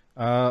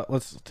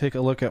 Let's take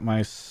a look at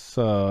my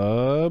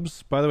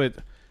subs. By the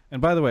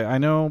way, I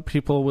know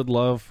people would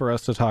love for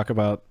us to talk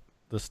about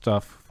this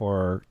stuff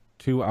for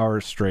 2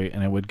 hours straight,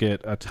 and it would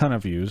get a ton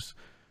of views.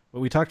 But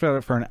we talked about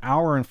it for an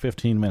hour and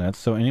 15 minutes,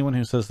 so anyone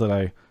who says that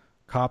I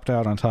copped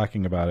out on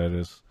talking about it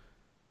is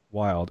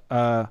wild.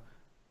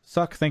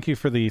 Suck, thank you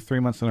for the 3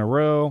 months in a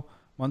row.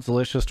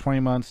 Munzelicious, 20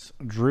 months.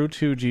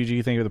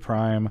 Drew2GG, thank you for the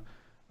Prime.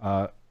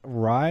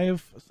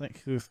 Rive,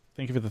 thank you for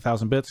the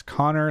 1,000 bits.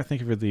 Connor,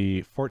 thank you for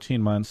the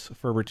 14 months.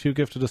 Ferber2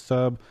 gifted a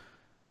sub.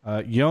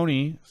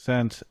 Yoni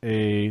sent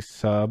a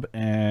sub,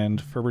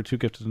 and Ferber2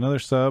 gifted another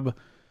sub.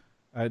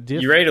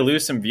 You ready to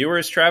lose some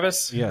viewers,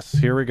 Travis? Yes,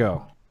 here we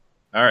go.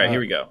 All right, here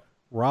we go.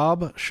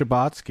 Rob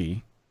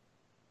Shabatsky.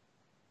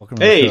 Welcome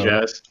to Hey, the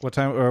show. Jazz. What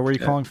time? Where are you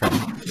calling from?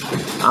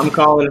 I'm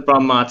calling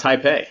from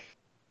Taipei.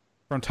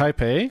 From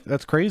Taipei?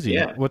 That's crazy.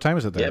 Yeah. What time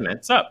is it there? Yeah, man.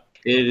 What's up?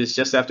 It is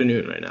just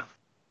afternoon right now.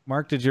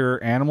 Mark, did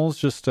your animals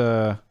just You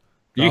drop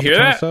hear a ton of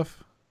that?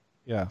 stuff?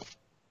 Yeah.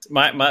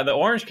 The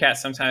orange cat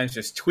sometimes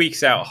just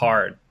tweaks out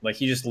hard. Like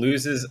he just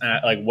loses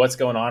like what's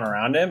going on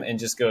around him and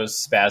just goes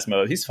spaz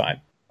mode. He's fine.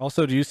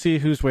 Also, do you see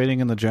who's waiting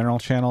in the general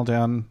channel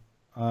down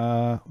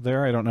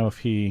there? I don't know if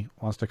he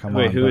wants to come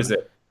on. Wait, who but is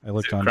it? I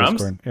looked Is it on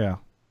Crumbs? Discord. Yeah.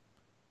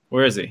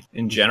 Where is he?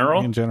 In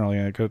general? In general,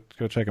 yeah. Go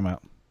check him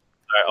out.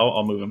 All right,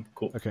 I'll move him.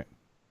 Cool. Okay.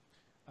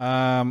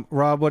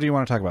 Rob, what do you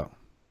want to talk about?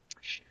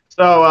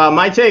 So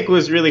my take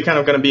was really kind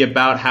of going to be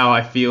about how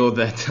I feel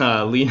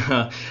that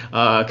Lena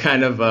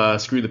kind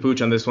of screwed the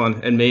pooch on this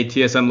one and made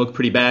TSM look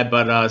pretty bad.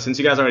 But since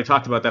you guys already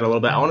talked about that a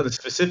little bit, I wanted to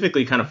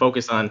specifically kind of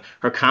focus on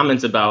her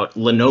comments about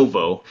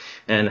Lenovo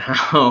and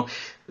how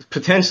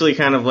potentially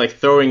kind of like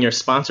throwing your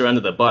sponsor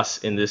under the bus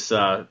in this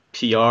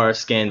PR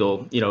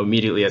scandal,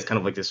 immediately as kind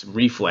of like this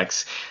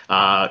reflex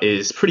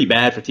is pretty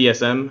bad for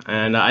TSM.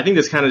 And I think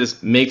this kind of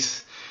just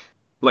makes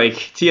like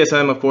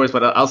TSM, of course,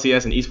 but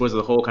LCS and esports as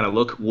a whole kind of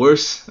look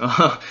worse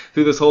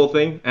through this whole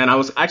thing. And I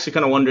was actually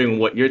kind of wondering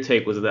what your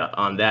take was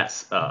on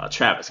that,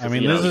 Travis. I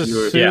mean, this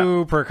is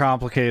super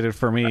complicated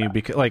for me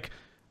because, like,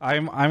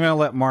 I'm gonna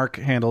let Mark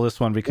handle this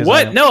one because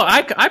what? No,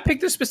 I picked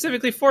this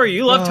specifically for you.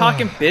 You love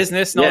talking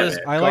business and all this.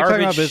 I like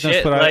talking about business,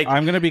 shit. but like,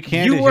 I'm going to be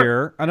candid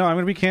here. I know I'm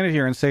going to be candid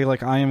here and say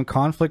like I am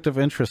conflict of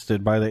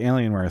interested by the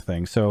Alienware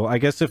thing. So I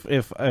guess if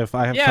I have to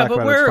talk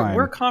about it, it's fine.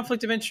 We're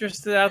conflict of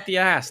interest out the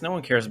ass. No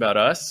one cares about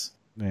us.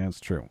 Yeah, it's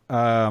true.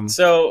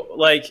 So,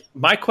 like,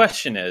 my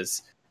question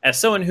is, as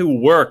someone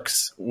who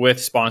works with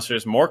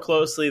sponsors more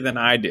closely than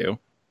I do,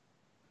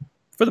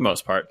 for the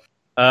most part,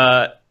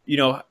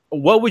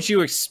 what would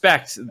you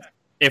expect,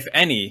 if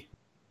any,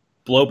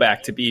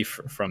 blowback to be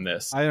from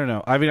this? I don't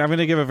know. I mean, I'm going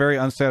to give a very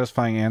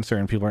unsatisfying answer,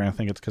 and people are going to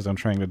think it's because I'm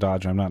trying to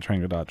dodge. I'm not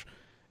trying to dodge.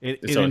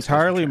 It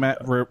entirely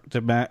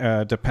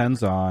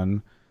depends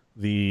on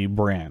the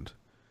brand.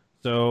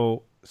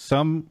 So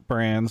some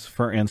brands,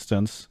 for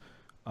instance,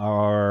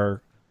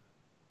 are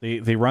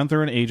they run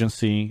through an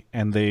agency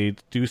and they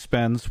do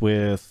spends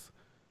with,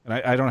 and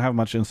I don't have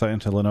much insight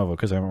into Lenovo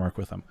because I haven't worked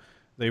with them.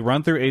 They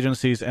run through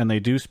agencies and they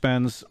do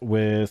spends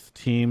with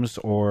teams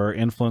or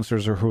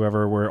influencers or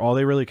whoever where all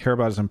they really care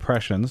about is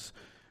impressions.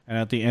 And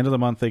at the end of the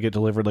month, they get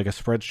delivered like a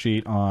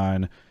spreadsheet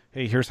on,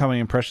 hey, here's how many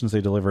impressions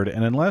they delivered.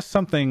 And unless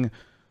something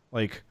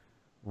like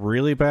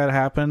really bad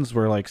happens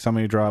where like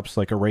somebody drops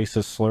like a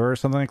racist slur or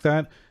something like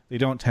that, they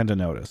don't tend to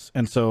notice.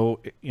 And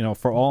so,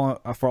 for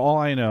all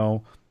I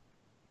know,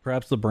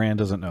 perhaps the brand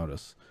doesn't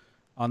notice.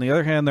 On the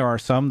other hand, there are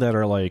some that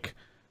are like,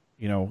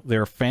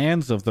 they're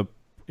fans of the,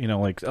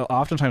 like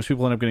oftentimes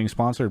people end up getting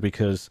sponsored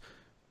because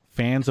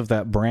fans of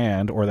that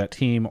brand or that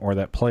team or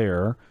that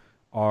player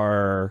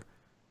are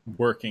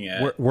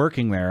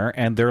working there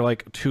and they're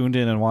like tuned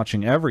in and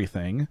watching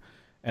everything.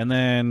 And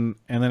then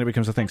it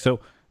becomes a thing. So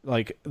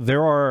like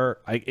there are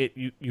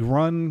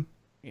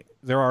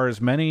as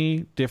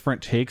many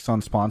different takes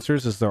on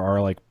sponsors as there are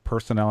like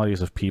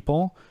personalities of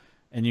people,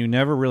 and you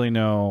never really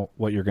know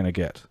what you're going to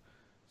get.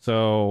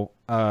 So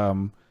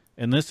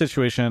in this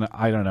situation,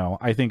 I don't know.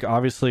 I think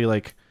obviously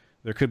like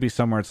there could be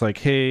somewhere it's like,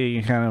 hey,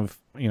 you kind of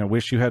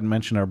wish you hadn't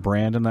mentioned our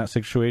brand in that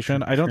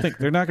situation. I don't think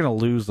they're not going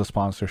to lose the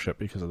sponsorship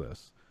because of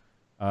this.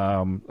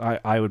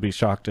 I would be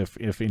shocked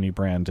if any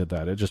brand did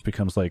that. It just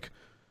becomes like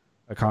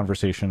a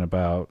conversation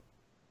about,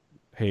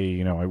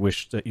 hey, I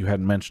wish that you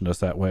hadn't mentioned us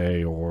that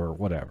way or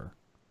whatever.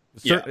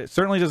 It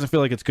certainly doesn't feel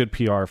like it's good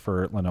PR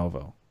for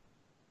Lenovo.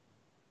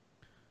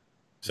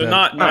 So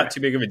not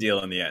too big of a deal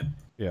in the end.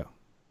 Yeah.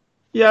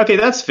 Yeah, okay,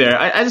 that's fair.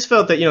 I just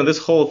felt that, this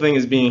whole thing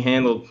is being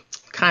handled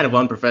kind of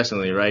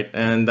unprofessionally, right?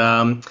 And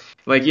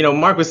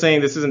Mark was saying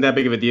this isn't that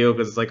big of a deal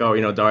because it's like,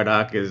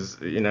 Dardoch is,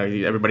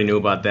 everybody knew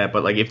about that.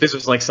 But like if this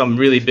was like some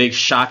really big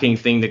shocking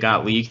thing that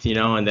got leaked,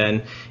 and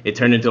then it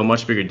turned into a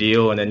much bigger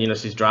deal, and then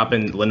she's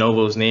dropping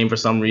Lenovo's name for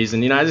some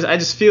reason, I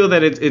just feel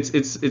that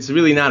it's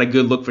really not a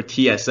good look for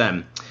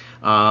TSM.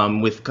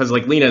 because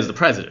like Lena is the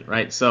president,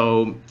 right?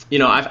 So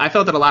I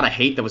felt that a lot of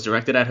hate that was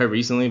directed at her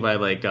recently by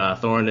like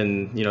Thorne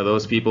and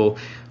those people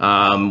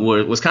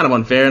was kind of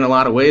unfair in a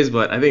lot of ways.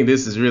 But I think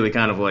this is really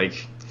kind of like,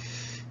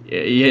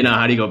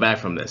 how do you go back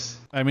from this?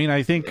 I mean,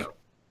 I think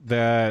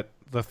that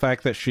the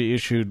fact that she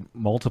issued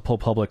multiple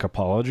public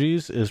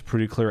apologies is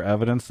pretty clear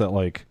evidence that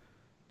like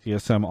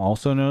TSM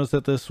also knows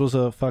that this was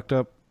a fucked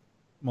up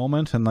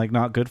moment and like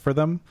not good for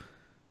them.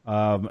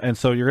 And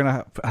so you're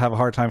gonna have a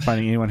hard time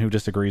finding anyone who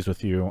disagrees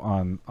with you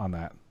on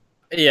that.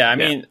 Yeah, I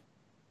mean,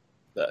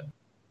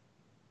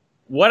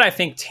 what I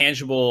think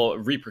tangible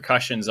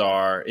repercussions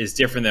are is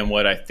different than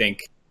what I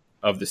think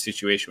of the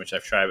situation, which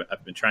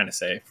I've been trying to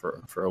say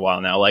for a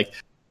while now. Like,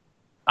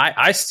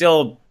 I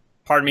still,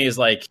 part of me is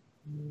like,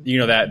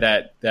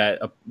 that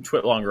a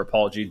Twitlonger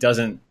apology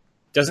doesn't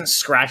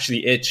scratch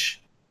the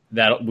itch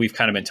that we've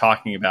kind of been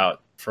talking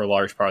about for a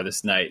large part of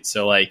this night.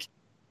 So like,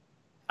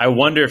 I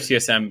wonder if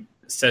TSM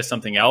says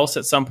something else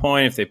at some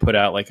point, if they put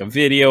out like a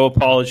video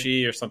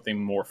apology or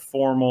something more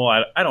formal.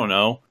 I don't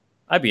know.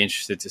 I'd be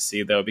interested to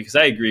see though, because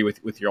I agree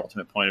with your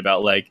ultimate point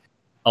about like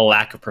a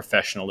lack of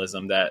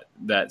professionalism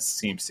that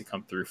seems to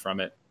come through from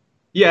it.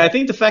 Yeah, I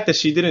think the fact that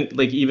she didn't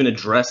like even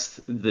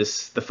address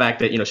the fact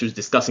that she was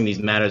discussing these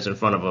matters in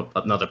front of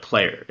another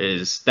player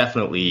is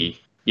definitely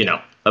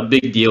a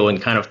big deal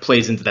and kind of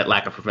plays into that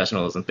lack of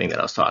professionalism thing that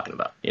I was talking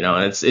about. And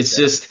it's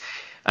just,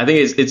 I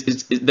think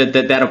it's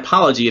that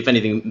apology, if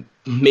anything,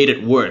 made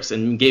it worse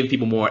and gave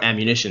people more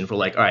ammunition for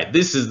like, all right,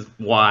 this is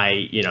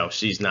why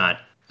she's not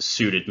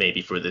suited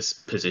maybe for this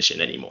position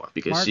anymore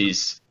because Mark,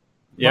 she's.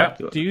 Yeah.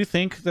 Mark, do you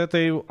think that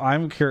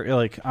I'm curious.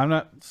 Like, I'm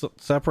not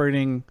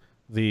separating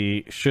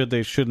the should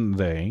they, shouldn't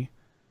they.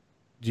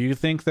 Do you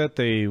think that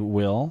they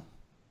will?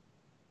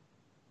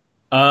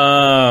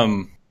 I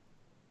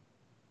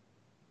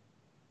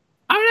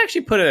would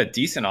actually put it at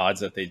decent odds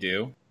that they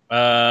do,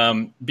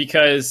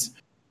 because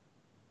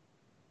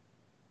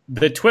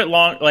the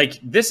Twitlong, like,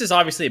 this is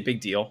obviously a big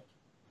deal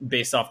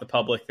based off the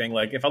public thing.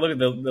 Like, if I look at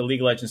the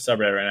League of Legends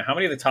subreddit right now, how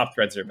many of the top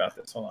threads are about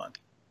this? Hold on.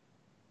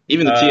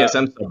 Even the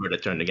TSM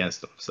subreddit turned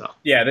against them. So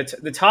yeah,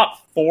 the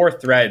top 4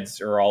 threads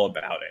are all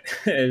about it.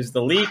 There's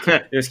the leak,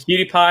 there's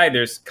Cutie Pie,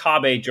 there's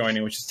Kabe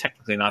joining, which is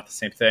technically not the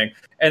same thing,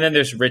 and then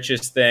there's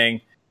Rich's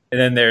thing,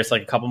 and then there's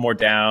like a couple more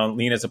down,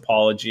 Lena's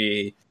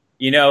apology.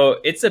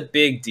 It's a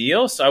big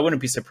deal, so I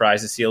wouldn't be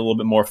surprised to see a little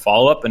bit more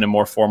follow up in a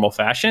more formal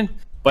fashion.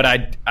 But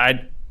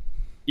I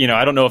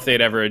don't know if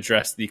they'd ever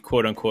address the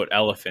quote unquote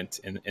elephant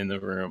in the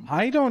room.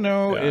 I don't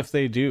know if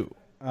they do.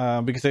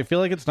 Because I feel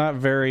like it's not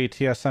very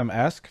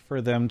TSM-esque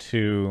for them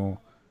to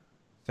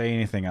say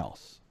anything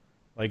else.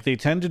 Like, they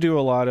tend to do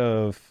a lot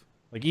of,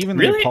 like, even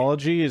the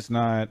apology is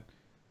not.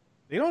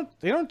 They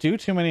don't do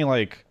too many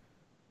like.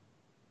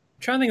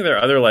 I'm trying to think of their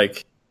other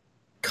like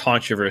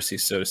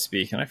controversies, so to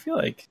speak, and I feel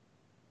like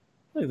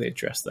they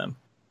address them.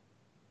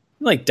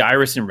 Like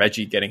Dyrus and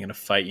Reggie getting in a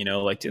fight,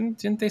 like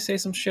didn't they say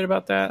some shit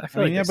about that?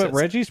 I mean, yeah, but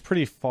Reggie's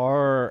pretty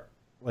far.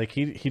 Like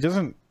he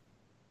doesn't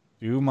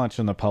do much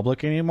in the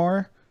public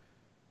anymore.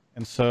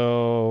 And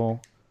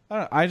so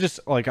I just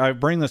like, I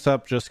bring this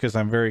up just because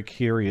I'm very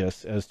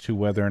curious as to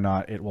whether or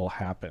not it will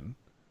happen.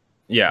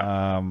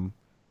 Yeah.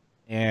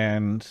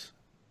 And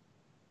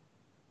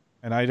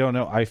I don't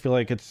know. I feel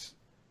like it's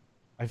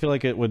not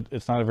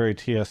a very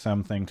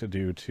TSM thing to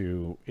do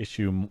to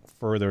issue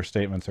further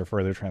statements or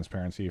further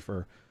transparency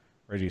for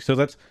Reggie.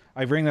 So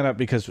I bring that up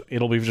because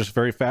it'll be just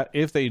very fat.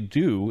 If they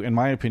do, in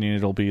my opinion,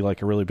 it'll be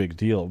like a really big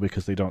deal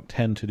because they don't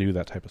tend to do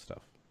that type of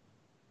stuff.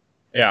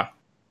 Yeah.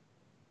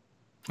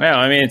 Well,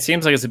 I mean, it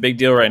seems like it's a big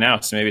deal right now,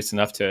 so maybe it's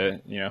enough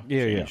to,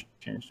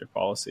 change their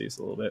policies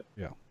a little bit.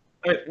 Yeah.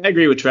 I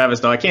agree with Travis,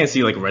 though. I can't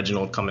see, like,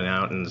 Reginald coming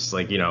out and just,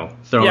 like,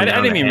 throwing I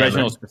didn't mean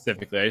Reginald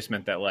specifically. I just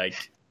meant that,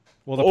 like,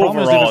 well, the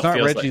problem is if it's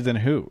not Reggie, then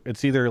who?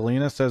 It's either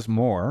Lena says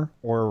more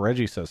or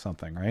Reggie says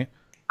something, right?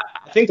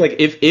 I think, like,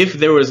 if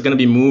there was going to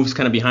be moves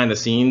kind of behind the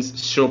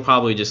scenes, she'll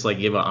probably just, like,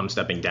 give a I'm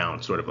stepping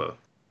down sort of a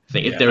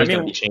thing, if there is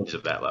going to be changes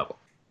of that level.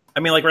 I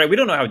mean, like, right, we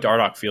don't know how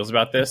Dardoch feels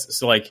about this,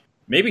 so, like,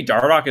 maybe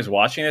Dardoch is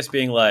watching this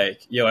being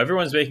like,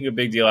 everyone's making a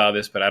big deal out of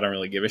this, but I don't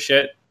really give a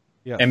shit.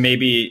 Yes. And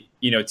maybe,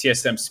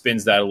 TSM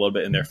spins that a little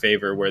bit in their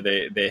favor where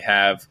they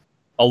have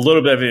a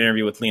little bit of an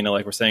interview with Lena,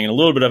 like we're saying, and a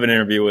little bit of an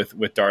interview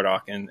with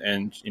Dardoch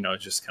and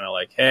just kind of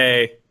like,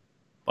 hey,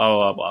 blah,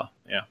 blah, blah, blah.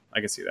 Yeah, I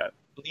can see that.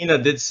 Lena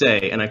did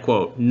say, and I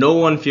quote, "No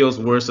one feels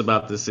worse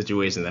about this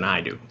situation than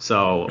I do."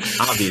 So,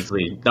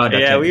 obviously,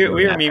 yeah, we were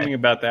memeing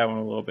about that one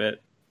a little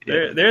bit.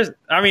 Yeah.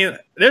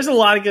 There's a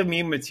lot of good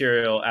meme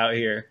material out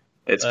here.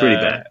 It's pretty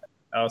bad,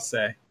 I'll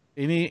say.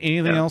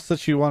 Anything else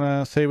that you want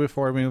to say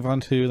before we move on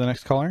to the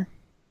next caller?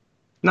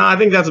 No, I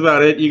think that's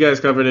about it. You guys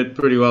covered it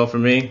pretty well for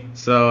me.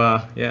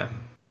 So, yeah.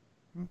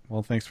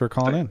 Well, thanks for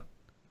calling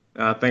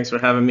in. Thanks for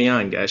having me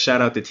on, guys.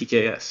 Shout out to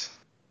TKS.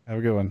 Have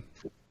a good one.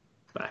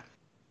 Bye.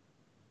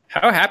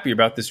 How happy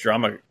about this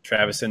drama,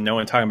 Travis, and no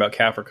one talking about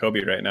Cap or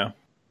Kobe right now?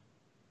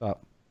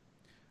 Stop.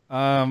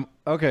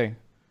 Okay.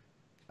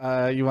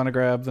 You want to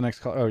grab the next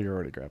caller? Oh, you're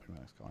already grabbing the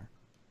next caller.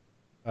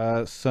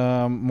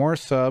 Some more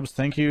subs.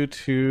 Thank you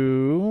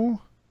to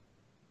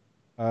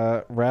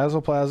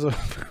Razzle Plaza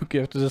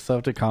gifted us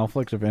up to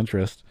conflict of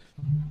interest.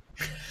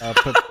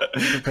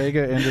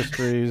 Pepega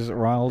Industries,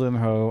 Ronald and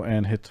Ho,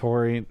 and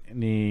Hitori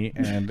Ni,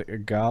 and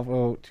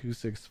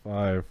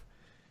Gavo265.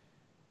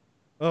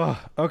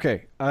 Oh,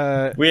 okay.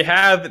 We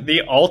have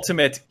the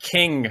ultimate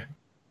king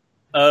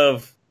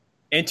of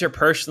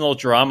interpersonal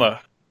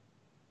drama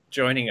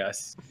joining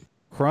us.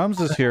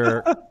 Crumbs is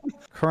here.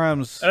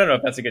 Crumbs. I don't know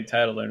if that's a good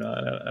title or not.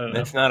 I don't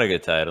know. It's not a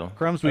good title.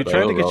 Crumbs, we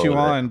tried to get you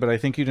on, but I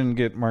think you didn't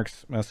get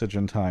Mark's message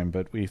in time,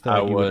 but we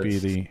thought you would be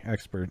the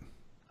expert.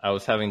 I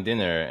was having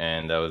dinner,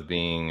 and I was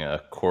being a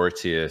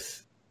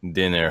courteous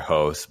dinner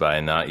host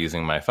by not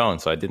using my phone,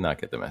 so I did not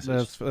get the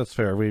message. That's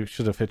fair. We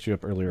should have hit you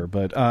up earlier,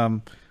 but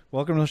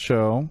welcome to the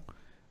show.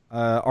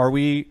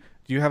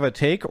 Do you have a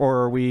take,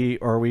 or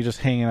are we just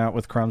hanging out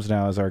with Crumbs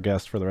now as our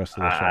guest for the rest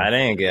of the show? I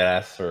didn't get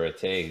asked for a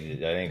take. I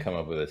didn't come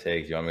up with a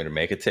take. Do you want me to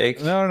make a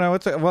take? No.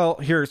 Well,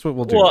 here's what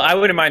we'll do. Well, I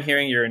wouldn't mind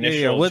hearing your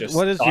initial. What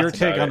is your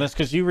take on this?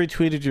 Because you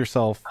retweeted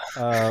yourself.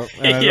 And I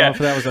don't know if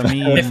that was a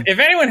meme. If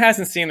anyone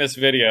hasn't seen this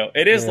video,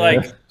 it is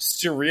like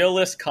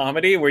surrealist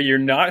comedy where you're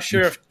not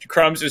sure if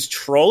Crumbs is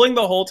trolling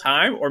the whole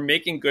time or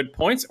making good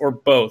points or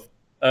both.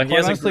 He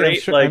has honestly,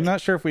 a great. I'm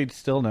not sure if we'd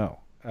still know.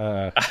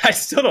 I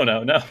still don't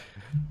know. No.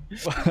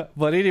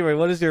 But anyway,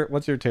 what's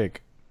your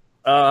take?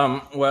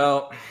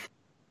 Well,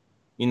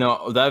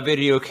 that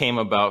video came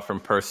about from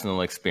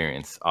personal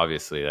experience,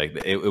 obviously.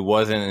 Like it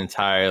wasn't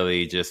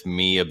entirely just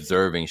me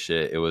observing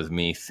shit. It was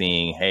me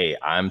seeing, hey,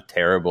 I'm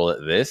terrible at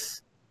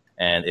this.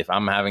 And if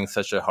I'm having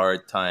such a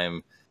hard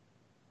time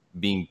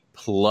being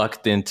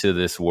plucked into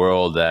this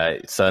world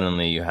that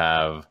suddenly you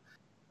have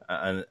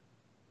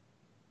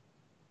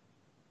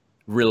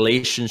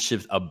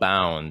relationships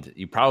abound,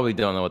 you probably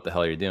don't know what the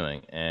hell you're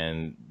doing.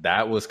 And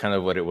that was kind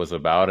of what it was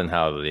about, and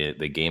how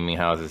the gaming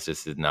houses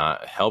just did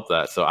not help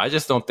that. So I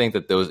just don't think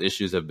that those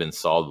issues have been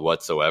solved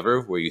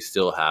whatsoever, where you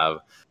still have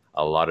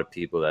a lot of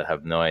people that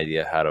have no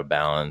idea how to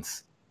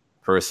balance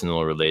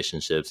personal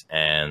relationships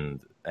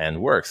and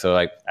work. So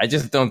I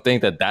just don't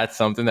think that that's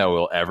something that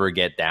will ever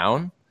get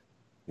down,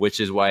 which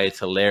is why it's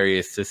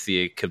hilarious to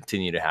see it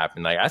continue to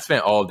happen. Like, I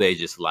spent all day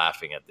just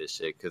laughing at this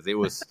shit because it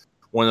was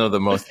one of the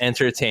most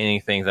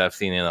entertaining things I've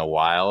seen in a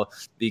while.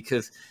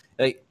 Because,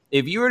 like,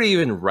 if you were to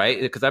even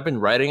write, because I've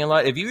been writing a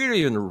lot, if you were to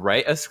even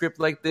write a script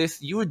like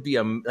this, you would be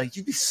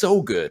you'd be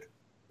so good.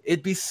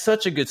 It'd be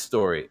such a good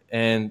story,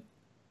 and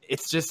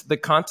it's just the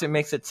content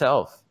makes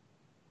itself.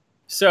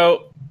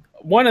 So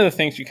one of the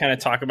things we kind of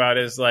talk about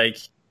is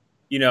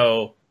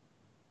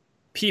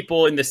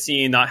people in the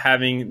scene not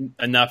having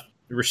enough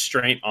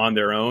restraint on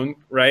their own,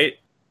 right?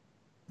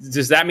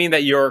 Does that mean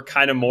that you're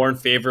kind of more in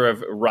favor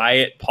of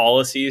riot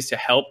policies to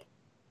help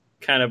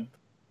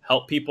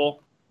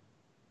people?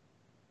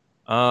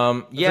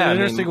 Yeah, it's an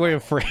interesting way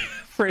of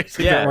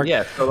phrasing that.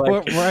 Yeah. So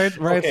right.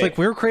 Okay. It's like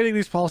we're creating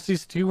these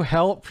policies to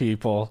help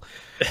people.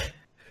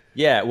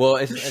 Yeah, well,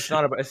 it's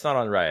not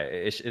on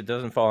riot. It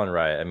doesn't fall on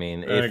riot. I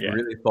mean, it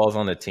really falls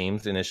on the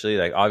teams initially.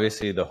 Like,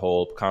 obviously, the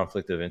whole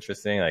conflict of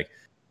interest thing. Like,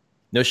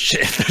 no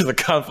shit, there's a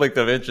conflict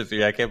of interest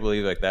here. I can't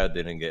believe that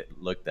didn't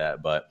get looked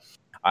at, but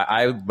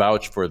I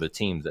vouch for the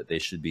teams that they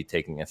should be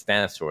taking a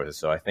stance towards it.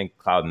 So I think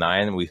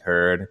Cloud9, we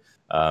heard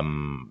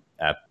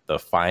at the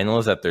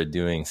finals that they're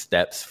doing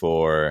steps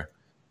for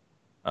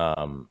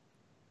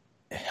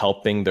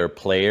helping their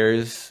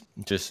players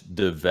just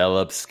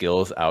develop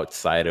skills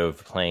outside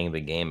of playing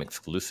the game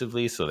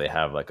exclusively. So they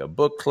have like a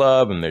book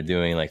club, and they're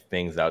doing like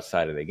things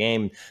outside of the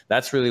game.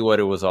 That's really what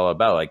it was all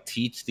about. Like,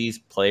 teach these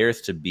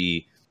players to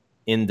be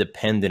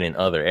independent in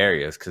other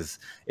areas, because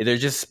they're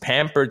just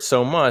pampered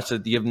so much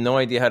that you have no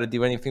idea how to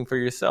do anything for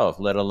yourself,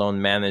 let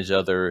alone manage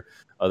other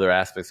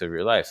aspects of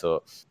your life.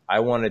 So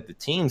I wanted the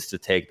teams to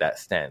take that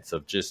stance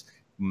of just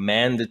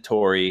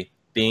mandatory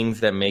things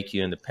that make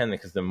you independent,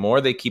 because the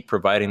more they keep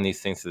providing these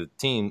things to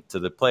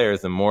the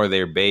players, the more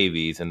they're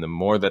babies, and the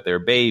more that they're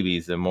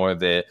babies, the more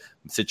the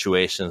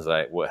situations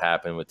like what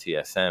happened with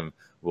TSM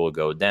will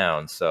go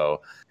down.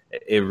 So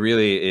it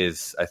really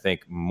is, I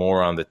think,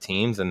 more on the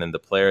teams, and then the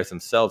players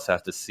themselves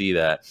have to see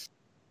that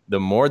the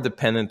more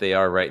dependent they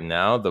are right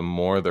now, the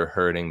more they're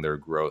hurting their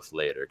growth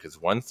later.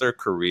 Because once their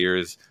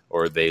careers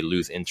or they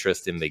lose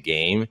interest in the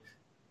game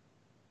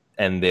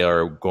and they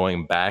are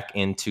going back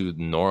into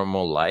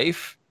normal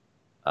life,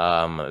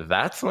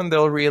 that's when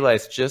they'll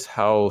realize just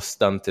how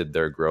stunted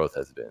their growth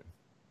has been.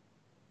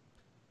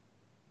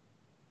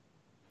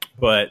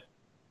 But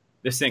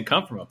this didn't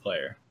come from a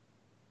player.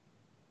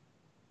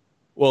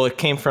 Well, it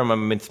came from a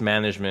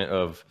mismanagement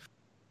of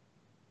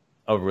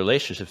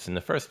relationships in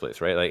the first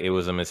place, right? Like, it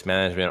was a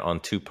mismanagement on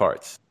two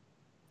parts.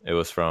 It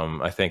was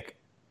from, I think,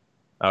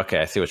 okay,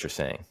 I see what you're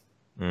saying.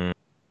 I mean,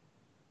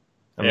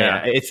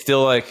 it's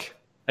still like,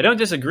 I don't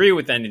disagree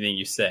with anything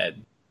you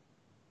said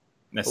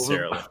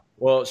necessarily.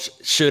 Well,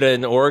 should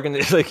an organ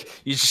like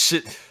you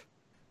should?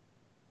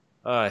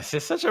 It's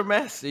just such a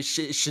mess. It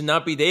should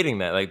not be dating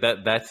that. Like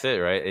that's it,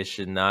 right? It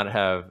should not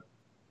have,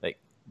 like,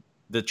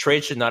 the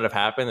trade should not have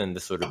happened, and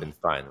this would have been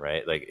fine,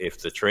 right? Like, if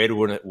the trade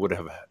would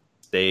have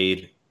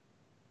stayed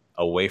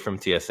away from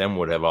TSM,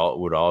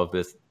 would all of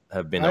this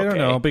have been I okay. don't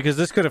know, because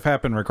this could have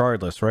happened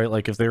regardless, right?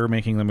 Like if they were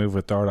making the move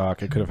with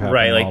Dardoch, it could have happened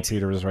Right, while like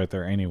Peter was right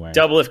there anyway.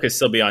 Doublelift could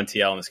still be on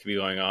TL and this could be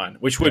going on,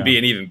 which would be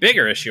an even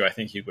bigger issue, I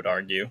think you could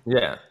argue.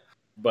 Yeah.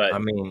 But I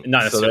mean,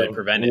 not necessarily so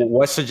prevent it.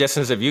 What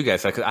suggestions have you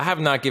guys? Like, I have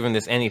not given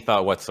this any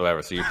thought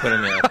whatsoever. So you're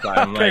putting me on spot.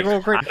 I'm Okay, like,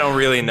 well, great. I don't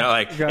really know.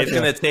 Like, Gotcha. it's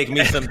gonna take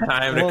me some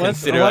time to Well,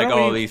 consider why like don't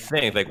all we- these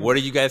things. Like, what do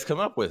you guys come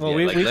up with? Well, yet?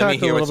 we Like, let me talked a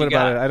hear little what bit you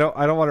about got. it.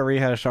 I don't want to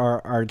rehash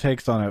our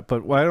takes on it,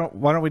 but why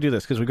don't we do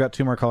this? Because we've got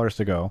 2 more callers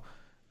to go.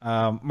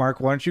 Mark,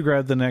 why don't you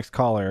grab the next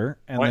caller,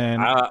 and then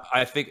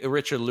I think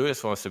Richard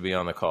Lewis wants to be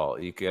on the call.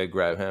 You could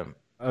grab him.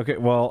 okay.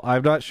 Well,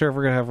 I'm not sure if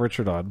we're gonna have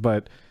Richard on,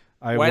 but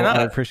I Why not?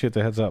 I appreciate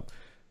the heads up.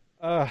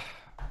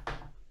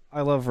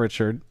 I love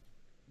Richard,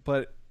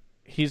 but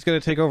he's gonna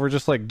take over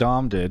just like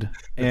Dom did,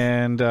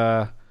 and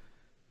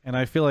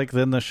I feel like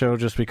then the show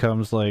just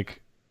becomes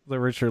like the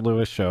Richard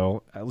Lewis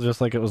show, just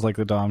like it was like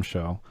the Dom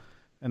show.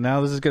 And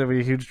now this is going to be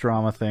a huge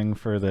drama thing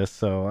for this.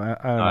 So I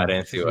don't know. I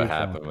didn't see It's what really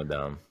fun. happened with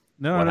Dom.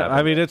 No, What no. happened?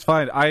 I mean, it's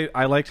fine.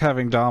 I liked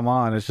having Dom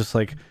on. It's just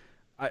like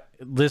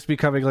this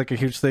becoming like a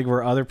huge thing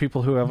where other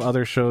people who have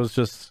other shows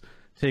just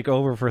take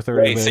over for 30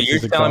 Wait, minutes. so you're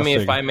is telling me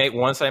exhausting.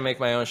 once I make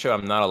my own show,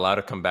 I'm not allowed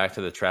to come back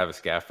to the Travis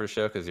Gaffer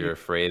show because you're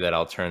afraid that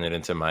I'll turn it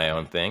into my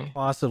own thing?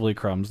 Possibly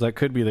Crumbs. That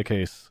could be the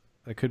case.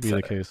 That could be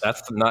the case.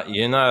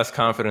 You're not as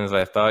confident as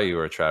I thought you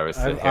were, Travis.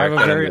 The I'm a haircut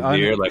and very the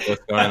beard, like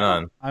what's going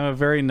on? I'm a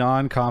very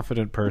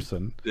non-confident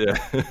person. Yeah.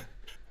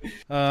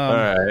 All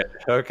right.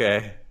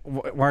 Okay.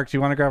 Mark, do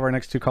you want to grab our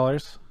next 2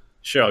 callers?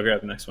 Sure, I'll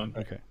grab the next one.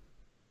 Okay.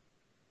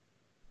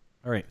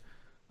 All right.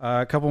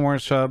 A couple more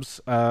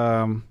subs.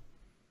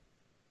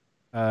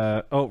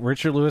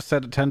 Richard Lewis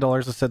said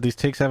 $10. It said these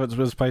takes haven't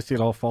been spicy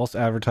at all. False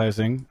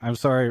advertising. I'm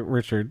sorry,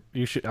 Richard.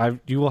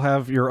 You will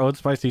have your own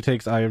spicy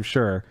takes, I am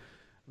sure.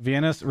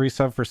 Vienna's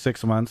resub for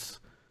 6 months.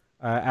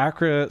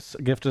 Acra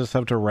gifted a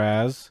sub to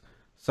Raz.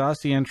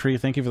 Saucy Entry,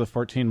 thank you for the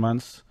 14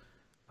 months.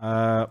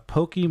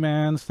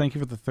 Pokemans, thank you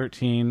for the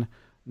 13.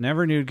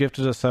 Never Nude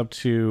gifted a sub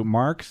to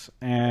Marks.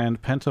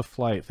 And Penta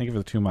Flight, thank you for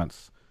the 2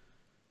 months.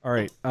 All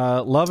right.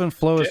 Love and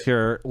Flow is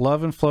here.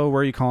 Love and Flow,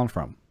 where are you calling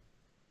from?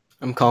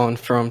 I'm calling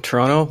from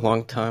Toronto,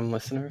 long-time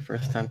listener,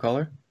 first-time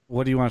caller.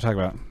 What do you want to talk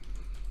about?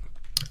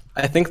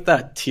 I think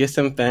that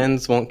TSM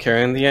fans won't care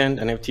in the end,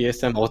 and if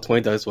TSM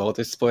ultimately does well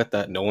this split,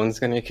 that no one's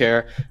going to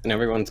care, and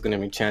everyone's going to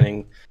be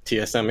chanting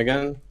TSM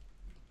again.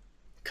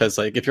 Because,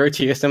 like, if you're a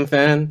TSM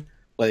fan,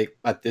 like,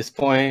 at this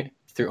point,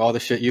 through all the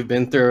shit you've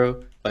been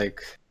through,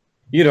 like,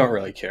 you don't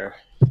really care.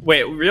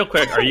 Wait, real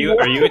quick, are you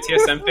a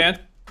TSM fan?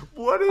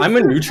 What is I'm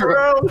a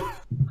neutral.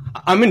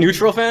 I'm a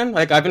neutral fan.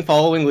 Like, I've been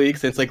following League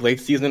since like late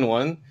season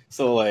 1.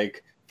 So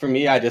like for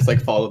me, I just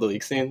like follow the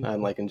League scene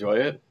and like enjoy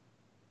it.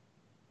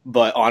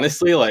 But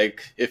honestly,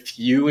 like if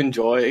you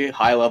enjoy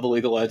high level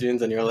League of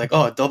Legends and you're like,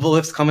 oh,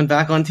 Doublelift's coming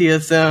back on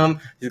TSM,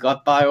 he's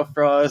got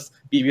Biofrost,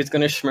 BB's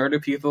gonna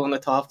schmurder people in the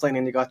top lane,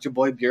 and you got your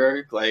boy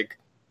Bjerg. Like,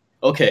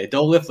 okay,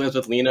 Doublelift lives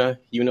with Lina,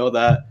 you know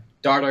that.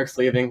 Dardark's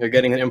leaving. You're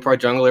getting an import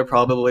jungler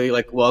probably.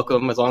 Like,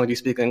 welcome. As long as you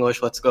speak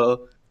English, let's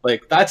go.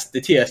 Like, that's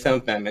the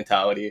TSM fan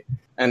mentality.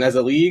 And as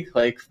a league,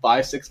 like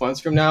 5-6 months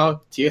from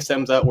now,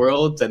 TSM's at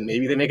Worlds, and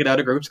maybe they make it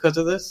out of groups because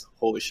of this.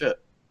 Holy shit!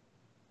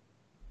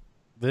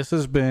 This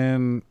has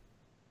been,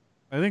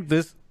 I think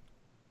this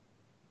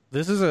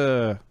is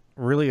a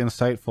really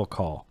insightful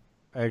call.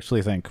 I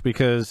actually think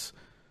because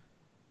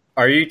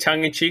Are you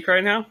tongue in cheek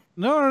right now?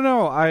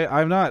 no,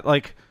 I'm not.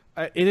 Like,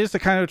 it is the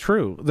kind of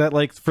true that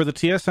like for the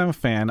TSM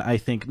fan, I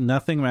think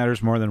nothing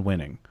matters more than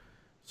winning.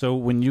 So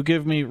when you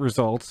give me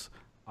results,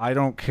 I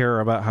don't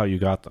care about how you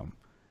got them.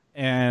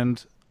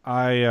 And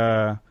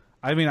I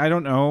mean, I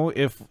don't know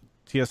if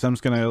TSM's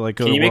gonna like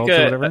go Can to you make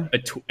Worlds or whatever.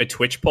 a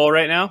Twitch poll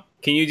right now?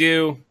 Can you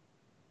do?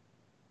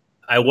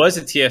 I was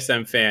a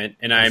TSM fan,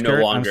 and I am no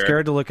longer. I'm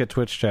scared to look at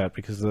Twitch chat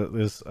because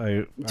this.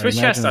 Twitch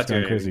chat's not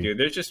doing anything, dude.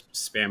 They're just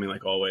spamming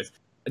like always.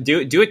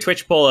 Do a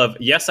Twitch poll of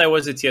yes, I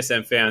was a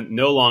TSM fan,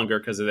 no longer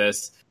because of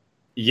this.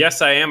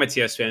 Yes, I am a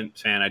TSM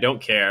fan. I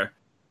don't care.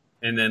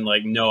 And then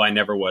like, no, I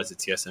never was a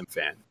TSM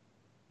fan.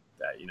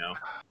 That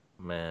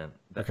Man.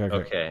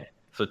 Okay.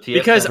 So TSM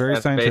Because- Very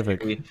fans scientific.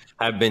 basically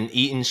have been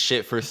eating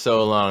shit for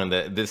so long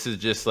that this is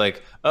just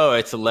like, oh,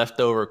 it's a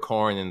leftover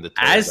corn in the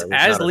toilet. As Like,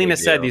 it's not a Lena big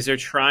said, deal. these are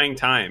trying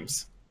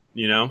times.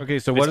 Okay,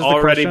 so what It's is the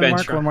already question, been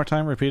Mark? tried. One more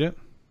time, repeat it.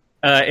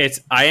 It's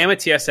I am a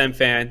TSM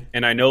fan,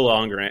 and I no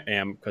longer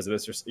am because of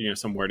this, or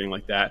some wording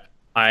like that.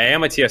 I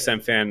am a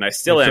TSM fan, and I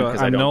still am So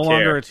because I I'm don't no care.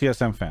 longer a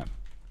TSM fan.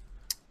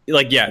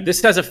 Like, yeah,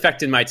 this has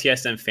affected my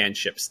TSM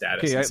fanship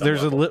status. Okay, in some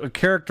there's level. a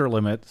character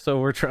limit,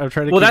 so I'm trying to.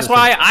 Well, keep that's it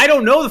why I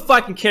don't know the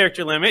fucking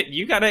character limit.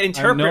 You got to I'm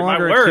interpret no my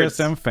longer a words.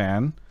 TSM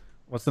fan.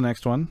 What's the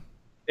next one?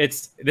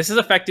 This is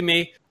affecting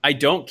me. I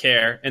don't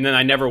care, and then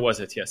I never was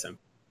a TSM.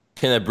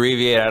 Can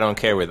abbreviate I don't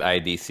care with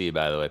IDC,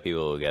 by the way.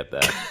 People will get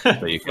that.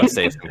 So you can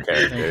say some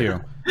characters. Thank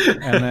you.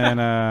 And then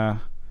a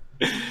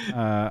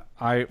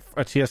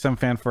TSM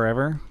fan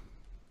forever,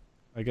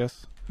 I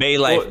guess. Bay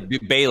Life. Well,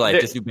 Bay Life.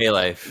 there- Just do Bay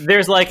Life.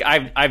 There's like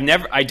I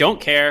don't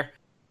care.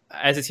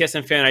 As a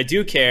TSM fan, I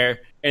do care,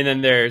 and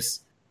then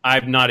there's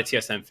I'm not a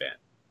TSM fan.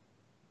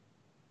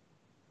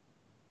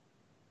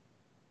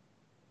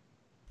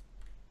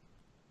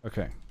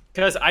 Okay.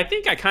 Because I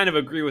think I kind of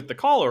agree with the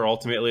caller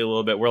ultimately a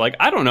little bit. We're like,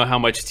 I don't know how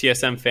much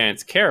TSM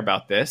fans care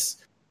about this.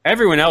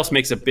 Everyone else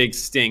makes a big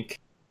stink,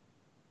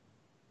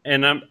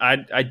 and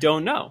I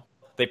don't know.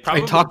 They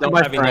probably talked to don't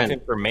my have enough friend.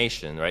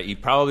 information, right? You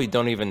probably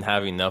don't even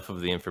have enough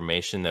of the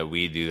information that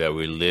we do, that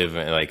we live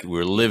in, like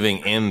we're living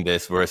in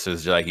this,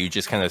 versus like you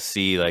just kind of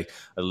see like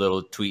a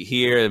little tweet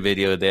here, a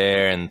video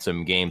there, and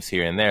some games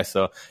here and there.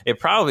 So it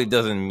probably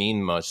doesn't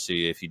mean much to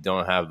you if you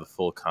don't have the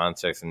full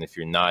context, and if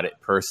you're not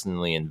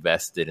personally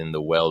invested in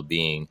the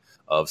well-being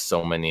of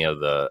so many of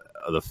the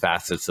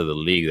facets of the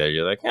league, that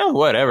you're like, yeah,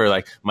 whatever.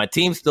 Like, my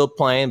team's still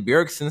playing,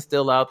 Bjergsen's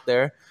still out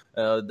there.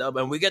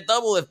 And we get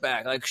double lift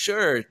back. Like,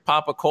 sure,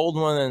 pop a cold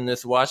one and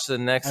just watch the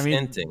next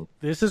inting.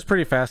 This is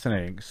pretty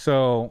fascinating.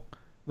 So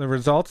the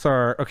results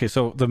are okay.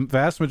 So the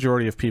vast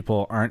majority of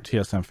people aren't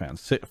TSM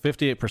fans.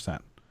 58%.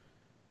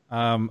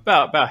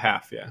 About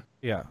half, yeah.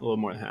 Yeah, A little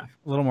more than half.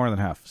 a little more than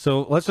half.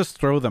 So let's just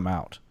throw them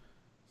out.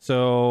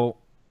 So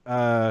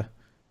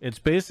it's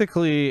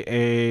basically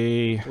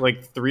a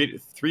Like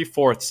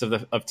three-fourths of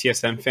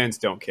TSM fans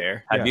don't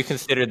care. Have Yes. you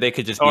considered they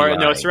could just be Or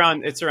lying? no, it's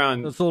around it's a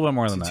little bit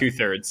more than that.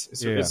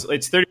 2/3. Yeah.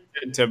 It's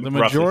 30% to The roughly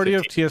majority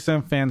of 15.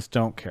 TSM fans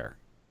don't care,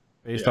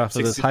 based Yeah, off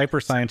of this 60%. hyper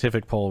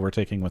scientific poll we're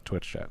taking with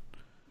Twitch chat.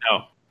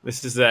 No,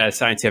 this is as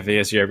scientific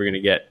as you're ever going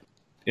to get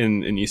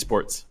in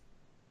esports.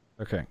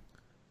 Okay.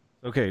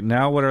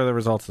 Now what are the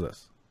results of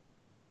this?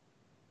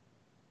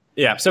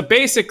 Yeah, so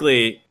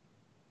basically,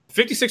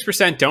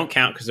 56% don't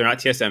count because they're not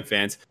TSM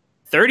fans.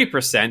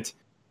 30%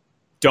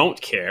 don't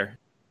care,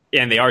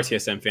 and they are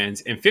TSM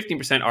fans. And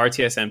 15% are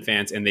TSM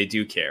fans, and they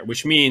do care,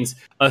 which means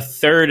a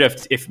third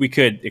of, if we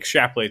could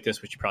extrapolate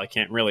this, which you probably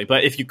can't really,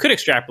 but if you could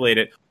extrapolate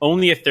it,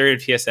 only a third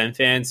of TSM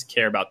fans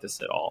care about this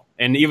at all.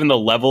 And even the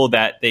level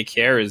that they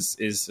care is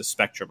a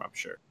spectrum, I'm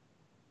sure.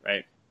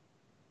 Right?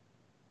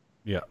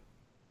 Yeah,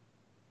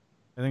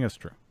 I think that's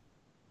true.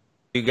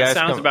 You guys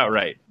Sounds about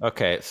right.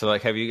 Okay, so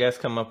like, have you guys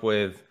come up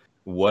with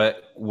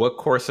what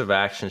course of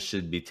action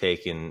should be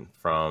taken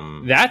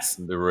from That's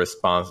the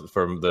response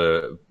from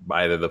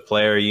either the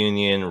player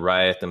union,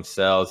 Riot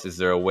themselves? Is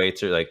there a way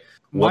to like?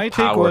 what My take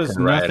power was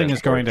can Riot nothing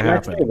is going to Can I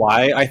happen. say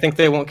why I think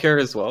they won't care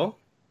as well?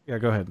 Yeah,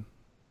 go ahead.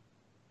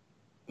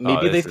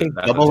 Maybe they that's think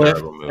a double lift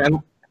terrible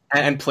move.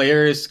 and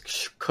players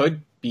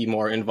could be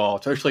more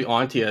involved, especially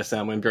on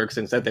TSM when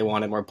Bjergsen said they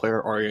wanted more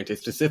player oriented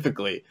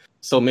specifically.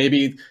 So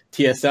maybe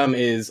TSM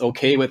is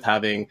okay with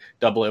having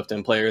double lift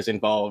and players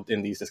involved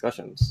in these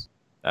discussions.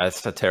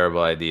 That's a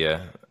terrible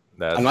idea.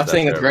 I'm not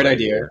saying it's a great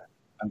idea.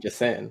 I'm just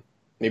saying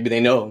maybe they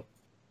know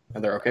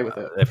and they're okay with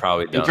it They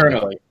probably don't.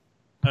 internally.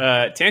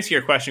 to answer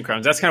your question,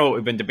 Crumbs, that's kind of what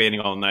we've been debating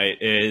all night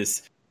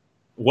is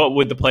what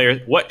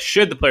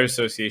should the Players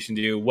Association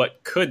do?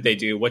 What could they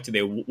do? What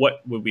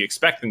would we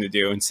expect them to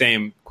do? And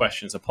same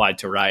questions applied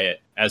to Riot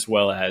as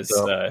well as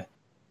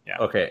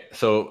Okay,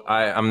 so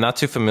I'm not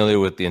too familiar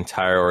with the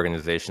entire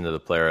organization of the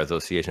Player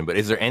Association, but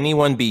is there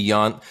anyone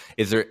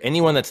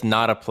that's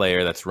not a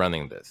player that's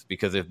running this?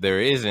 Because if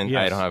there isn't, I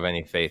Yes. don't have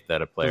any faith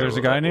that a player. There's a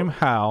will guy ever- named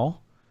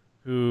Hal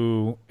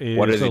who is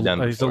What has he done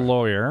he's a before?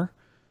 lawyer.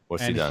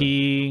 What's he And done?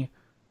 he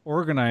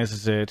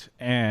organizes it,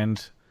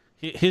 and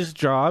his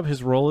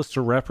role is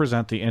to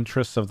represent the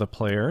interests of the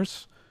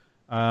players.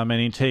 And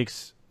he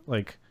takes,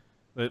 like,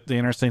 the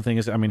interesting thing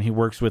is, I mean, he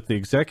works with the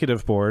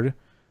executive board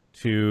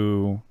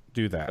to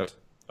do that.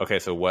 Okay,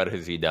 so what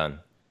has he done?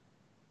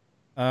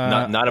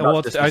 Not about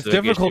well, this it's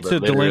specific difficult issue, to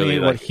but literally,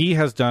 delineate like- what he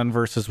has done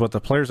versus what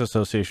the Players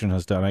Association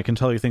has done. I can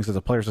tell you things that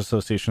the Players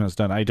Association has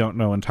done. I don't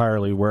know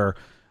entirely where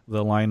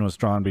the line was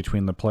drawn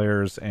between the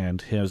players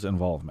and his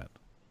involvement.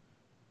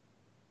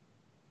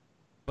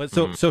 But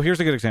so here's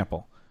a good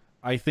example.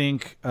 I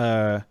think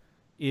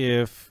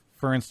if,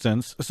 for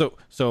instance,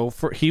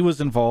 he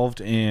was involved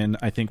in,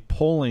 I think,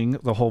 polling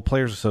the whole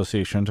Players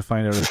Association to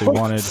find out if they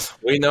wanted.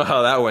 We know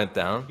how that went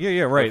down.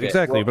 Yeah, right, Okay,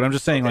 exactly. well, but I'm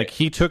just saying, okay. like,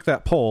 he took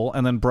that poll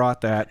and then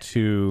brought that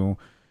to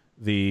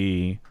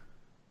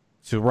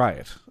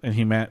Riot, and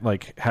he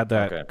had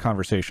that Okay.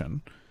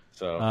 conversation.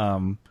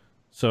 So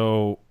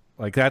So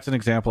like that's an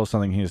example of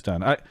something he's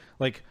done.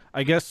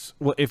 I guess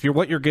if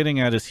what you're getting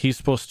at is he's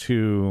supposed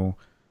to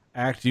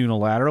act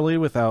unilaterally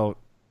without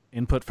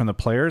input from the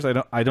players.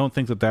 I don't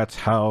think that that's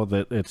how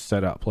that it's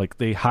set up. Like,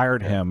 they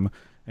hired him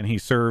and he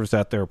serves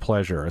at their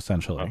pleasure,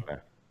 essentially.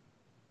 okay.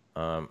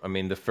 I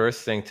mean, the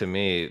first thing to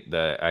me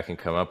that I can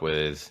come up with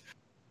is,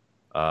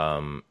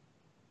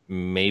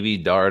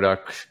 maybe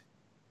Dardoch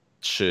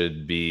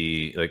should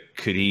be like,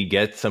 could he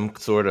get some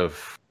sort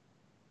of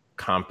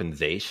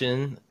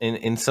compensation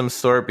in some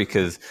sort?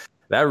 Because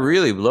that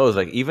really blows.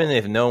 Like, even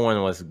if no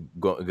one was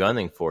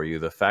gunning for you,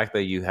 the fact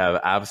that you have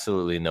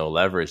absolutely no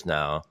leverage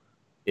now,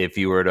 if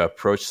you were to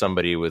approach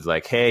somebody with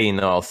like, hey,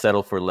 I'll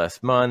settle for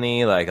less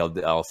money, like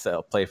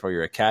I'll play for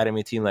your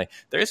academy team, like,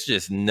 there's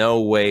just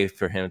no way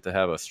for him to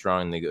have a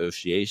strong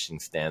negotiation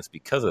stance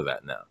because of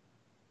that now.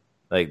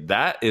 Like,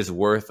 that is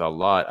worth a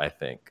lot, I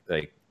think.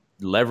 Like,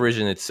 leverage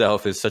in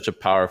itself is such a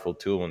powerful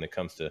tool when it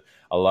comes to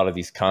a lot of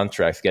these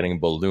contracts getting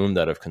ballooned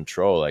out of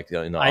control. Like,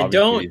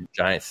 obviously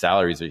giant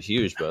salaries are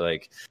huge, but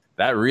like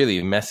that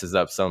really messes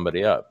up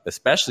somebody up,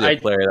 especially a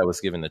player that was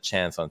given the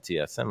chance on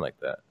TSM like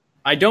that.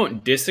 I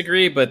don't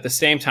disagree, but at the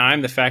same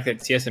time, the fact that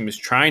TSM is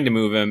trying to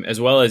move him, as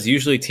well as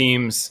usually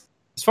teams,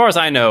 as far as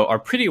I know, are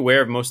pretty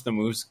aware of most of the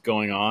moves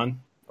going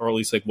on, or at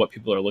least like what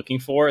people are looking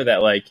for.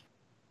 That like,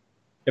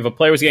 if a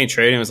player was getting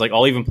traded and was like,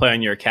 "I'll even play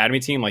on your academy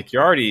team," like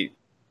you're already,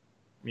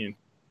 I mean,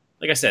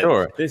 like I said,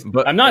 sure,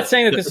 but I'm not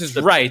saying that this is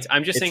right.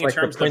 I'm just saying like in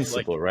terms the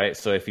principle, of like, right?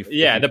 So if you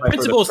the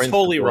principle is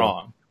totally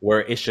wrong.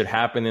 Where it should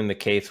happen in the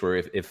case where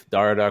if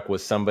Dardoch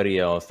was somebody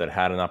else that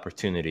had an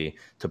opportunity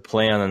to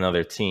play on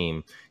another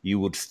team,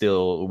 you would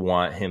still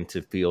want him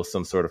to feel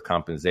some sort of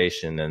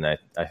compensation. And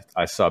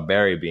I saw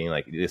Barry being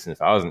like, listen, if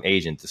I was an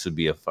agent, this would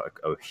be a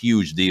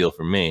huge deal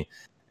for me.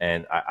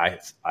 And I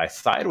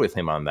side with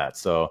him on that.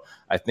 So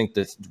I think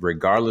that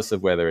regardless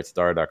of whether it's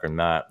Dardoch or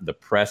not, the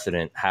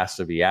precedent has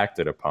to be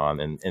acted upon.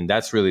 And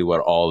that's really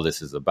what all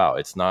this is about.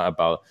 It's not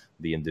about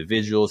the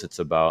individuals. It's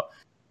about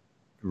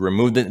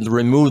remove the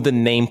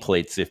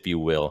nameplates, if you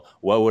will.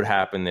 What would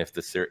happen if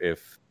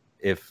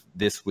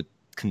this would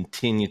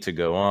continue to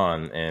go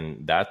on?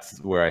 And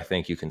that's where I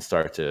think you can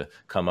start to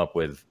come up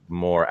with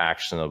more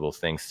actionable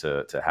things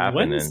to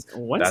happen.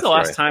 When's the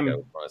last time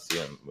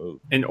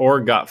an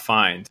org got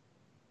fined?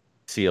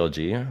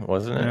 CLG,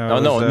 wasn't it? No,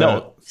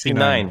 no,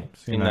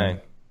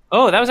 C9.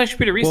 Oh, that was actually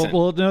pretty recent.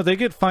 Well, no, they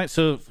get fined.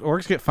 So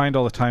orgs get fined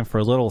all the time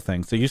for little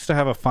things. They used to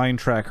have a fine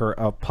tracker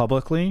up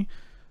publicly.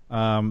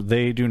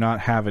 They do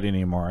not have it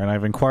anymore, and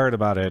I've inquired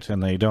about it,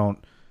 and they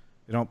don't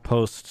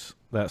post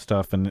that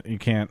stuff, and you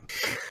can't.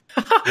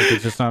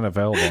 It's just not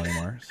available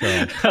anymore. So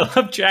I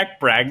love Jack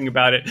bragging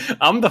about it.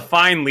 I'm the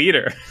fine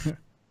leader.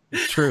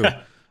 It's true.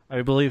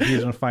 I believe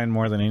he's been fined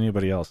more than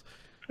anybody else.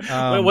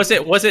 Was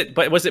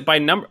it by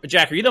number?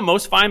 Jack, are you the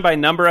most fined by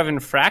number of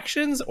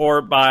infractions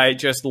or by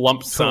just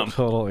lump sum?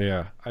 Total,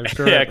 yeah. I'm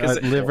sure. Yeah,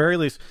 at the very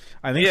least,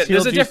 I think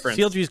there's a difference.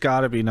 CLG's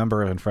got to be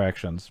number of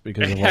infractions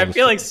because of I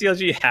feel like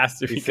CLG has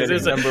to because it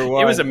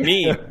was a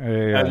meme.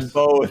 And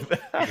both.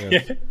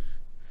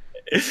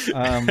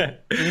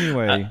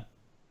 Anyway,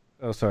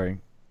 sorry.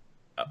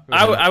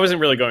 I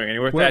wasn't really going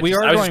anywhere. We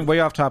are going way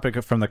off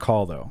topic from the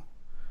call, though.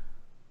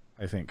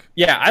 I think.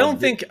 Yeah, I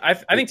think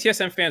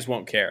TSM fans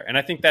won't care, and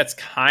I think that's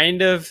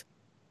kind of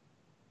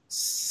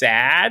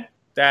sad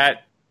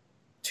that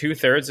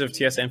 2/3 of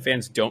TSM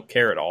fans don't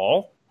care at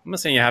all. I'm not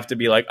saying you have to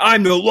be like,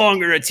 I'm no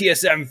longer a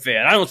TSM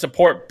fan. I don't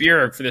support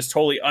Bjerg for this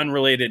totally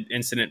unrelated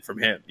incident from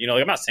him. You know,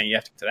 like, I'm not saying you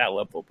have to get to that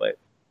level, but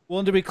well,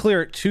 and to be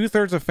clear,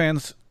 2/3 of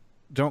fans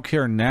don't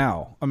care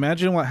now.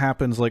 Imagine what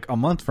happens like a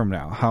month from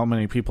now. How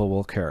many people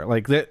will care?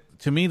 Like that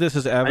to me, this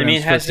is evidence. I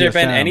mean, has for there TSM.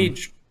 been any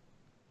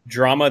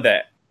drama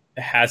that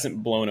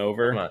hasn't blown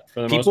over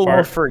for the People most part?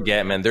 will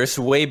forget, man. There's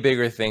way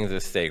bigger things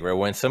at stake, right?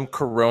 When some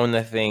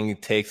Corona thing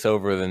takes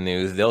over the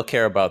news, they'll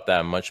care about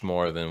that much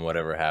more than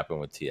whatever happened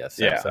with TSM.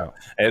 Yeah. So,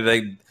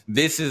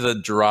 this is a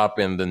drop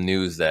in the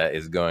news that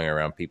is going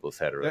around people's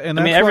head. Right? And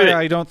that's why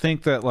I don't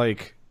think that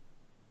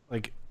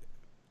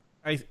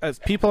as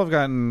people have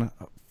gotten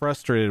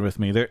frustrated with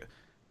me.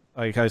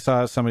 Like I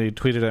saw somebody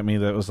tweeted at me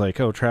that was like,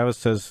 "Oh, Travis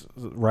says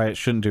Riot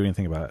shouldn't do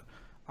anything about it."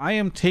 I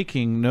am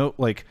taking note.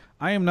 Like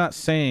I am not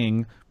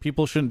saying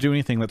people shouldn't do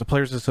anything, that the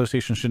Players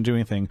Association shouldn't do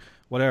anything,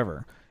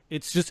 whatever.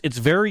 It's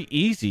very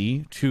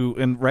easy to,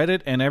 and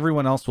Reddit and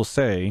everyone else will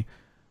say,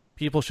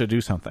 people should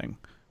do something.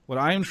 What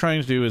I am trying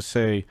to do is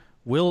say,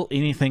 will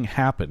anything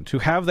happen? To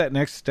have that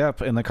next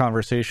step in the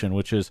conversation,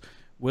 which is,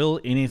 will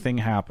anything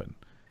happen?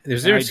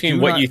 There's a difference between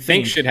what you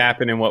think should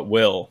happen and what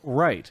will.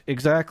 Right,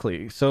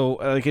 exactly. So,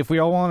 like, if we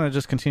all want to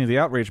just continue the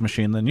outrage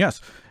machine, then yes,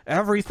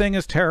 everything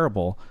is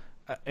terrible.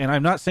 And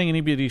I'm not saying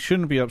anybody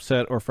shouldn't be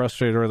upset or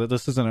frustrated or that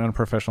this is an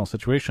unprofessional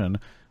situation,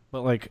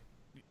 but like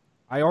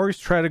I always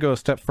try to go a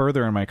step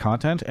further in my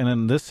content, and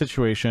in this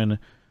situation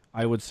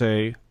I would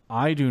say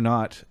I do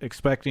not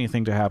expect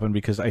anything to happen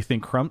because I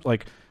think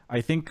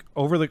I think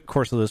over the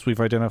course of this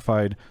we've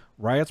identified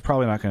Riot's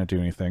probably not going to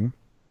do anything.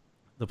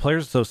 The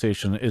Players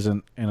Association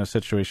isn't in a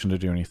situation to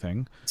do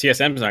anything.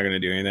 TSM's not going to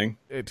do anything.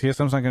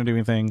 TSM's not going to do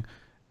anything,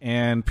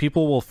 and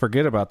people will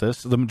forget about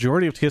this. The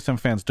majority of TSM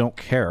fans don't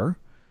care.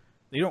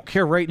 They don't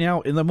care right now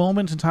in the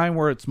moment in time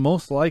where it's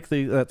most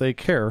likely that they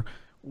care.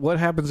 What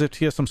happens if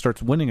TSM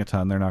starts winning a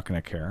ton? They're not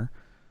going to care.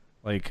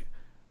 Like,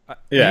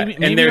 yeah,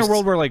 maybe in a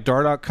world where like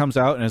Dardoch comes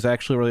out and is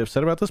actually really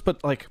upset about this,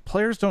 but like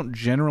players don't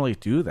generally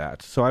do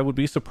that. So I would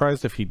be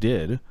surprised if he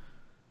did.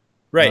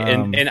 Right,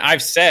 and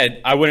I've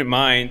said I wouldn't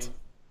mind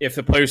if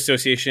the Players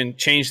Association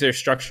changed their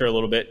structure a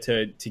little bit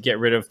to get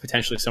rid of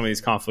potentially some of these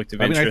conflict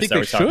of interest that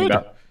we're talking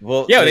about.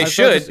 Well, yeah, they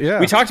should.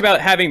 We talked about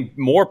having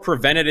more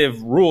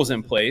preventative rules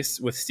in place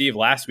with Steve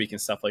last week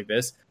and stuff like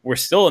this. We're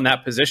still in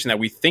that position that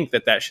we think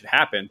that should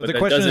happen, but the that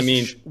question doesn't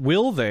is, mean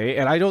will they?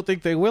 And I don't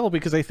think they will,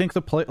 because I think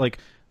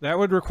that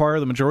would require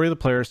the majority of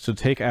the players to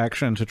take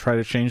action to try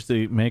to change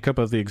the makeup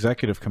of the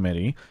executive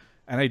committee.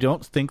 And I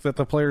don't think that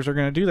the players are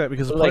going to do that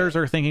because the Like- players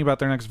are thinking about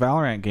their next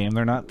Valorant game.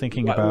 They're not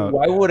thinking about.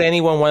 Why would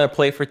anyone want to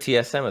play for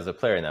TSM as a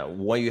player now?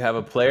 Well, you have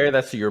a player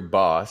that's your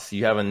boss.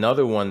 You have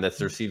another one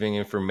that's receiving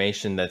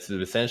information that's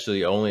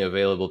essentially only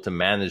available to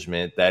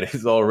management that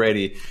is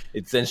already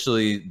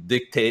essentially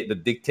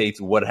dictates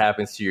what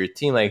happens to your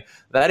team. Like,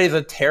 that is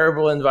a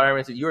terrible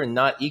environment. You are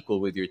not equal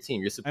with your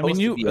team. You're supposed I mean,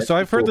 to be as So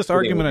I've heard equal this footing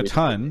argument a with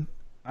your team. ton.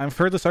 I've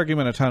heard this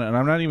argument a ton, and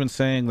I'm not even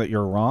saying that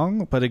you're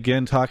wrong. But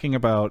again, talking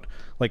about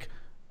like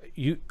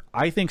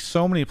I think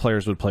so many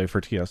players would play for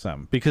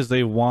TSM because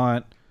they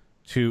want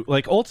to,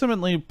 like,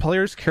 ultimately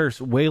players care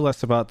way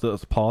less about the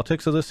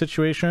politics of the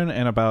situation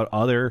and about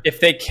other. If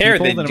they care,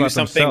 people then than do about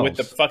something with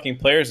the themselves. fucking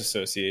Players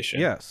Association.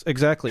 Yes,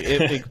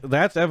 exactly.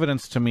 That's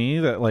evidence to me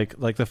that like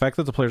the fact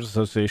that the Players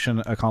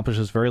Association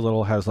accomplishes very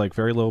little, has like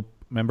very low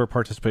member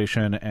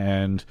participation,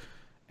 and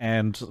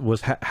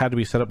was had to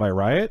be set up by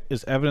Riot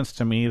is evidence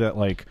to me that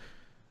like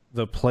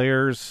the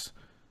players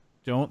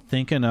don't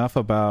think enough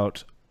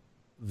about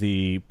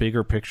the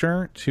bigger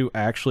picture to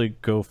actually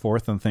go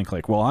forth and think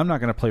like, well, I'm not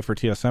going to play for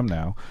TSM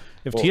now.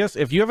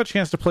 If you have a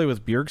chance to play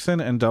with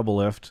Bjergsen and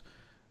Doublelift,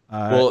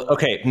 Well,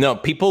 okay, no,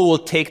 people will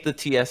take the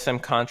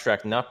TSM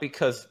contract not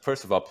because,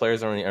 first of all,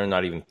 players are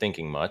not even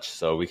thinking much,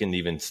 so we can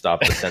even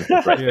stop the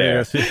sentence right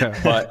there. yeah.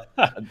 But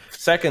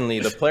secondly,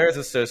 the Players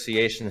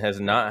Association has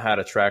not had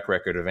a track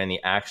record of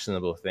any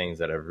actionable things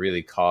that have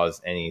really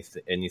caused any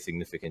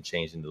significant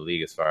change in the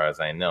league, as far as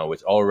I know,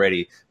 which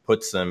already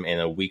puts them in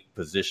a weak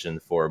position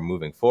for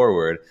moving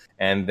forward.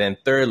 And then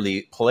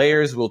thirdly,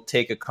 players will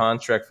take a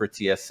contract for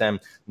TSM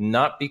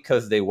not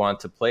because they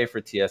want to play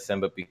for TSM,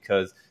 but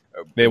because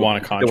They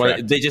want a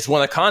contract. They just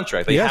want a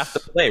contract. They Yes.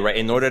 have to play, right,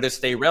 in order to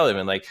stay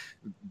relevant. Like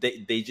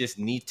they just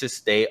need to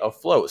stay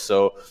afloat.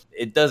 So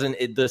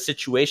the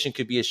situation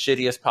could be as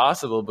shitty as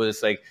possible, but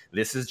it's like,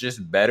 this is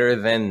just better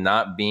than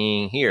not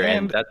being here,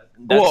 and that's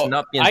well,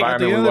 not the at environment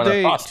the we end of want the to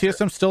day, foster.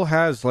 TSM still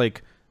has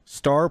like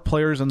star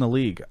players in the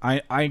league.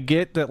 I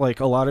get that like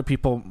a lot of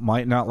people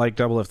might not like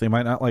Doublelift, they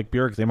might not like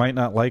Bjerg, they might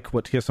not like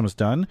what TSM has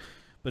done.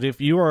 But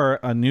if you are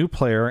a new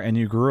player and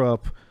you grew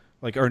up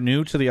like are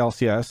new to the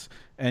LCS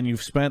and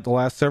you've spent the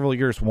last several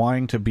years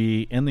wanting to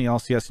be in the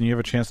LCS and you have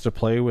a chance to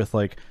play with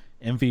like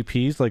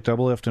MVPs like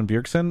Doublelift and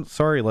Bjergsen,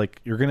 sorry, like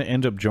you're going to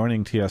end up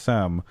joining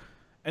TSM.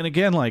 And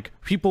again, like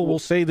people will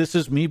say this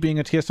is me being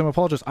a TSM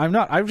apologist. I'm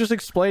not. I'm just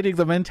explaining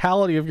the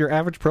mentality of your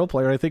average pro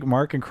player. I think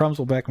Mark and Crumbs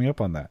will back me up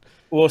on that.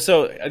 Well,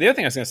 so the other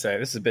thing I was going to say,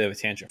 this is a bit of a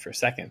tangent for a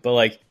second, but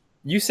like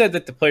you said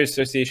that the Players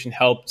Association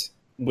helped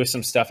with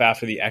some stuff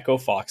after the Echo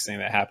Fox thing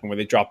that happened where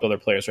they dropped other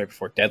players right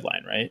before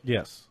deadline, right?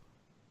 Yes.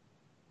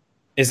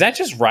 Is that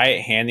just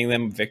Riot handing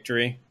them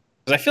victory?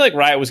 Because I feel like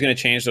Riot was going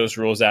to change those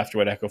rules after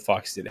what Echo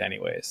Fox did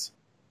anyways.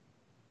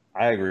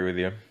 I agree with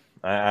you.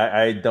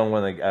 I don't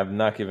want to. I'm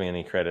not giving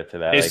any credit to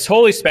that. It's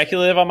totally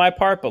speculative on my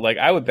part, but like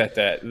I would bet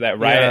that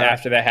Riot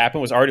after that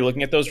happened was already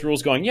looking at those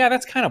rules going, yeah,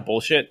 that's kind of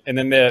bullshit. And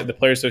then the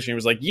Players Association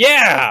was like,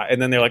 yeah. And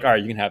then they're like, all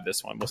right, you can have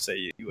this one. We'll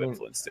say you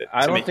influenced it.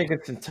 I To don't me- think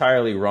it's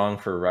entirely wrong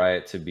for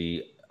Riot to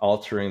be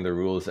altering the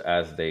rules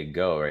as they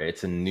go, right?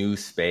 It's a new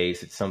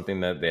space. It's something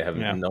that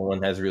no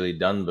one has really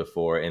done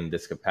before in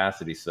this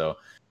capacity. So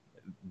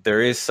there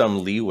is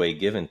some leeway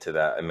given to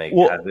that. I mean,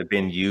 has it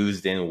been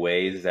used in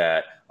ways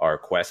that are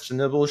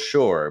questionable?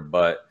 Sure.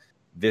 But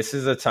this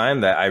is a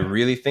time that I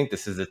really think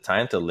this is a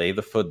time to lay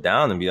the foot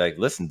down and be like,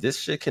 listen, this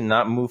shit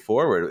cannot move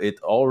forward. It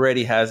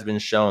already has been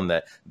shown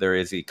that there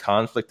is a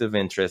conflict of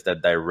interest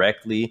that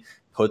directly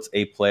puts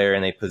a player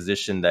in a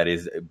position that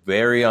is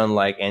very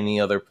unlike any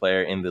other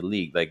player in the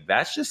league. Like,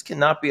 that just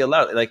cannot be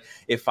allowed. Like,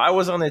 if I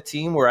was on a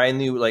team where I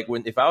knew, like,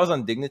 if I was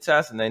on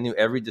Dignitas and I knew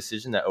every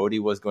decision that Odie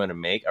was going to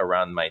make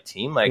around my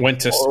team, like, went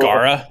to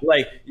Skara.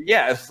 Like,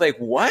 yeah, it's like,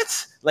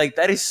 what? Like,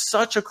 that is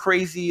such a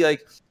crazy,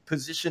 like,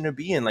 position to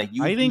be in. Like,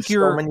 you I think do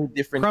you're so many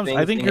different Crumbs, things.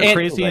 I think in you're your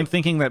crazy team. in Like,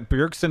 thinking that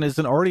Bjergsen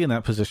isn't already in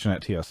that position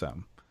at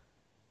TSM.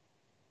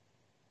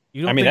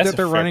 You don't I mean, think that's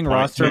that a they're fair running point,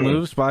 roster too.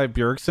 moves by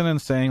Bjergsen and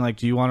saying like,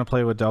 do you want to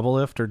play with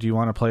Doublelift or do you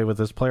want to play with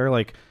this player?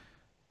 Like,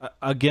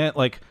 again,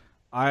 like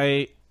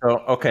okay.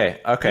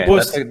 Well,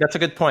 That's a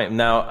good point.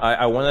 Now,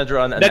 I want to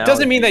draw an That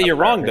doesn't mean that you're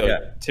wrong, though, Yeah.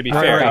 to be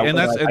Right, fair. right. And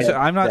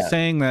I'm not Yeah.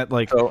 saying that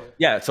like So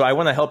I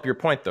want to help your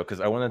point though, because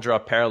I want to draw a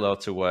parallel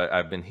to what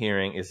I've been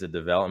hearing is the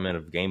development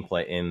of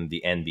gameplay in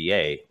the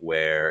NBA,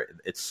 where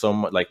it's so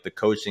much like the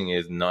coaching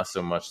is not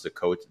so much the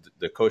coach.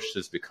 The coach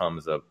just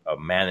becomes a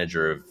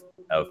manager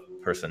of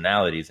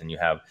personalities, and you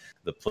have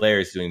the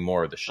players doing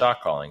more of the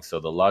shot calling.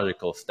 So the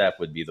logical step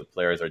would be the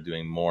players are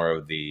doing more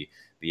of the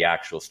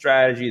actual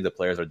strategy. The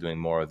players are doing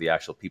more of the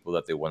actual people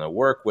that they want to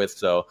work with.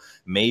 So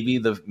maybe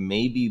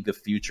the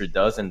future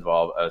does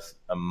involve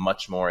a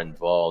much more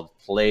involved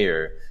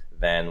player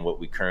than what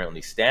we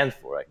currently stand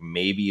for. Like,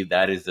 maybe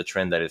that is the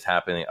trend that is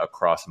happening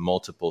across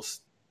multiple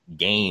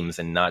games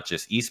and not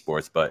just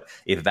esports. But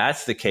if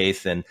that's the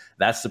case, then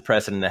that's the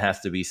precedent that has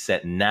to be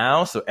set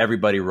now, so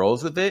everybody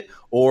rolls with it,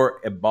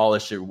 or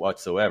abolish it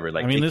whatsoever.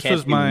 Like, I mean, it this can't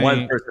was be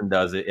one person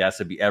does it; it has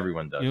to be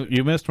everyone does it.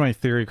 You missed my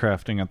theory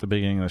crafting at the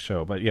beginning of the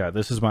show, but yeah,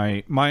 this is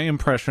my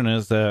impression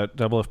is that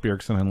Double F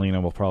Bjergsen and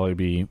Lena will probably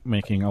be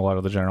making a lot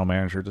of the general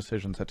manager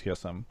decisions at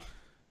TSM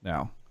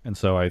now, and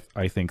so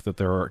I think that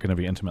they're going to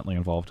be intimately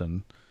involved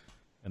in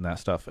that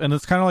stuff. And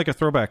it's kind of like a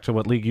throwback to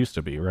what League used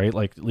to be, right?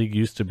 Like, League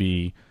used to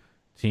be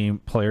team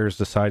players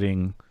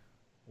deciding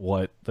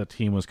what the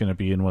team was going to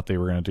be and what they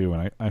were going to do,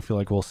 and I feel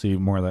like we'll see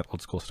more of that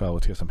old school style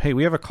with TSM. Hey,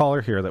 we have a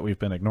caller here that we've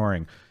been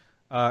ignoring.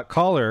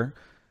 Caller,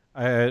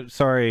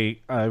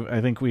 sorry,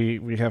 I think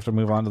we have to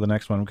move on to the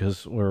next one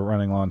because we're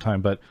running low on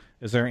time, but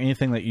is there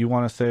anything that you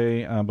want to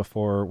say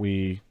before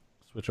we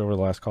switch over to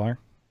the last caller?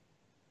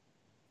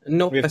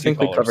 Nope, I think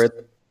we callers.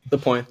 covered the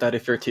point that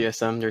if you're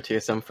TSM, you're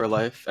TSM for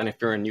life, and if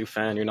you're a new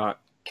fan, you're not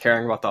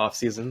caring about the off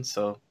season.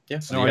 So yeah,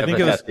 No, I think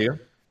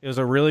it was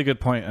a really good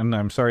point, and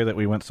I'm sorry that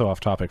we went so off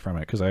topic from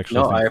it because I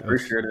actually think I that's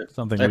appreciate it.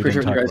 something I we didn't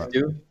appreciate what talk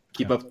you guys about. do.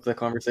 Keep up the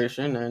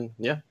conversation, and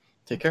yeah,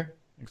 take care.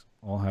 Thanks.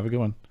 Well, have a good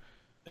one.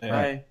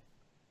 Bye.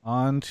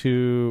 On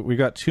to we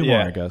got two more,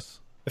 I guess.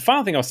 The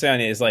final thing I'll say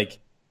on it is like,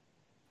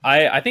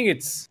 I think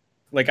it's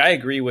like, I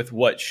agree with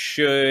what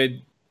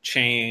should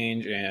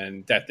change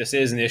and that this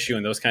is an issue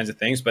and those kinds of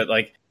things. But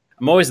like,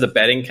 I'm always the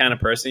betting kind of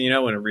person, in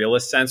a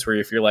realist sense, where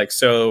if you're like,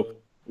 so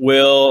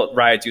will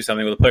Riot do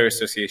something? Will the Players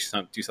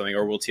Association do something?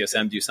 Or will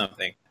TSM do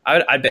something?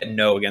 I'd bet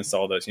no against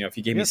all those. If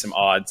you gave me some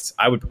odds,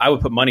 I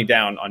would put money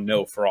down on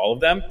no for all of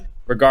them,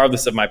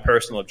 regardless of my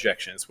personal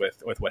objections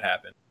with what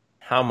happened.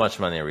 How much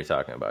money are we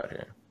talking about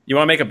here? You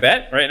want to make a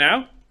bet right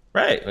now?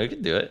 Right, we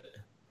could do it.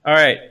 All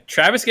right.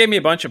 Travis gave me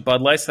a bunch of Bud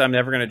Lights that I'm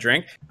never going to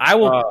drink. I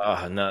will.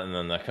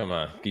 No, come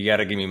on. You got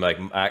to give me like.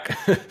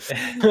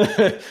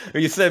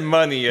 You said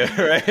money,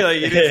 right? Like,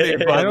 you didn't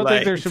say Bud I don't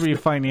think Light. there should be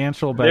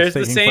financial bets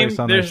taking place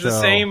on this show. There's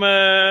the same.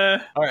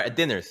 All right,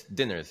 dinners,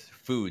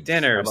 food.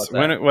 Dinners.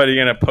 What are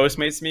you gonna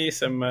Postmates me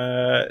some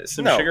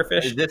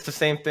sugarfish? It's the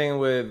same thing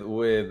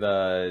with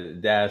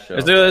Dash.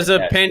 There's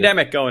a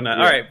pandemic going on.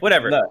 Yeah. All right,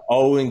 whatever. No,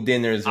 owing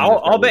dinners.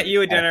 I'll bet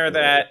you a dinner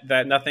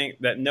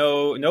that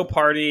no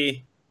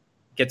party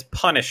gets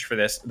punished for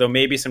this, though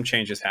maybe some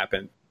changes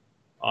happen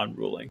on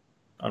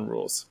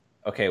rules.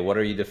 Okay, what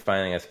are you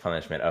defining as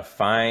punishment? A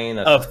fine?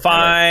 A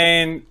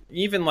fine,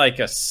 even like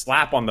a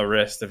slap on the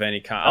wrist of any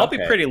kind. I'll be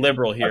pretty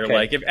liberal here. Okay.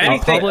 Like, if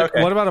anything,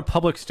 What about a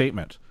public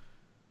statement?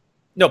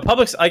 no,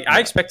 public's. I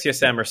expect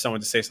TSM or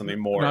someone to say something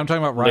more. No, I'm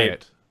talking about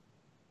Riot.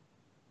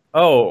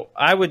 Oh,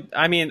 I would.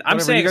 I mean, I'm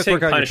Whatever, saying you guys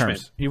work out your punishment.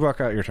 terms. You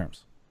work out your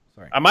terms.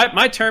 Sorry.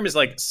 My term is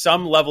like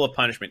some level of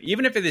punishment,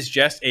 even if it is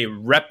just a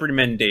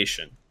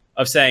reprimandation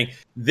of saying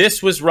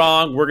this was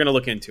wrong. We're going to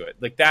look into it.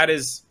 Like, that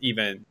is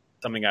even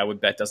something I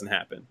would bet doesn't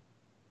happen.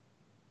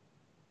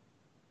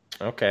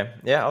 Okay,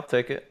 yeah, I'll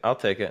take it. All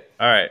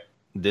right,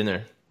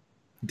 Dinner.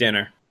 All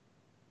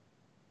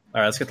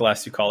right, let's get the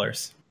last two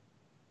callers.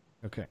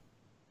 Okay.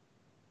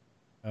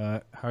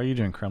 How are you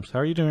doing, Crumps? How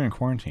are you doing in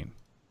quarantine?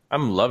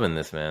 I'm loving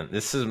this, man.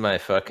 This is my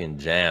fucking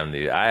jam,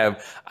 dude.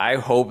 I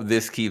hope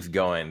this keeps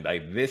going.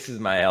 Like, this is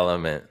my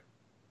element.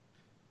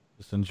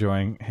 Just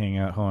enjoying hanging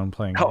out home and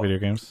playing video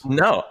games?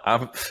 No,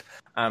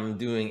 I'm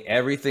doing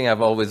everything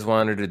I've always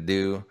wanted to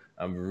do.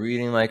 I'm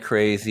reading like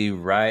crazy,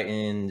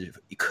 writing,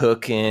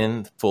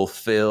 cooking,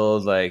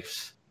 fulfilled. Like,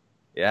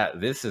 yeah,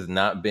 this has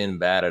not been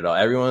bad at all.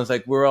 Everyone's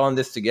like, we're all in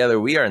this together.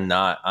 We are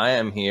not. I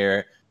am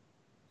here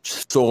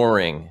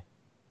soaring.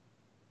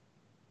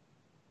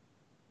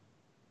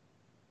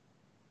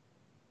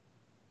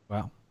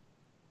 Wow.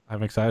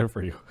 I'm excited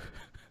for you.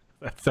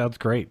 That sounds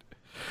great.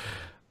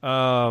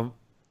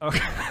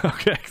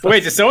 Okay.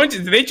 Wait,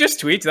 did they just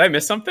tweet? Did I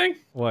miss something?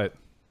 What?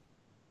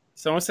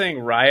 Someone saying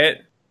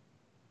Riot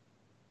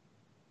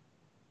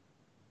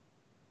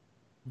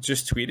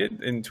just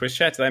tweeted in Twitch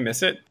chat. Did I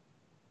miss it?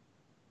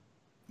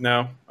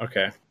 No?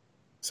 Okay.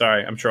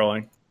 Sorry, I'm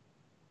trolling.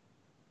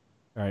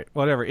 All right,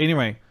 whatever.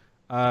 Anyway,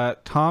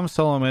 Tom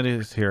Solomon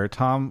is here.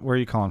 Tom, where are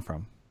you calling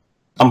from?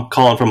 I'm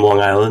calling from Long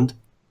Island.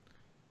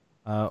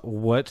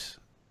 What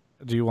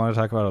do you want to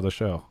talk about on the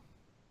show?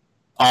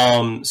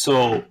 I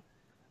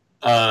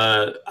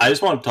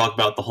just want to talk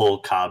about the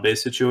whole Kabe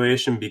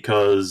situation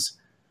because,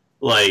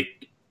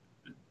 like,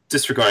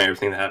 disregarding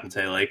everything that happened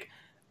today, like,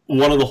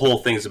 one of the whole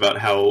things about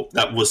how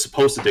that was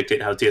supposed to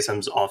dictate how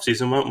TSM's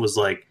offseason went was,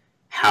 like,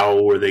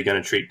 how were they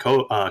going to treat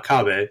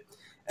Kabe?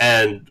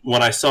 And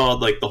when I saw,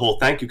 like, the whole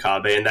thank you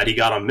Kabe and that he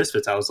got on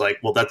Misfits, I was like,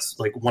 well, that's,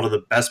 like, one of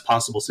the best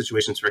possible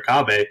situations for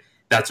Kabe.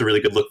 That's a really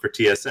good look for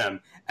TSM.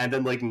 And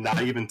then, like,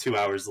 not even 2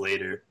 hours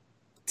later,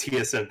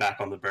 TSM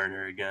back on the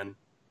burner again.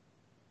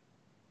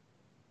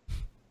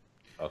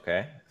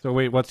 Okay. So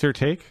wait, what's your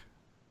take?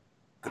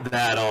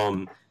 That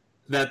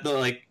the,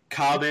 like,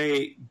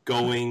 Kabe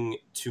going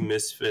to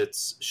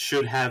Misfits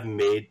should have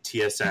made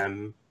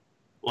TSM,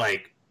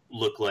 like,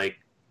 look like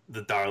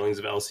the darlings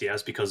of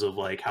LCS because of,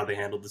 like, how they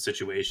handled the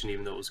situation,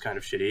 even though it was kind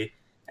of shitty.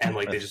 and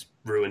like they just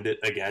ruined it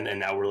again, and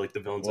now we're like the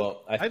villains.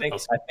 Well, I think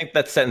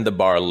that's setting the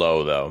bar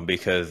low though,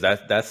 because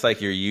that's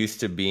like you're used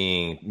to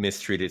being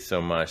mistreated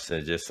so much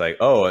that just like,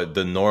 oh,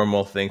 the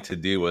normal thing to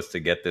do was to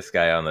get this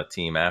guy on the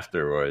team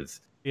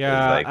afterwards.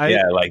 Yeah,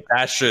 like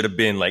that should have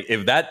been like,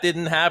 if that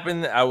didn't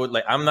happen, I would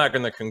like, I'm not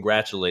going to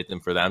congratulate them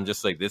for that. I'm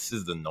just like, this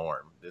is the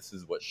norm. This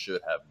is what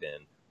should have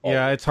been.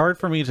 Yeah, it's hard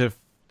for me to.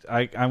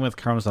 I'm with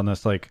Crumbs on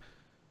this. Like,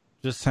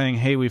 just saying,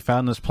 hey, we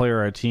found this player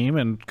on our team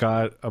and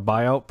got a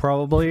buyout.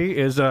 Probably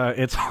is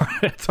it's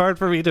hard. It's hard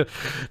for me to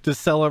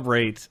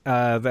celebrate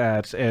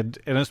that, and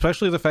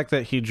especially the fact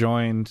that he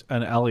joined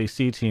an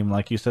LEC team.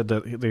 Like you said,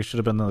 that they should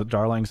have been the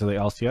darlings of the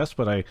LCS.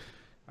 But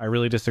I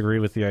really disagree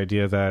with the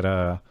idea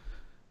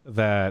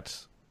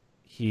that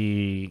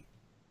he,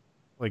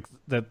 like,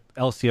 that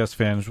LCS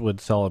fans would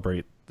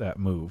celebrate that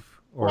move.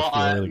 Or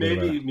well,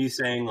 maybe me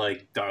saying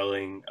like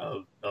darling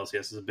of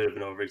LCS is a bit of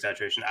an over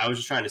exaggeration. I was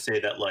just trying to say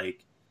that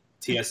like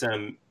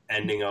TSM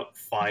ending up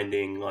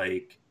finding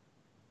like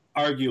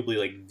arguably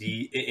like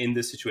in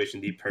this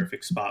situation the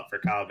perfect spot for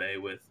Kaveh,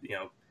 with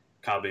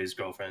Kabe's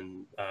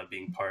girlfriend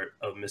being part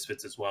of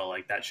Misfits as well.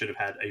 Like that should have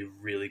had a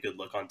really good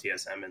look on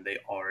TSM, and they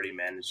already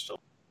managed to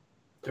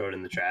throw it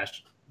in the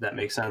trash. That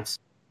makes sense.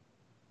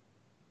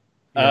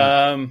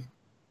 Yeah.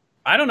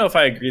 I don't know if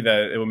I agree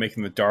that it will make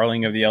him the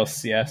darling of the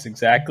LCS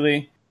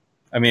exactly.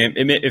 I mean,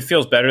 it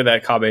feels better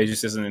that Kaveh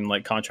just isn't in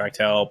like contract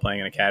hell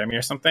playing an academy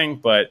or something.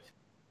 But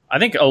I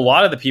think a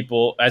lot of the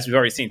people, as we've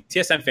already seen,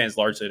 TSM fans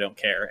largely don't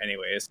care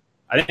anyways.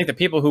 I think the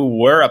people who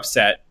were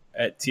upset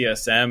at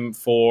TSM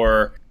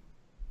for,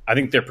 I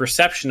think their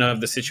perception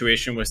of the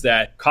situation was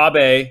that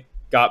Kaveh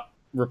got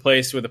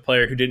replaced with a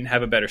player who didn't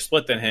have a better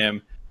split than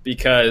him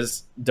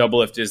because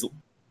Doublelift is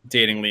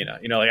dating Lina.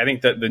 Like I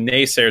think that the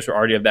naysayers were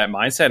already of that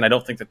mindset, and I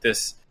don't think that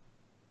this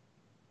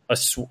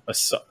can't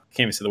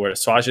even say the word,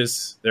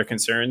 assuages their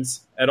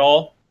concerns at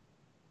all.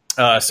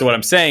 So what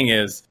I'm saying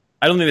is,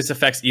 I don't think this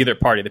affects either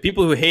party. The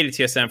people who hated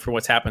TSM for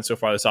what's happened so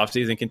far this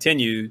offseason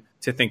continue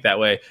to think that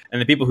way,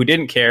 and the people who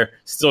didn't care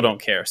still don't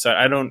care. So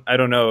I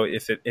don't know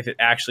if it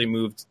actually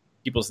moved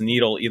people's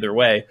needle either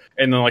way.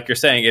 And then, like you're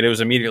saying, it was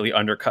immediately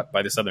undercut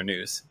by this other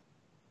news.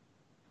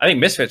 I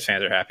think Misfits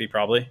fans are happy,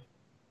 probably.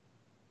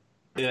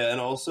 Yeah,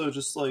 and also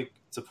just like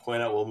to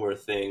point out one more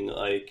thing,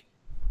 like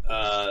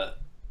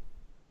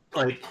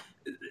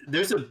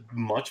there's a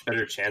much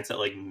better chance that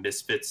like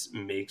Misfits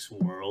makes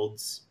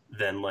Worlds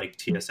than like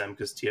TSM,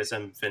 because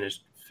TSM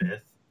finished 5th,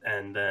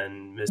 and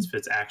then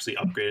Misfits actually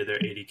upgraded their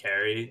AD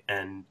carry,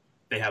 and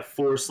they have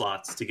 4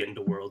 slots to get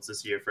into Worlds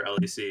this year for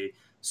LEC.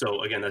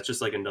 So again, that's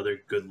just like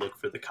another good look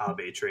for the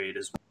Kaveh trade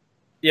as well.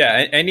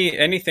 Yeah,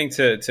 anything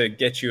to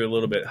get you a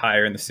little bit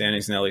higher in the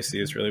standings in LEC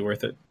is really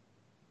worth it.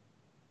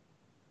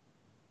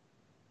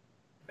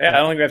 Yeah, I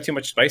don't think we have too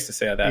much spice to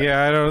say on that.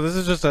 Yeah, I know. This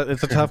is just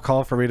it's a tough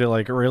call for me to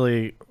like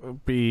really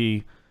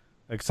be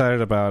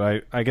excited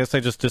about. I guess I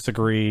just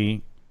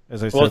disagree.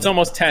 As I said, it's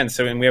almost 10,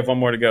 and we have one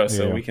more to go,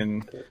 so we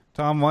can.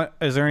 Tom, what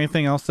is there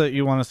anything else that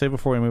you want to say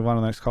before we move on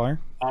to the next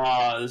caller?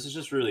 This is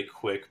just really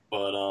quick,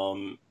 but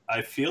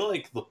I feel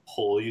like the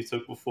poll you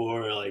took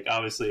before, like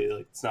obviously,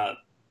 like it's not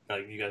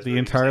like you guys. The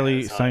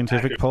entirely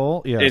scientific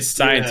poll, yeah, it's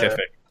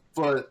scientific.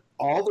 Yeah, but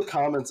all the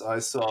comments I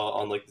saw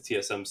on like the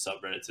TSM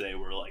subreddit today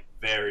were like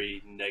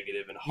very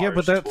negative and harsh. Yeah,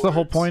 but that's the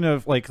whole point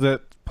of like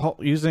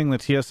using the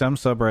TSM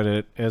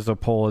subreddit as a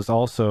poll is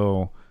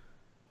also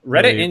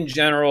Reddit in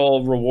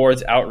general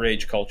rewards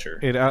outrage culture.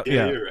 Yeah,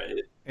 you're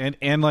right.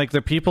 And like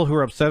the people who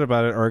are upset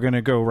about it are going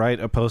to go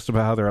write a post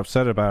about how they're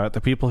upset about it.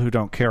 The people who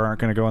don't care aren't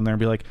going to go in there and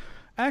be like,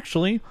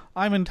 actually,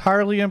 I'm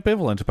entirely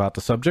ambivalent about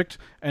the subject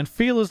and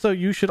feel as though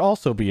you should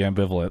also be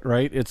ambivalent,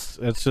 right? It's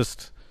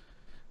just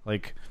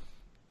like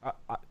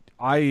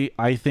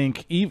I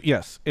think,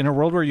 yes, in a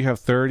world where you have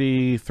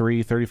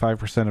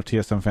 35% of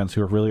TSM fans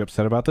who are really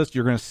upset about this,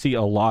 you're going to see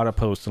a lot of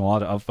posts and a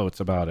lot of upvotes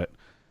about it.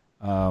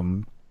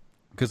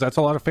 Because that's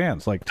a lot of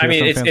fans. Like, TSM I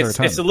mean, fans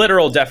it's a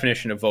literal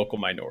definition of vocal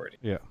minority.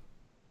 Yeah.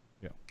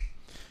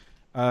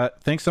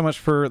 Thanks so much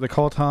for the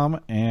call,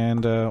 Tom,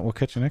 and we'll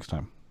catch you next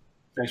time.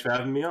 Thanks for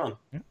having me on.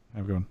 Yeah,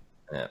 have a good one.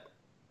 Yeah.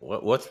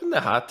 What's been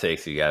the hot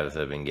takes you guys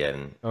have been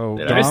getting? Oh,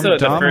 Dom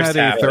had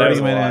a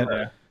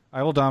 30-minute.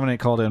 I will Dominate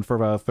called in for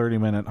about a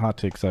 30-minute hot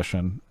take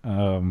session.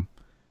 And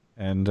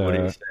what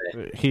did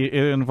he say?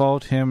 It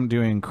involved him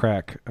doing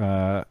crack.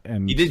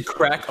 And he did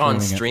crack on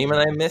stream, and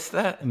I missed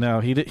that. No,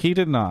 he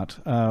did not.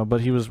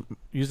 But he was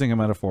using a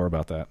metaphor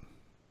about that.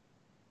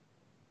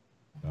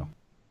 So.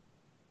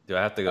 Do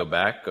I have to go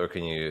back, or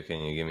can you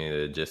give me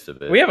the gist of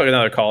it? We have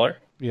another caller.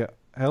 Yeah.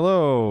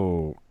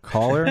 Hello,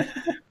 caller.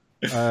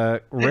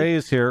 Ray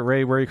is here.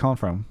 Ray, where are you calling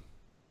from?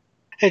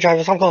 Hey,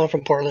 Travis. I'm calling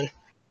from Portland.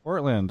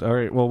 Portland. All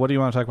right. Well, what do you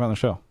want to talk about on the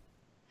show?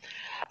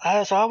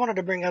 So I wanted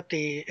to bring up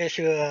the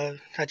issue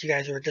that you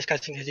guys were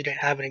discussing because you didn't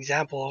have an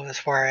example as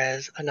far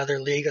as another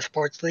league, a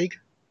sports league,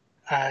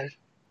 having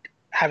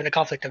a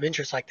conflict of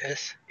interest like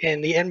this.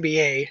 In the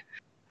NBA,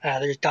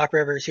 there's Doc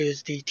Rivers,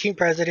 who's the team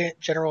president,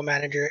 general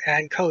manager,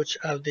 and coach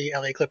of the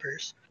LA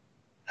Clippers.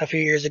 A few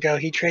years ago,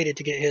 he traded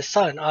to get his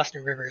son,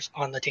 Austin Rivers,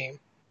 on the team.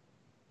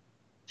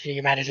 He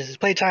manages his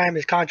playtime,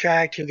 his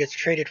contract, who gets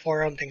traded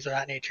for him, things of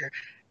that nature.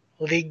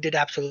 The league did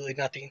absolutely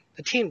nothing.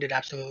 The team did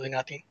absolutely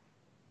nothing.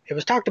 It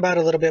was talked about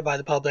a little bit by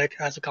the public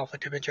as a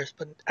conflict of interest,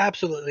 but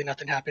absolutely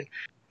nothing happened.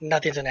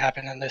 Nothing's going to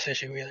happen on this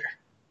issue either.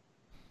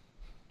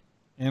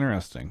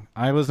 Interesting.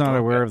 I was not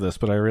aware of this,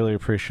 but I really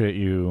appreciate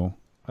you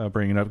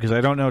bringing it up because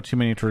I don't know too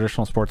many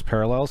traditional sports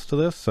parallels to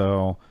this,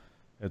 so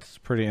it's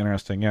pretty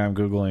interesting. Yeah, I'm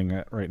Googling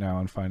it right now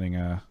and finding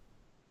a...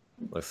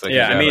 Looks like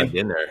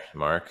dinner,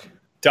 Mark.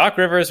 Doc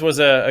Rivers was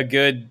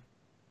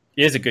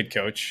he is a good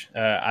coach.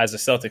 As a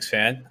Celtics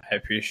fan, I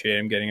appreciate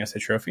him getting us a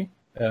trophy.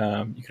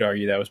 You could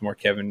argue that was more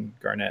Kevin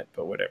Garnett,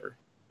 but whatever.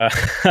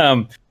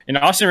 And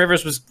Austin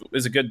Rivers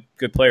was a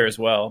good player as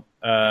well.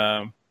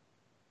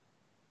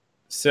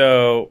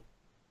 So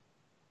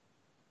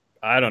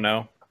I don't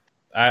know.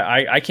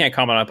 I can't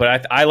comment on it,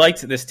 but I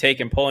liked this take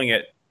and pulling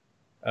it.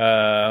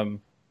 So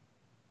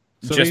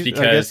just because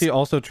I guess he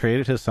also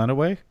traded his son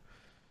away.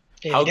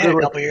 Yeah, he did a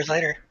couple years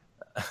later.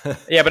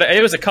 Yeah, but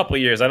it was a couple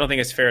of years. I don't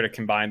think it's fair to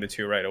combine the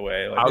two right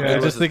away. Like,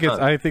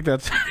 I think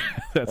that's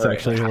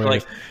actually hilarious.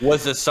 Like,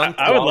 was the son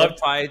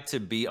qualified to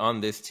be on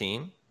this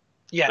team?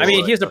 Yeah, I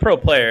mean, he's a pro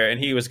player, and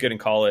he was good in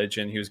college,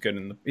 and he was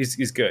good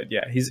he's good.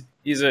 Yeah, he's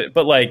a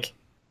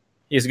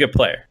good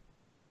player.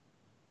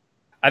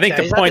 I think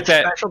the point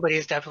that special, but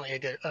he's definitely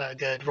a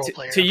good role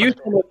player. To use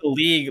some of the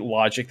league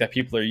logic that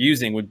people are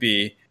using would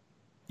be,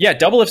 yeah,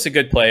 Doublelift's a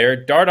good player.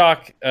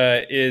 Dardoch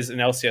is an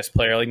LCS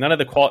player. Like, none of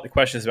the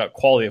question is about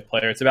quality of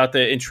player. It's about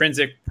the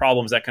intrinsic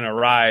problems that can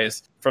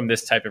arise from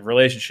this type of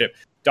relationship.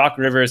 Doc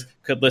Rivers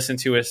could listen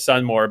to his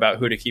son more about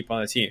who to keep on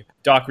the team.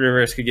 Doc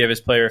Rivers could give his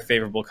player a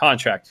favorable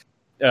contract.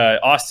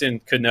 Austin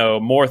could know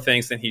more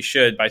things than he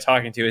should by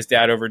talking to his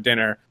dad over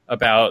dinner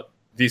about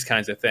these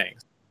kinds of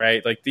things,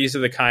 right? Like, these are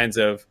the kinds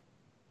of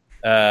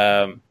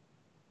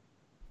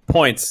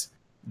points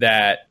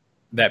that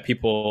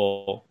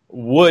people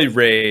would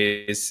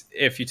raise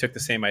if you took the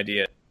same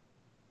idea,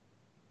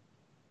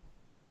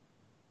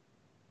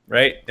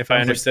 right? If I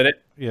understood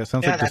it. Yeah,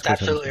 sounds yeah, like that's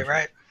absolutely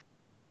right.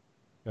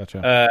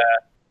 Gotcha.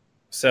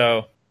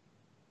 So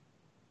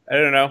I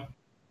don't know.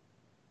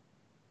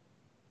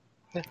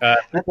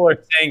 People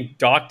are saying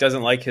Doc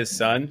doesn't like his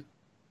son.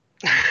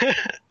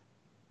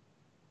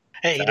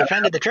 Hey, he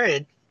defended the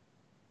trade.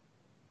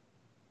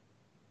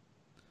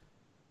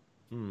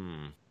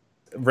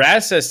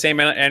 Raz says same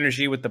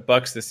energy with the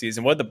Bucks this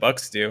season. What did the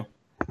Bucks do?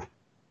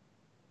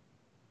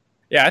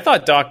 Yeah, I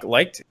thought Doc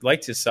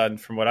liked his son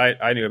from what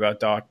I knew about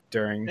Doc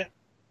during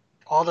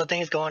all the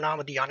things going on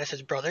with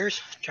Giannis's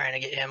brothers, trying to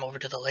get him over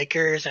to the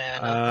Lakers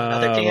and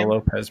another team. The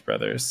Lopez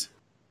brothers.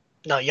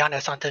 No,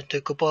 Giannis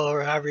Antetokounmpo,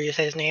 or however you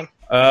say his name.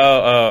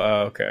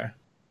 Oh, okay.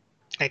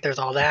 Like, there's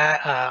all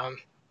that.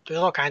 There's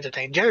all kinds of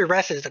things. Jerry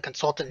West is the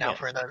consultant now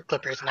for the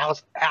Clippers, and that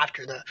was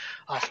after the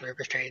Austin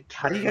Rivers trade.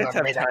 How do you guys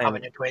have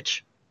time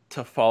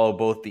to follow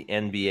both the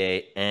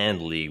NBA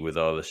and league with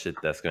all the shit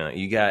that's going on?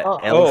 You got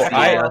LCS,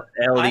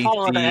 I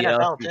follow the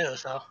NFL too,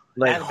 so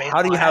like,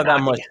 how do you have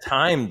that much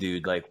time,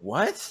 dude? Like,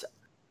 what?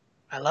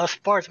 I love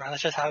sports, man.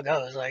 That's just how it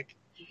goes. Like,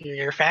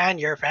 you're a fan,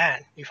 you're a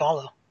fan. You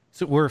follow.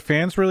 So were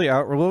fans really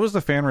out? What was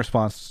the fan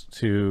response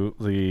to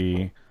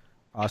the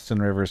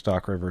Austin Rivers,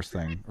 Doc Rivers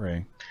thing,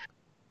 Ray?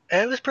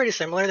 It was pretty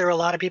similar. There were a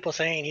lot of people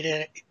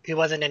saying he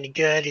wasn't any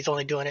good. He's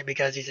only doing it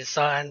because he's his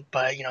son.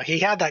 But, you know, he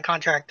had that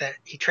contract that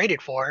he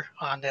traded for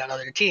on that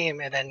other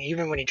team. And then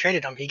even when he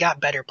traded him, he got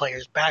better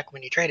players back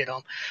when he traded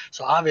him.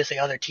 So obviously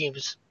other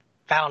teams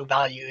found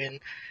value in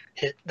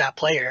that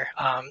player.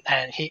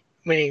 And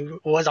when he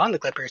was on the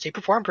Clippers, he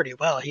performed pretty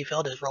well. He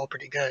filled his role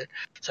pretty good.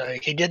 So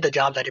he did the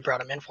job that he brought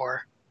him in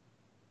for.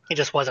 He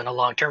just wasn't a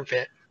long-term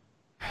fit.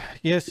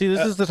 Yeah, see,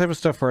 this is the type of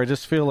stuff where I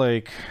just feel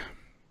like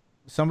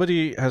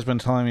somebody has been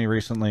telling me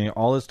recently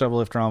all this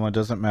Doublelift drama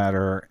doesn't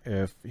matter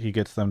if he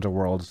gets them to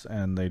Worlds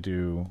and they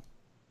do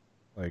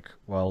like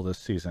well this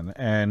season.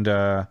 And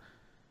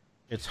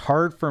it's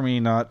hard for me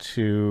not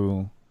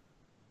to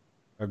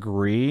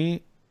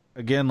agree.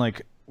 Again,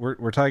 like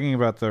we're talking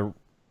about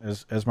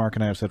as Mark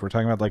and I have said, we're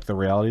talking about like the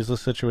realities of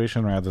the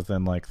situation rather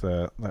than like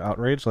the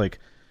outrage. Like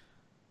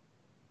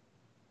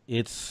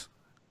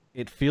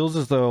it feels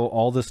as though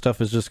all this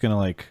stuff is just gonna,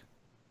 like,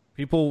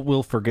 people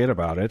will forget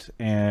about it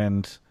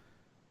and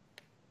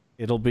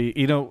it'll be,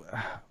 you know,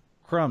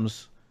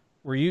 Crumbs,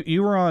 were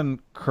you were on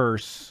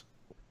Curse,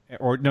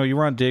 or no, you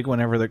were on Dig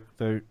whenever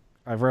the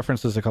I've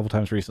referenced this a couple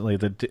times recently,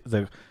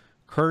 the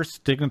Curse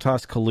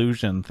Dignitas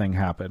collusion thing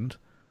happened,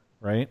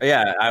 right?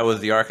 Yeah, I was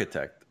the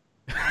architect.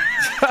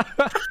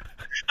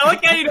 I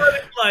like how you know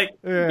it's like,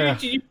 yeah.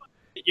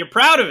 You're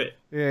proud of it.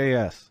 Yeah,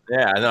 yes.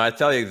 Yeah, no, I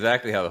tell you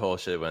exactly how the whole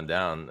shit went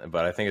down,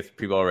 but I think it's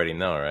people already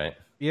know, right?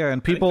 Yeah,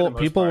 and people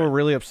were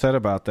really upset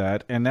about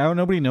that, and now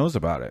nobody knows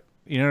about it.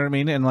 You know what I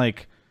mean? And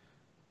like,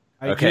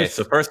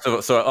 so first of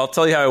all, so I'll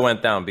tell you how it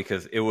went down,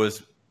 because it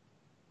was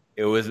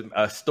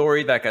a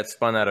story that got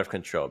spun out of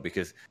control,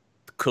 because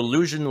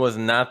collusion was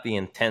not the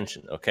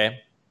intention, okay?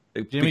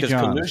 Because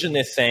collusion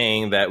is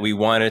saying that we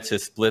wanted to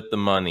split the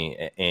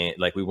money, and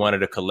like we wanted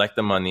to collect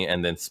the money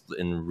and then split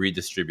and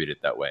redistribute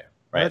it that way,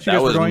 right?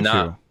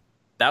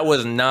 That That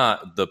was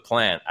not the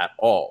plan at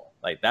all.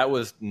 Like, that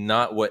was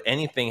not what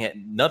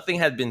nothing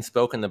had been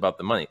spoken about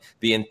the money.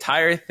 The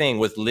entire thing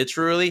was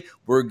literally,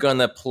 we're going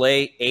to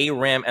play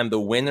ARAM, and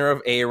the winner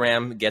of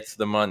ARAM gets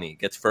the money,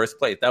 gets first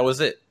place. That was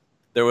it.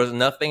 There was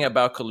nothing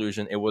about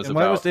collusion. It was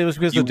about... It was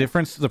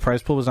because the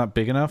prize pool was not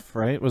big enough,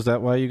 right? Was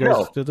that why you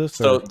guys did this?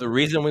 So the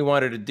reason we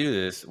wanted to do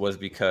this was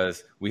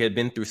because we had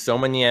been through so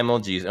many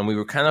MLGs, and we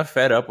were kind of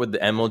fed up with the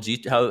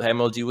MLG, how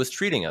MLG was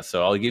treating us.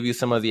 So I'll give you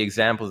some of the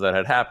examples that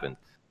had happened.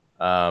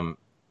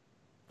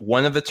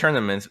 One of the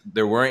tournaments,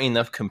 there weren't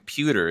enough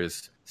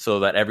computers so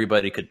that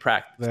everybody could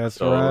practice.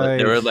 That's right.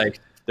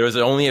 There was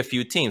only a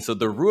few teams. So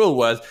the rule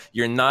was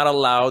you're not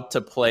allowed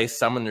to play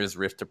Summoner's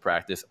Rift to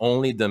practice,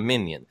 only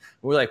Dominion.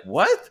 We're like,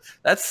 what?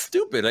 That's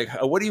stupid. Like,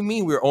 what do you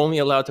mean we're only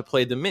allowed to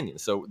play Dominion?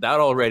 So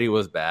that already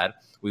was bad.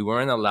 We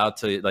weren't allowed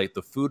to, like,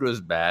 the food was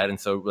bad. And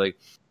so, like,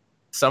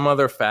 some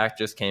other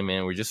factors came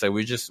in. We're just like,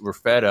 we're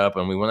fed up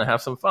and we want to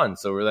have some fun.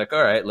 So we're like,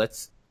 all right,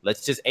 let's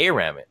just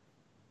ARAM it.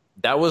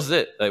 That was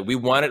it. Like, we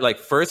wanted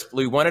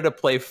to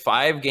play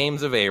 5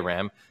 games of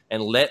ARAM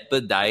and let the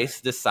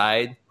dice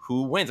decide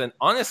who wins. And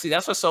honestly,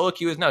 that's what solo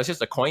queue is now. It's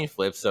just a coin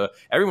flip. So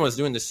everyone's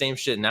doing the same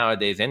shit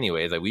nowadays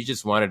anyways. Like, we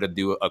just wanted to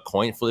do a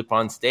coin flip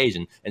on stage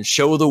and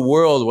show the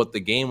world what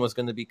the game was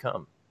going to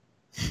become.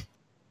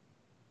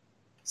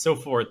 So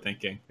forward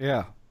thinking.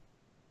 Yeah.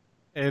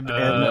 And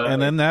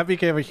then that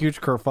became a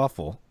huge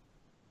kerfuffle.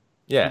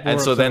 Yeah,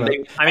 and so then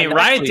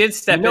Riot did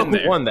step in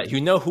there. Who won that? You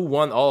know who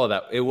won all of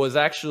that? It was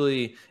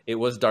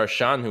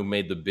Darshan who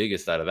made the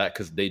biggest out of that,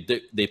 because they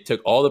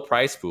took all the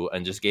prize pool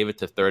and just gave it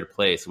to third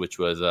place, which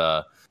was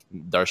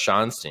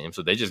Darshan's team.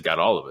 So they just got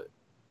all of it.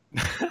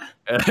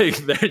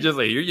 They're just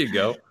like, here you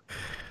go.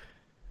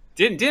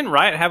 Didn't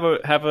Riot have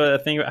a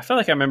thing? I feel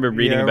like I remember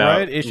reading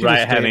about Riot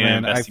having an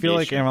investigation. I feel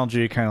like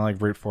MLG kind of like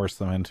brute forced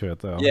them into it,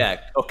 though.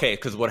 Yeah, okay,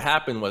 because what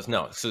happened was,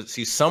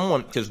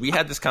 because we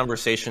had this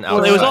conversation.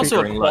 Well, it was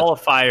also a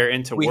qualifier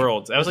into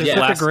Worlds. That was like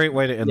a great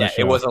way to end the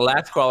show. It was a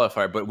last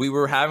qualifier, but we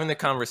were having the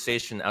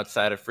conversation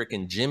outside of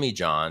freaking Jimmy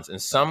John's, and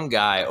some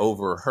guy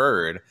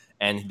overheard.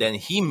 And then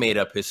he made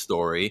up his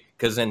story,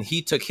 because then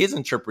he took his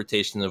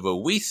interpretation of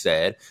what we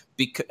said,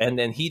 and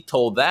then he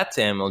told that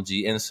to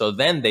MLG, and so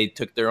then they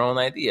took their own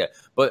idea.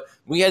 But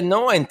we had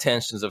no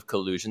intentions of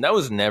collusion. That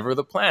was never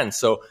the plan.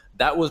 So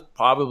that was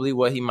probably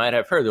what he might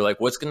have heard. They're like,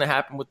 what's going to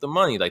happen with the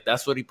money? Like,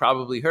 that's what he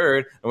probably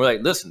heard. And we're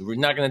like, listen, we're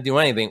not going to do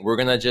anything. We're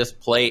going to just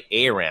play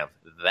ARAM.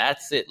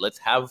 That's it. Let's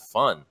have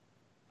fun.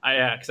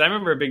 Because I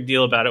remember a big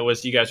deal about it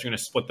was you guys were going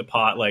to split the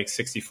pot like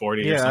 60-40 or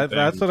something. Yeah,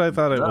 that's what I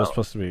thought it was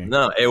supposed to be.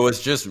 No, it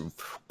was just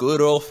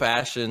good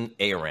old-fashioned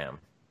ARAM.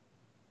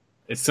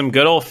 It's some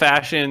good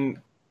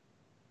old-fashioned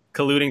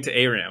colluding to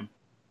ARAM,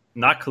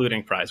 not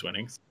colluding prize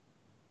winnings.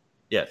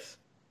 Yes.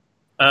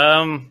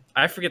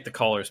 I forget the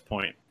caller's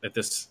point at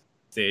this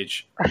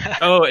stage.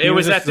 Oh, it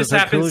was that this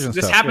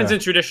happens in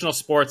traditional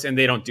sports and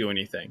they don't do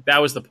anything.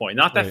 That was the point.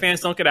 Not that fans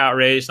don't get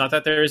outraged, not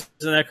that there isn't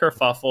a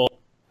kerfuffle.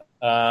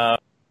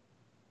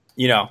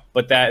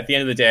 But that at the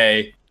end of the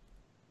day,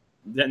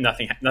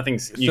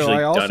 nothing's usually So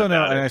I also done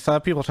know, about and it. I saw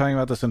people talking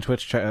about this in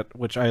Twitch chat,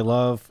 which I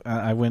love.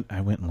 I went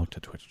and looked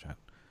at Twitch chat,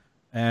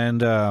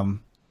 and I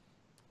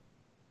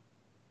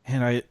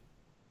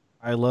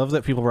love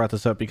that people brought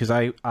this up, because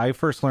I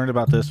first learned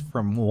about this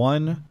from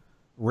one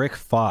Rick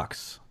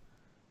Fox,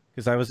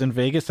 because I was in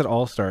Vegas at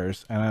All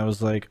Stars, and I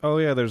was like, oh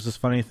yeah, there's this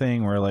funny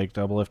thing where like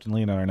Doublelift and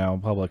Lena are now in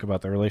public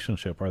about their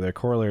relationship, or their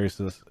corollaries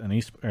to this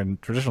in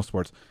traditional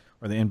sports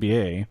or the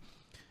NBA.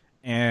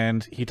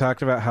 And he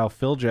talked about how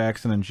Phil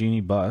Jackson and Jeannie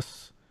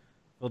Buss.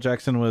 Phil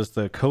Jackson was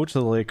the coach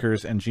of the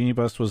Lakers, and Jeannie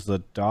Buss was the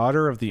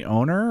daughter of the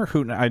owner,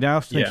 who I now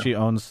think she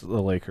owns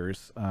the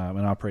Lakers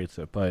and operates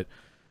it. But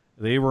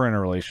they were in a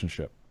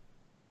relationship.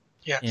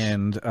 Yes.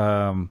 And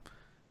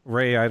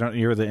Ray,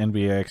 you're the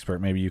NBA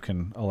expert. Maybe you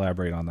can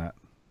elaborate on that.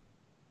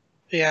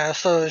 Yeah.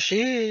 So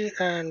she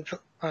and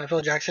Phil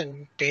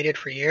Jackson dated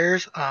for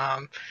years.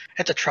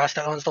 It's a trust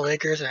that owns the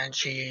Lakers, and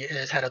she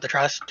is head of the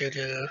trust due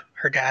to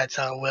her dad's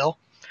will.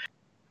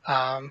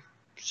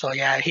 So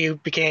yeah, he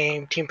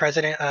became team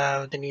president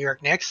of the New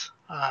York Knicks.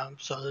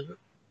 So the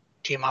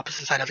team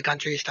opposite side of the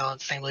country, still in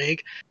the same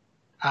league.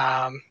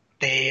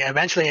 They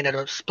eventually ended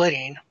up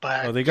splitting,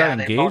 but they got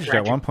engaged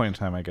at one point in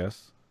time, I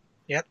guess.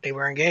 Yep, they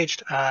were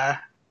engaged. But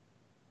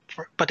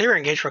they were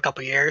engaged for a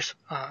couple of years.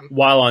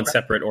 While on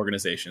separate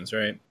organizations,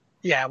 right?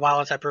 Yeah, while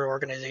on separate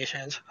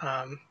organizations.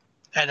 And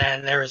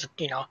then there was,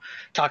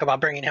 talk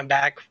about bringing him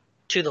back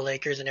to the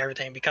Lakers and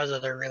everything because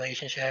of their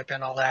relationship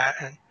and all that.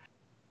 And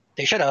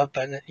they should have,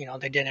 but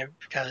they didn't,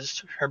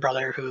 because her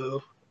brother,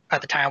 who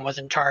at the time was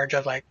in charge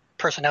of like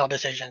personnel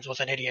decisions, was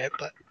an idiot.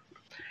 But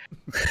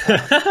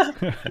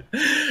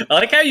I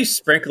like how you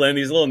sprinkle in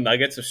these little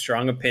nuggets of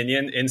strong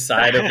opinion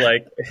inside of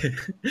like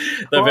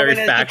the very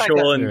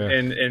factual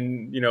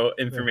and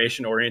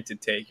information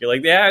oriented take. You're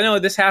like, yeah, I know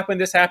this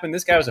happened. This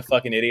guy was a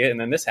fucking idiot, and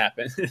then this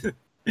happened.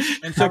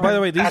 And so, by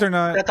the way, these are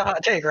not. That's a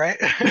hot take, right?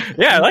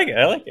 Yeah, I like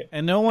it.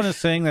 And no one is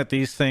saying that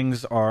these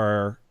things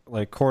are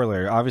like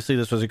corollary. Obviously,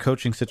 this was a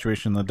coaching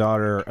situation. The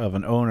daughter of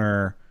an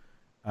owner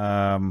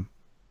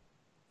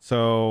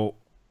So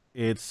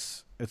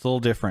it's a little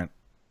different.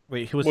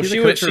 Wait, was Well, he she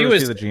the was- coach she or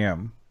was was- he the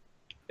GM?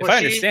 If Well, I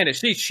she- understand it,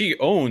 she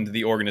owned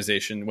the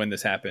organization when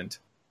this happened.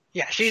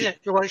 Yeah, she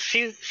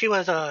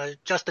was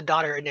just the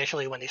daughter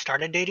initially when they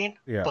started dating.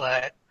 Yeah.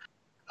 But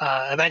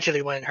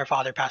eventually, when her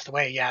father passed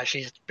away, yeah,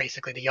 she's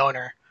basically the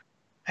owner,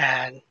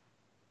 and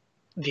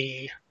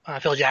the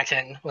Phil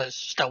Jackson was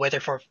still with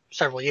her for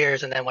several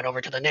years, and then went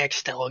over to the Knicks,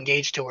 still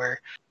engaged to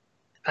her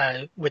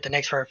with the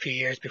Knicks for a few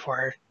years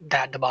before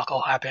that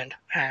debacle happened.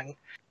 And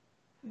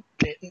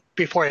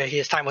before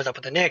his time was up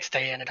with the Knicks,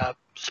 they ended up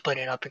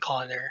splitting up and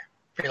calling their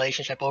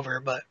relationship over.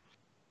 But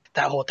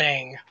that whole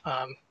thing,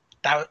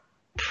 that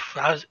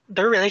was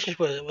their relationship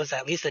was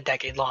at least a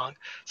decade long.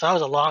 So that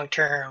was a long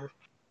term,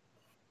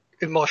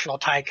 emotional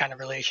tied kind of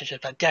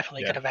relationship that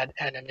definitely could have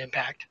had an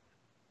impact.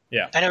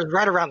 Yeah. And it was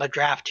right around the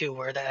draft too,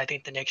 where I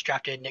think the Knicks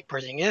drafted Nick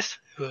Porzingis,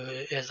 who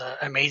is an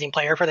amazing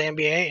player for the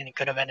NBA, and he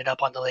could have ended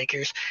up on the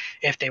Lakers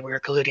if they were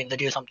colluding to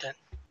do something.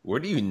 Where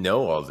do you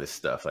know all this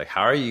stuff? Like,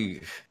 how are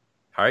you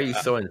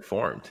so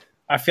informed?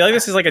 I feel like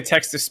this is like a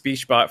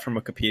text-to-speech bot from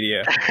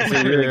Wikipedia.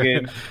 It's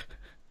really good.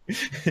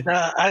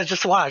 I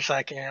just watched,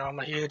 like, I'm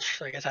a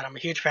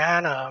huge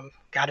fan.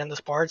 Got into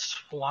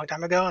sports a long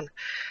time ago, and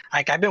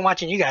like I've been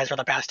watching you guys for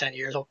the past 10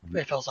 years.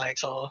 It feels like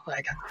so.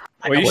 Like,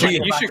 Well, you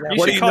should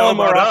what do you call know him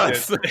more about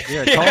often.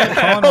 Yeah, call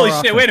him Holy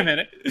more shit! often. Wait a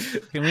minute.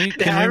 Can we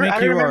I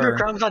make you remember our...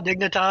 Crumbs on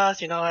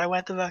Dignitas. I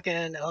went to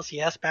fucking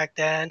LCS back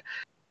then.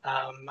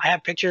 I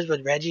have pictures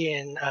with Reggie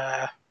and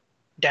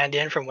Dan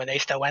Din from when they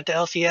still went to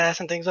LCS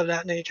and things of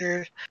that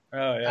nature.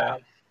 Oh yeah.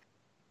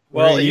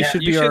 Well, Well, you yeah,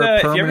 should you be should, our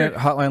if you permanent ever-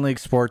 Hotline League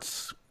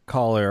sports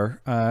caller,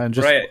 and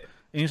just Right.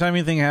 anytime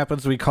anything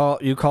happens, you call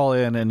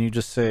in and you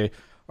just say,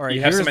 "All right, You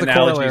have here's some the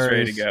analogies corollaries.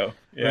 ready to go.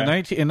 The Yeah. in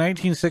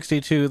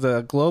 1962,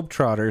 the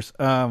Globetrotters.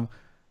 All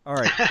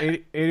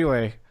right.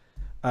 Anyway,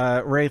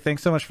 Ray,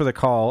 thanks so much for the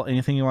call.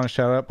 Anything you want to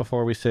shout out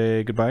before we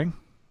say goodbye?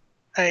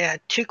 Yeah,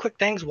 two quick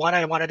things. One,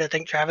 I wanted to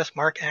thank Travis,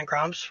 Mark, and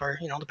Crumbs for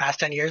the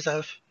past 10 years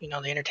of the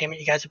entertainment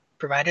you guys have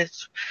provided.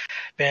 It's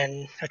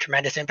been a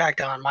tremendous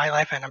impact on my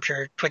life, and I'm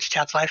sure Twitch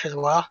Chat's life as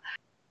well.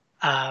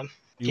 You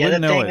The wouldn't other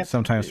know thing- it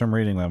sometimes from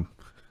reading them.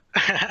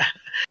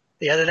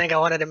 The other thing I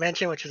wanted to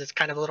mention, which is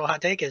kind of a little hot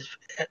take, is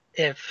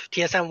if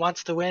TSM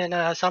wants to win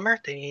Summer,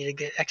 they need to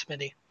get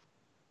X-Smithy.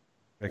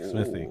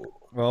 Smithy.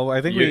 Well,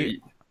 I think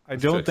I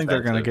It's don't too think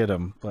they're going to expensive. get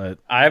him, but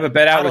I have a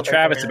bet I out don't with think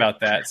Travis they're- about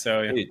that.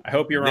 So Dude, I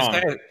hope you're This wrong.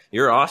 guy-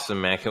 you're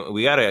awesome, man.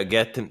 We gotta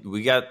get him.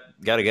 We got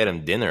to get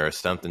him dinner or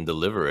something.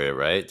 Deliver it,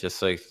 right?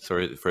 Just like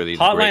for these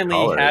Hotline great League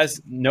callers.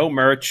 has no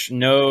merch,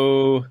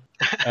 no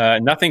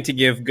nothing to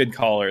give good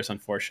callers.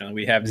 Unfortunately,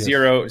 we have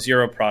Yes.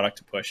 zero product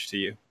to push to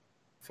you.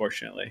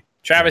 Fortunately,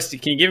 Travis, can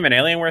you give him an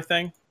Alienware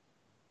thing?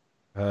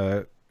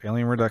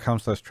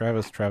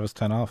 alienware.com/Travis, Travis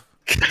 10 off.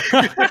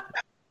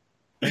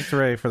 Thanks,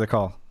 Ray, for the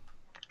call.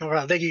 All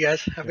right, thank you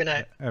guys. Have a good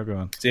night. Have a good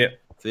one. See ya.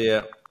 See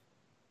ya.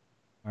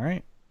 All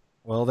right.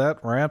 Well, that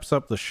wraps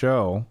up the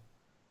show.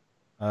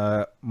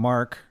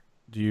 Mark,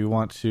 do you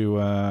want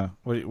to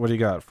what do you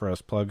got for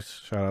us? Plugs,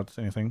 shout outs,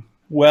 anything?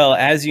 Well,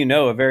 as you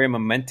know, a very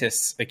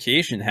momentous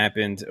occasion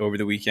happened over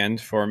the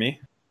weekend for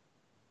me.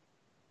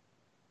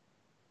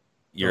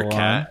 Your Go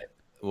cat.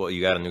 Well,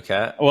 you got a new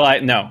cat?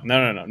 Well, no,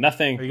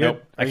 nothing. Are you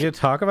Nope. going to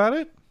talk about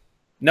it?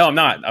 No, I'm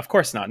not. Of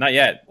course not. Not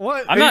yet.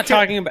 What? I'm not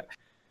talking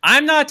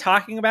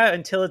about it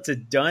until it's a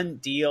done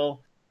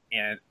deal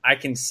and I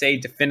can say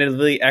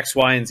definitively X,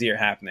 Y, and Z are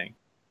happening.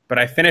 But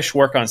I finished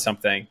work on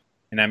something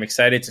and I'm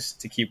excited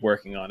to keep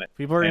working on it.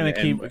 People are going And-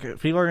 to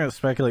people are going to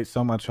speculate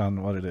so much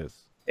on what it is.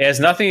 It has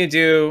nothing to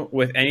do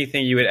with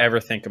anything you would ever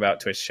think about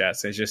Twitch chat,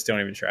 so just don't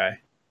even try.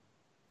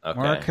 Okay.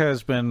 Mark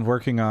has been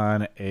working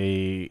on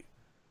a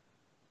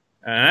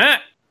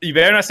You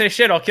better not say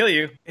shit, I'll kill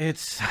you.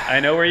 I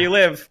know where you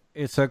live.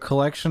 It's a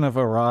collection of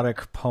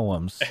erotic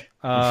poems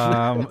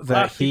that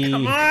Buffy,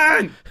 come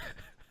on!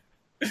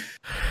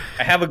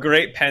 I have a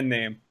great pen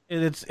name.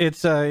 It's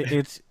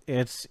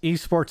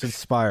esports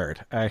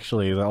inspired,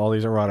 actually. All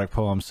these erotic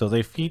poems, so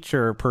they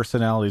feature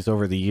personalities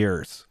over the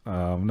years,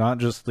 not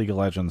just League of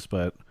Legends,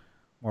 but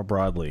more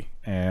broadly.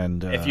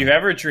 And If you've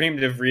ever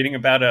dreamed of reading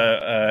about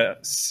a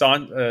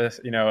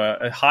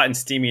hot and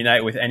steamy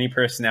night with any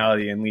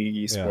personality in League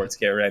esports,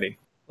 get ready.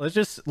 let's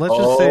just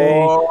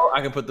say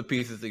I can put the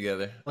pieces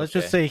together. let's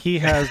just say he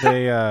has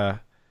a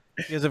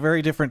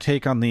very different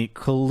take on the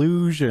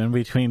collusion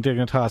between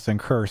Dignitas and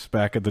Curse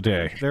back in the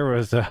day. There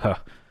was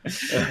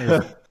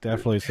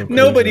definitely some.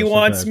 Nobody collusion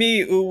wants sometimes.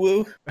 me, ooh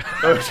woo.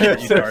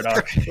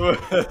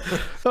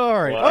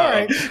 All right,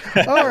 Wow.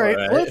 all right.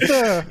 Let's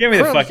Get me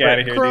the Crumbs, fuck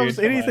outta here, Crumbs,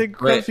 dude. Come anything? on.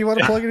 Crumbs, Wait. you want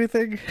to plug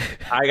anything?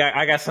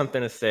 I got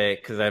something to say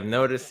because I've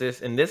noticed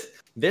this, and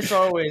this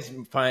always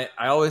I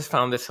always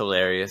found this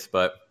hilarious.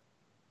 But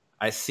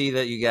I see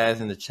that you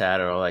guys in the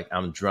chat are like,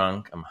 I'm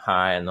drunk, I'm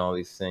high, and all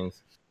these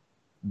things.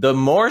 The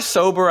more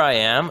sober I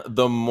am,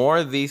 the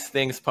more these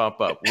things pop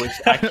up, which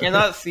I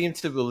cannot seem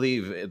to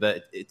believe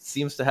that it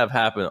seems to have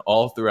happened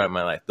all throughout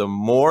my life. The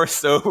more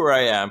sober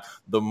I am,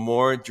 the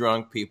more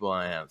drunk people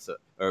I am. So,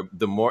 or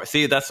the more.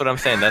 See, that's what I'm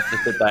saying. That's the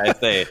shit that I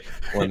say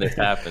when this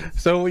happens.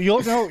 So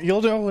you'll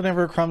know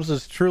whenever Crumbs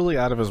is truly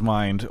out of his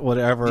mind,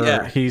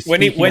 whatever he's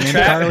when speaking when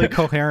entirely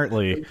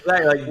coherently.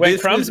 Exactly, like, when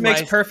this Crumbs is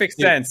makes my- perfect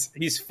sense,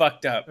 he's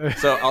fucked up.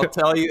 So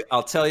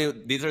I'll tell you,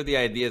 these are the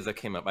ideas that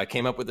came up. I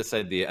came up with this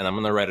idea, and I'm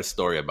gonna write a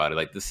story about it.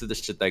 Like, this is the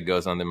shit that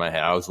goes on in my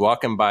head. I was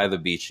walking by the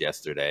beach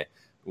yesterday,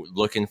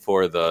 looking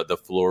for the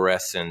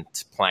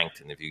fluorescent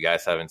plankton. If you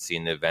guys haven't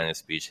seen the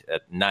Venice Beach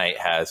at night,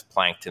 has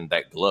plankton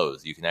that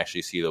glows. You can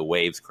actually see the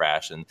waves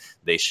crash, and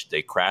they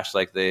crash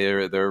like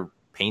they're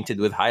painted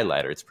with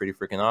highlighter. It's pretty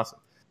freaking awesome.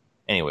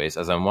 Anyways,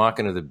 as I'm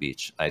walking to the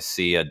beach, I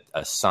see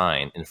a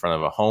sign in front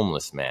of a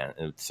homeless man.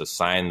 It's a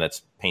sign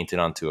that's painted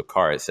onto a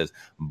car. It says,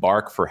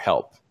 "Bark for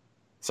help."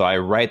 So I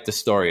write the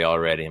story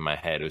already in my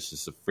head.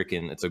 It's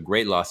a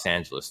great Los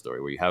Angeles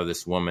story where you have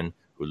this woman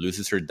who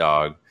loses her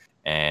dog,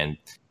 and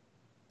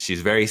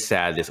she's very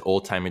sad, this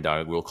old-timey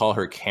dog. We'll call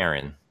her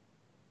Karen.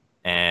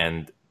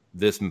 And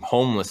this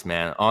homeless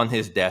man on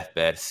his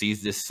deathbed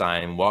sees this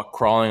sign,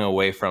 crawling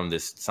away from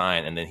this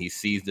sign, and then he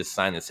sees this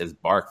sign that says,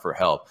 "Bark for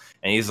help."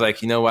 And he's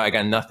like, you know what? I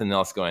got nothing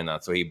else going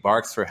on. So he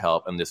barks for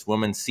help, and this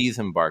woman sees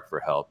him bark for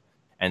help.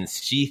 And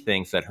she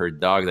thinks that her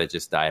dog that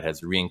just died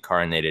has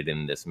reincarnated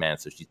in this man.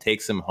 So she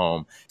takes him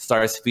home,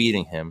 starts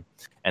feeding him.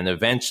 And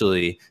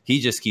eventually, he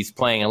just keeps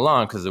playing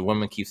along because the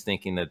woman keeps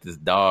thinking that this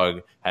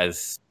dog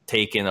has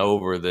taken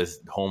over this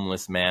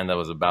homeless man that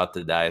was about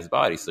to die his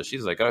body. So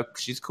she's like, oh,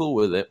 she's cool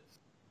with it.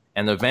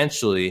 And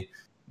eventually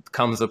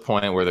comes a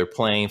point where they're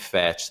playing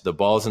fetch. The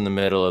ball's in the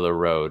middle of the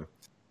road.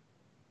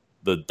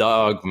 The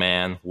dog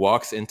man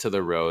walks into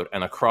the road,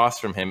 and across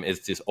from him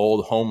is this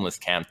old homeless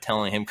camp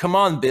telling him, "Come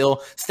on,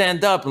 Bill,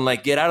 stand up and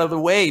like get out of the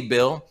way,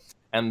 Bill."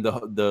 And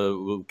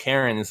the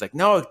Karen is like,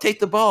 "No, take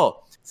the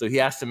ball." So he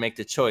has to make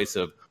the choice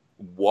of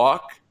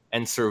walk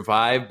and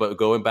survive, but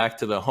going back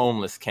to the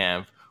homeless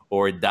camp,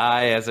 or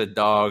die as a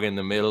dog in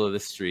the middle of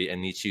the street.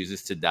 And he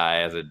chooses to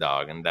die as a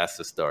dog, and that's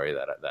the story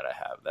that I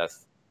have.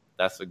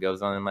 That's what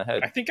goes on in my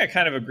head. I think I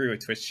kind of agree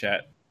with Twitch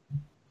chat.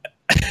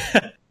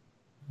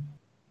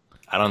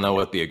 I don't know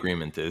what the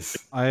agreement is.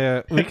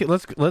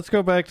 Let's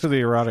go back to the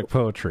erotic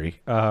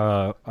poetry.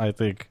 I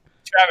think.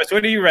 Travis,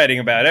 what are you writing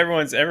about?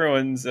 Everyone's.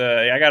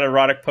 I got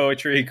erotic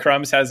poetry.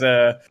 Crumbs has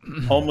a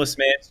homeless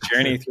man's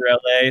journey through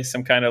LA.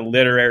 Some kind of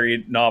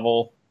literary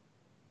novel.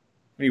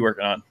 What are you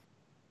working on?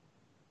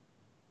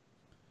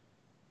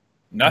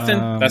 Nothing.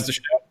 That's the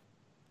show.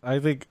 I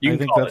think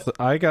that's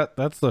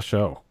the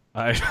show.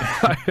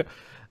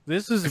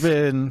 This has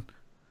been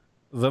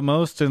the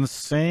most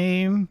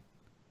insane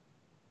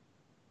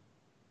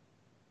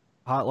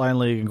Hotline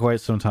League in quite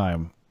some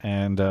time,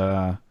 and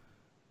I'm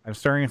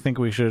starting to think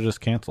we should have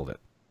just canceled it.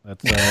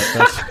 That's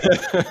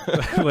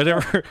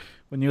whatever.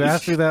 When you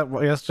asked me that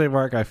yesterday,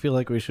 Mark, I feel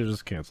like we should have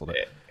just canceled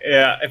it.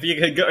 Yeah, if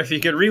you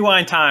could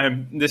rewind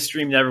time, this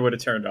stream never would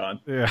have turned on.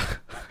 Yeah.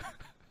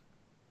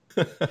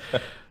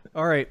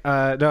 All right.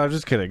 No, I'm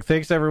just kidding.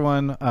 Thanks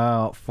everyone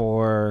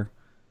for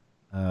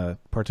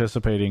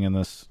participating in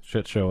this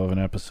shit show of an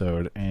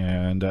episode,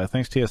 and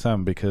thanks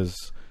TSM,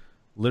 because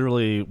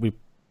literally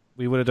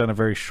we would have done a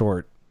very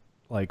short,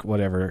 like,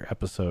 whatever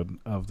episode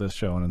of this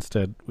show, and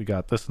instead we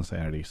got this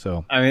insanity.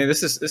 So I mean,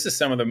 this is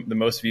some of the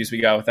most views we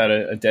got without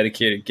a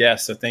dedicated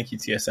guest. So thank you,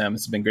 TSM.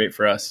 It's been great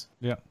for us.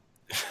 Yeah.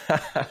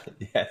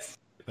 Yes.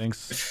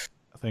 Thanks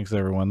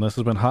everyone. This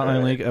has been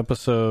Hotline League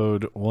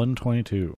episode 122.